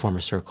form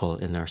a circle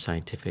in our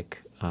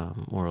scientific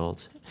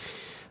world.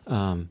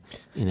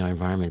 In our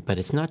environment, but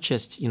it's not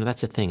just,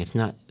 that's the thing.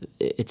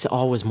 It's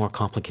always more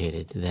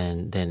complicated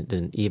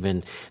than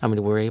even, I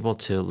mean, we're able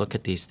to look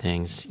at these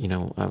things.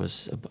 I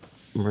was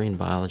marine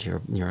biology or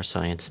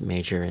neuroscience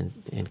major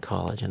in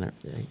college, and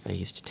I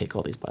used to take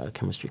all these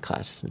biochemistry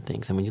classes and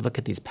things. And when you look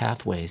at these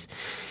pathways,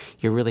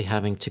 you're really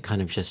having to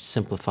kind of just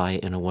simplify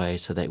it in a way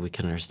so that we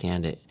can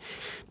understand it.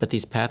 But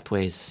these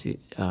pathways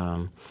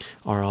are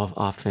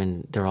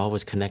often, they're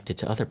always connected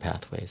to other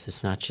pathways.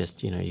 It's not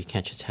just, you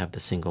can't just have the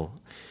single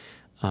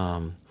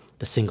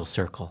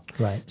circle.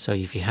 Right. So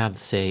if you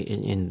have, say,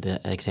 in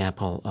the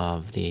example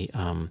of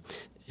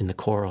in the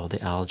coral,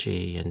 the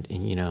algae, and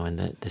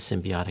the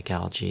symbiotic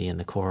algae and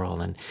the coral,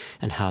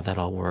 and how that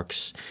all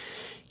works,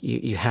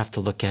 you have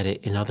to look at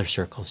it in other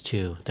circles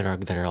too that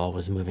are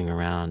always moving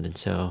around, and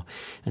so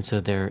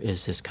there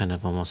is this kind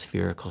of almost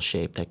spherical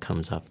shape that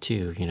comes up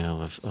too,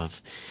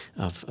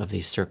 of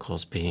these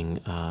circles being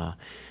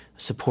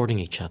supporting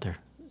each other,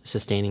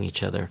 sustaining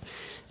each other,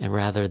 and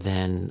rather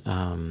than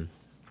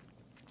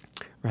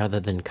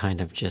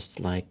kind of just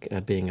like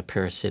being a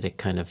parasitic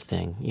kind of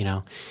thing,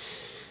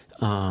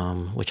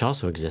 which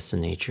also exists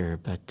in nature,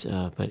 but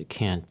it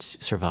can't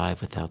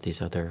survive without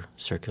these other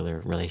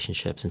circular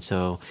relationships. And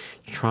so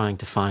trying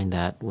to find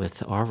that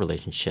with our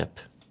relationship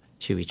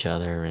to each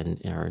other and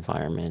our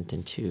environment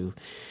and to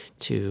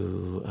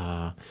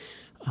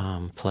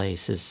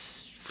place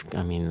is,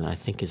 I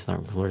think is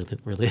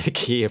really the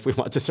key if we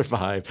want to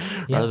survive,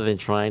 rather than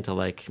trying to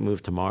like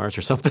move to Mars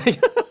or something.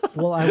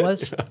 Well,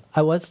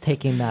 I was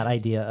taking that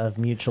idea of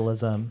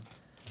mutualism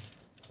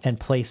and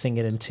placing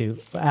it into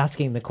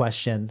asking the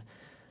question,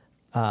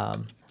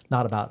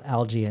 not about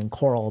algae and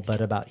coral,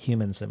 but about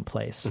humans in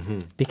place. Mm-hmm.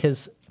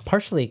 Because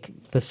partially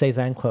the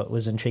Cézanne quote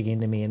was intriguing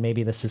to me, and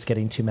maybe this is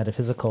getting too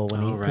metaphysical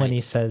when he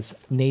says,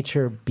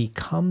 nature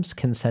becomes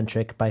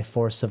concentric by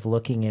force of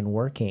looking and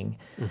working,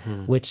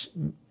 mm-hmm. which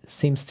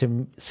seems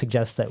to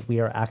suggest that we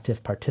are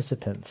active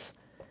participants.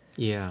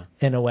 Yeah.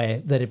 In a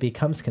way that it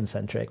becomes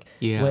concentric.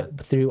 Yeah.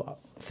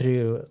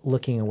 Through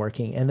looking and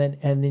working. And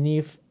then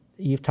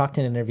you've talked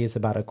in interviews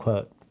about a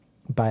quote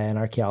by an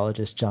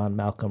archaeologist, John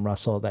Malcolm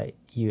Russell, that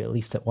you at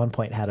least at one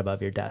point had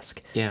above your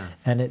desk. Yeah.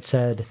 And it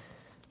said,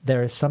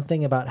 there is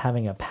something about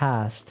having a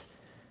past,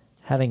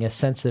 having a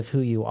sense of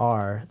who you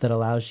are, that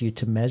allows you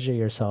to measure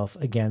yourself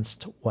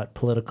against what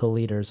political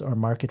leaders or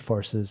market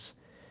forces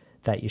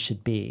that you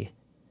should be.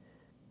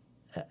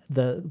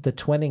 The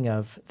twinning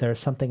of there's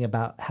something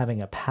about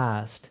having a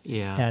past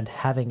and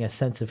having a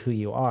sense of who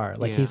you are.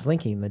 Like he's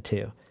linking the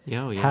two.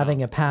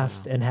 Having a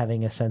past and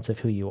having a sense of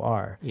who you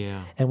are.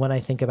 Yeah. And when I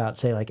think about,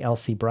 say, like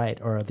Elsie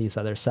Bright or these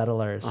other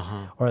settlers,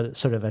 or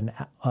sort of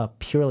a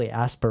purely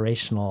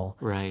aspirational,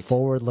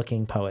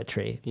 forward-looking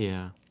poetry,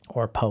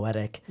 or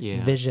poetic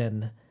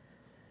vision,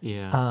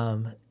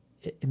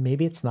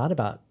 maybe it's not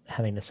about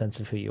having a sense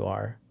of who you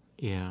are.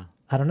 Yeah.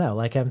 I don't know.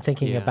 Like I'm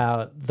thinking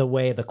about the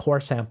way the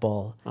core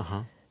sample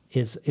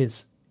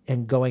is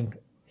and going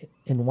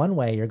in one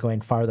way, you're going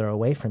farther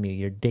away from you.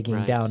 You're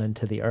digging down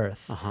into the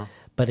earth.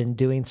 But in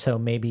doing so,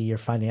 maybe you're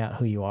finding out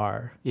who you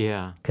are.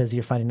 Yeah. Because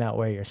you're finding out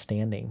where you're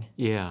standing.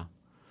 Yeah.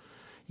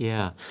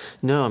 Yeah.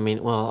 No,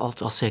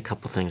 I'll say a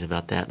couple things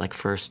about that. Like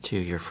first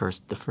to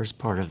the first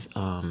part of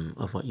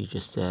what you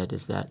just said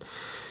is that,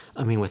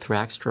 with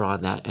Rackstraw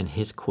and that and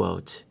his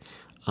quote,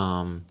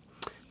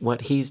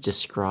 what he's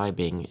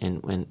describing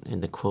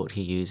and the quote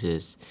he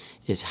uses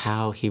is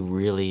how he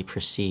really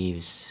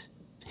perceives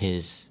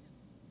the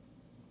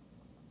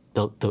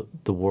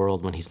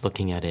world when he's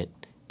looking at it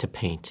to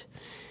paint.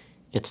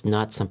 It's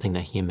not something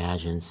that he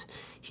imagines.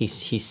 He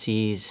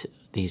sees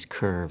these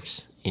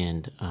curves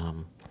in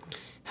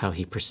how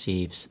he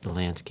perceives the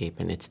landscape,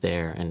 and it's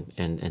there,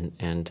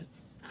 and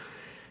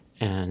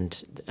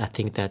I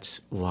think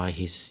that's why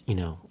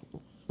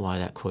why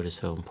that quote is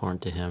so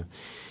important to him.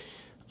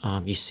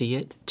 You see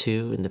it,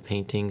 too, in the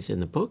paintings in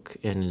the book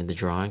and in the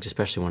drawings,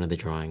 especially one of the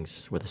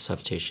drawings where the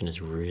substation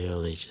is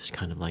really just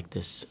kind of like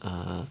this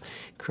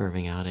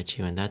curving out at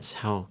you. And that's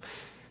how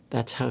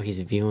he's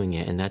viewing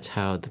it, and that's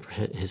how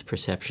his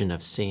perception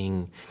of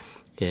seeing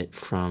it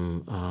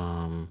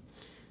from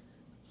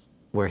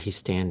where he's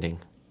standing,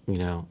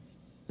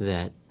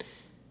 that.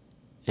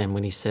 And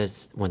when he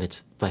says when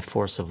it's by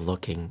force of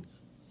looking,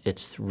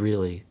 it's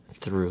really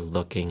through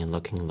looking and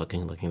looking and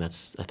looking and looking. I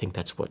think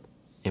that's what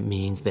it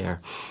means there,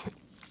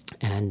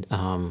 and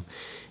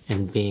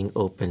being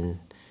open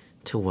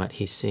to what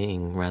he's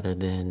seeing rather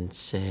than,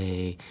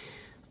 say,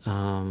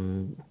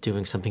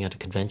 doing something out of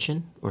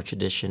convention or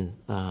tradition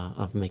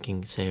of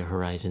making, say, a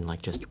horizon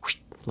like just whoosh,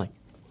 like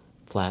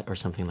flat or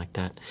something like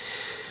that.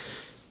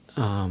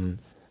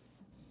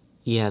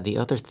 The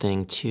other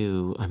thing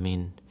too,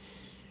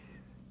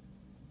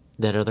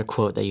 that other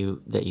quote that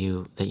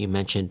you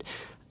mentioned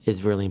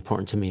is really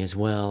important to me as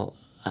well.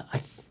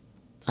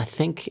 I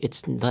think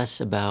it's less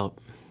about,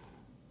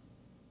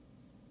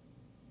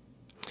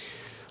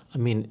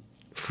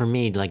 for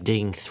me, like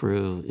digging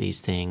through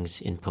these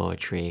things in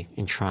poetry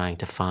and trying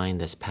to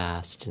find this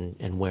past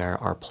and where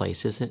our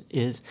place is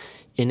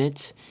in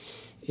it,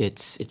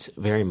 it's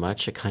very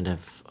much a kind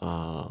of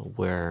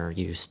where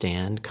you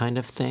stand kind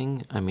of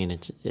thing.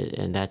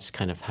 And that's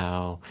kind of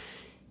how,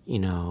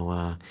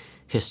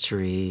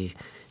 history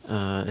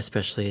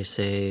especially,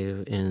 say,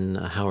 in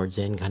a Howard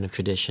Zinn kind of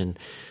tradition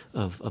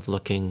of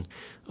looking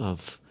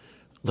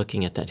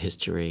at that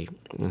history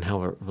and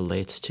how it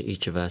relates to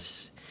each of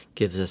us,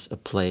 gives us a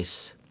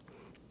place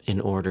in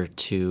order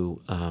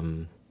to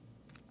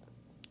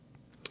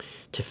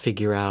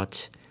figure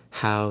out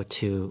how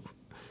to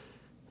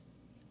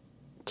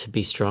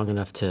be strong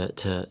enough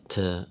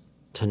to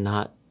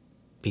not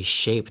be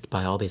shaped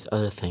by all these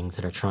other things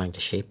that are trying to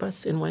shape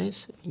us in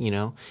ways,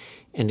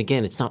 And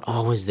again, it's not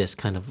always this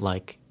kind of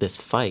like this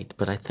fight,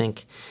 but I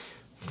think,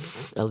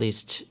 at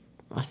least,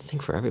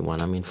 for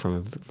everyone, I mean, from a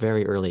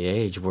very early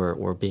age,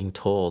 we're being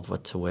told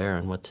what to wear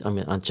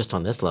and just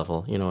on this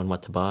level, and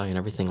what to buy and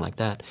everything like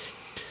that.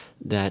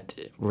 That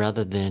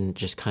rather than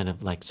just kind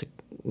of like,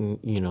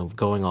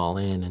 going all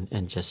in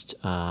and just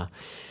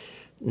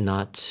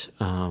not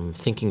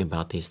thinking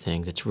about these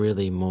things, it's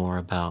really more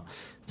about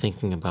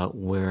thinking about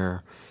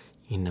where,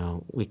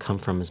 we come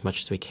from as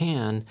much as we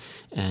can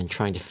and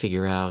trying to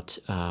figure out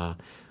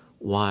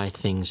why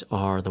things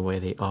are the way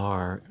they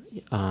are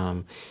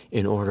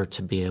in order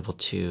to be able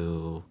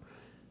to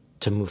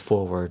move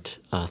forward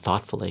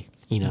thoughtfully,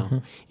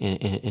 and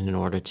in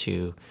order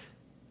to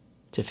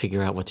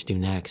figure out what to do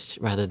next,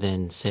 rather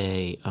than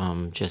say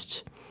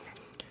just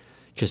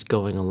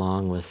going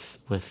along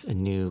with a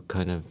new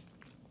kind of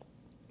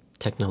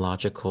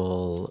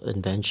technological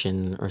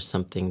invention or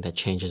something that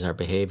changes our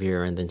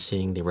behavior, and then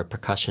seeing the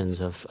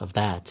repercussions of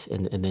that,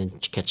 and then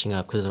catching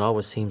up, because it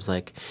always seems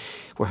like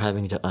we're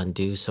having to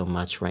undo so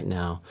much right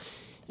now,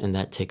 and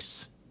that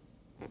takes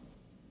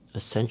a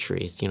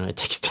century, it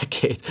takes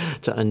decades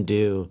to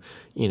undo,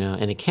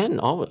 and it can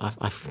always,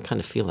 I kind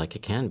of feel like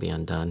it can be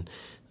undone,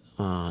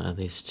 at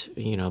least,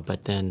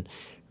 but then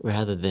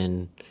rather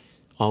than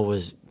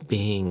always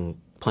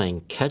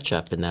playing catch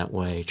up in that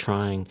way,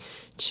 trying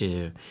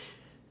to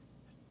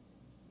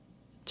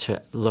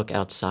look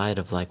outside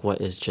of like what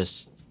is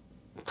just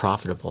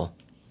profitable,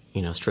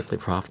 strictly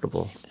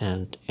profitable,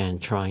 and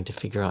trying to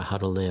figure out how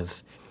to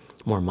live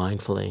more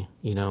mindfully,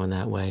 in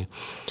that way,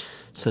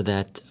 so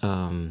that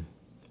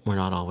we're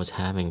not always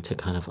having to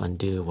kind of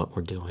undo what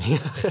we're doing.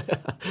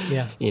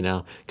 Yeah.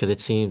 Because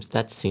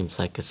that seems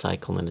like a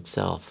cycle in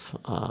itself,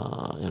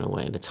 in a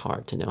way, and it's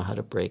hard to know how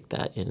to break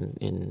that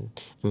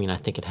I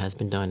think it has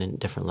been done in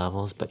different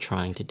levels, but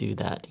trying to do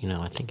that,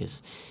 I think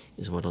is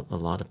what a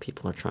lot of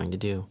people are trying to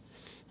do.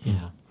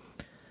 Yeah.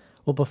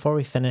 Well, before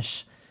we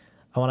finish,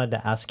 I wanted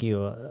to ask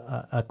you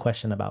a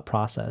question about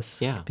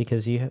process. Yeah.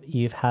 Because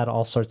you've had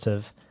all sorts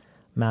of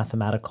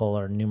mathematical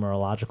or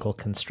numerological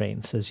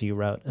constraints as you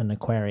wrote an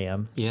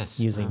aquarium. Yes.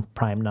 Using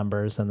prime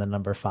numbers and the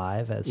number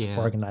 5 as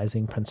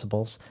organizing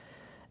principles.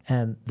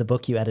 And the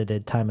book you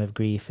edited, Time of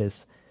Grief,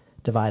 is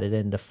divided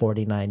into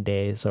 49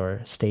 days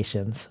or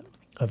stations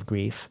of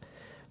grief,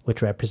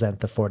 which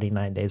represent the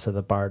 49 days of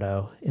the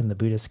Bardo in the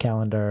Buddhist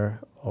calendar,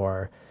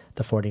 or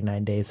the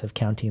 49 days of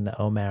counting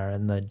the Omer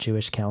in the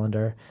Jewish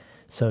calendar.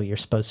 So you're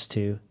supposed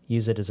to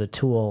use it as a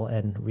tool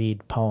and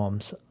read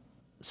poems,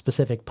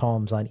 specific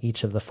poems on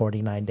each of the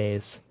 49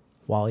 days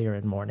while you're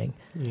in mourning.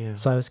 Yeah.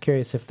 So I was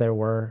curious if there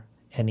were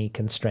any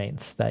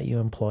constraints that you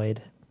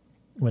employed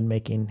when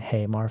making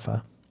Hey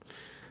Marfa.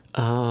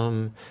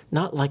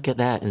 Not like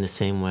that in the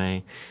same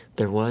way.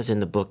 There was in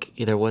the poem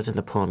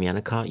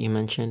Yennecaut you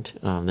mentioned,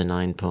 the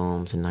 9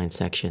 poems and 9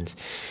 sections.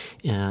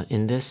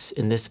 In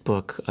this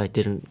book, I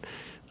didn't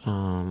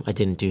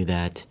do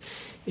that.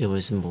 It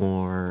was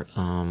more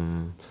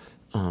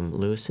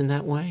loose in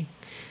that way,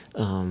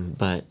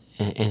 but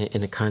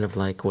it kind of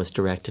like was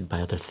directed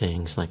by other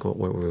things, like what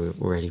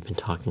we've already been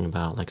talking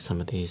about, like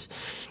some of these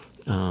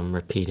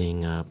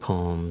repeating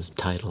poems,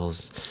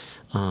 titles,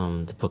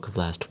 the Book of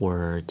Last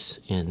Words,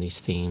 and these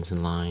themes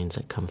and lines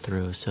that come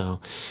through. So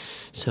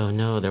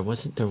no, there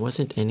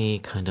wasn't any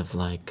kind of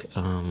like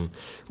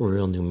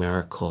real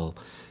numerical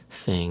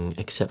thing,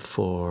 except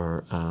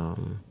for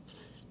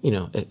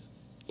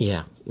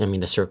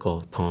the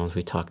circle poems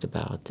we talked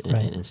about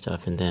and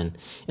stuff, and then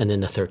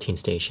the 13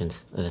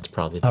 stations. That's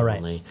probably the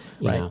only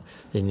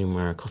the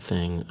numerical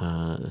thing.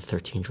 The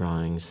 13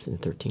 drawings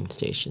and 13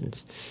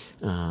 stations.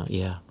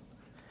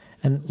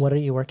 And what are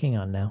you working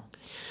on now?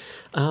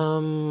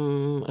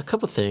 A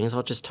couple things.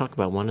 I'll just talk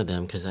about one of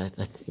them, because I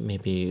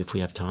maybe if we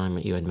have time,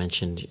 you had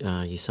mentioned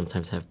you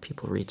sometimes have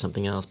people read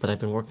something else, but I've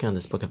been working on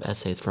this book of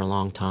essays for a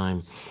long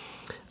time,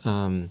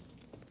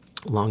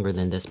 longer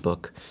than this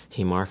book,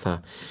 Hey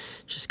Marfa,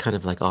 just kind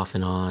of like off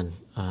and on.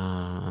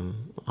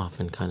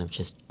 Often kind of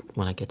just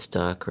when I get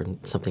stuck or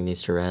something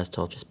needs to rest,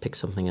 I'll just pick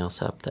something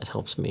else up that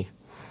helps me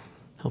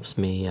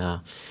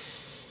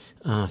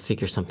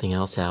figure something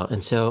else out.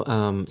 And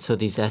so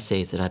these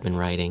essays that I've been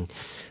writing,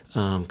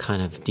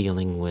 kind of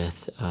dealing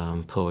with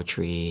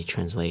poetry,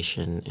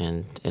 translation,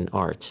 and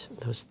art,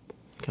 those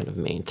kind of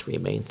three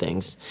main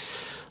things,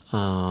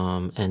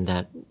 and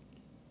that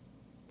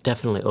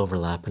definitely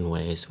overlap in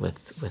ways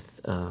with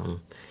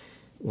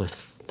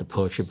the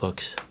poetry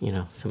books,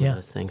 some of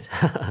those things.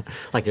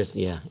 Like there's,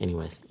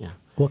 anyways.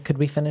 Well, could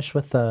we finish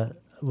with the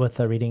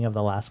reading of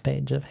the last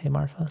page of Hey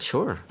Marfa?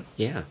 Sure,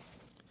 yeah.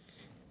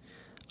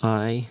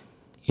 I,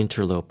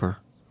 interloper,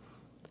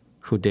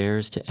 who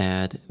dares to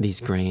add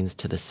these grains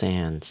to the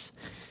sands?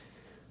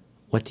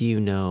 What do you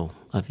know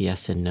of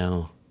yes and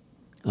no,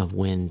 of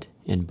wind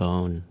and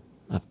bone,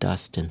 of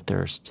dust and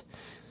thirst,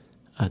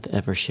 of the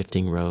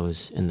ever-shifting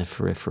rose in the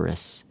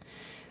feriferous,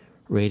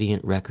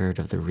 radiant record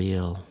of the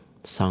real,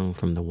 sung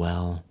from the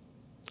well,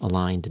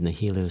 aligned in the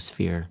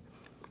heliosphere?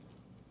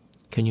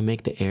 Can you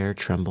make the air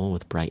tremble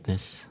with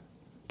brightness,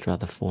 draw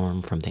the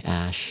form from the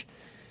ash,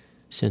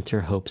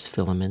 center hope's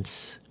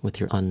filaments with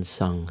your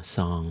unsung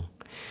song,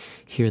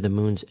 hear the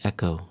moon's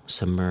echo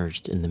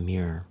submerged in the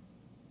mirror,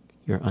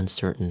 your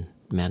uncertain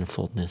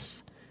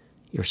manifoldness,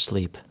 your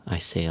sleep I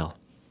sail.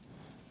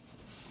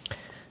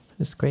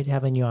 It's great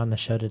having you on the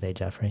show today,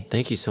 Jeffrey.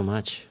 Thank you so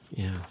much.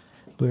 Yeah.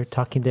 We're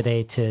talking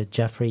today to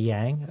Jeffrey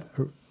Yang,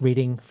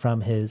 reading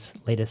from his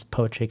latest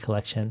poetry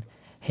collection,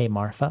 Hey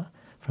Marfa,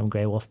 from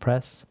Grey Wolf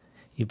Press.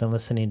 You've been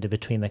listening to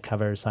Between the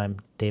Covers. I'm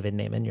David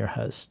Naiman, your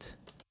host.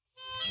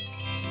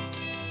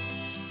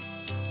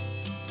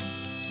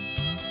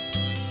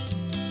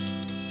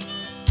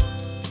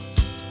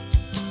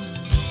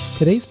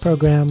 Today's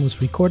program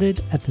was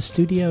recorded at the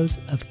studios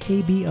of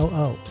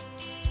KBOO,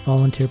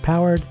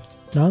 volunteer-powered,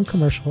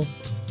 non-commercial,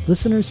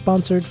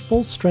 listener-sponsored,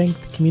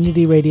 full-strength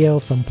community radio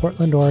from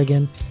Portland,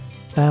 Oregon,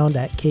 found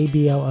at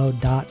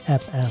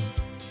kboo.fm.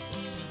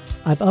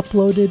 I've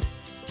uploaded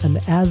an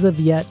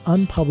as-of-yet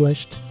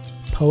unpublished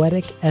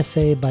poetic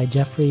essay by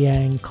Jeffrey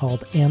Yang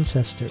called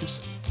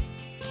Ancestors,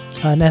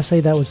 an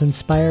essay that was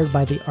inspired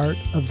by the art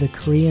of the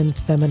Korean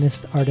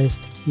feminist artist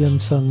Yoon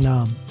Sung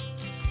Nam.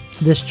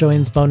 This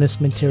joins bonus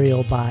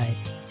material by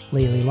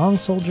Layli Long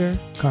Soldier,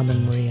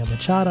 Carmen Maria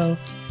Machado,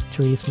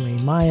 Therese Marie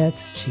Myatt,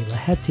 Sheila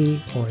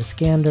Hetty, Forrest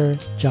Gander,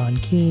 John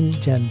Keane,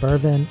 Jen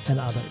Bervin, and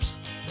others.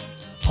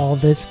 All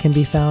this can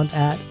be found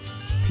at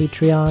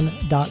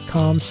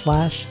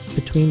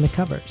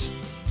patreon.com/betweenthecovers.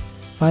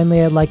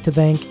 Finally, I'd like to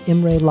thank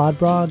Imre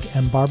Lodbrog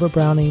and Barbara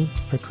Browning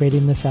for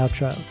creating this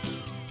outro.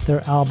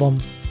 Their album,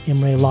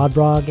 Imre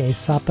Lodbrog, A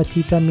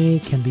Sapatita Me,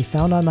 can be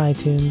found on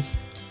iTunes,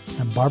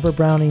 and Barbara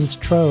Browning's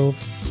trove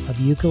of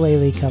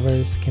ukulele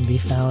covers can be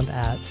found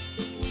at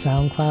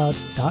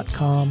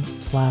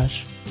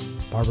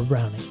soundcloud.com/Barbara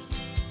Browning.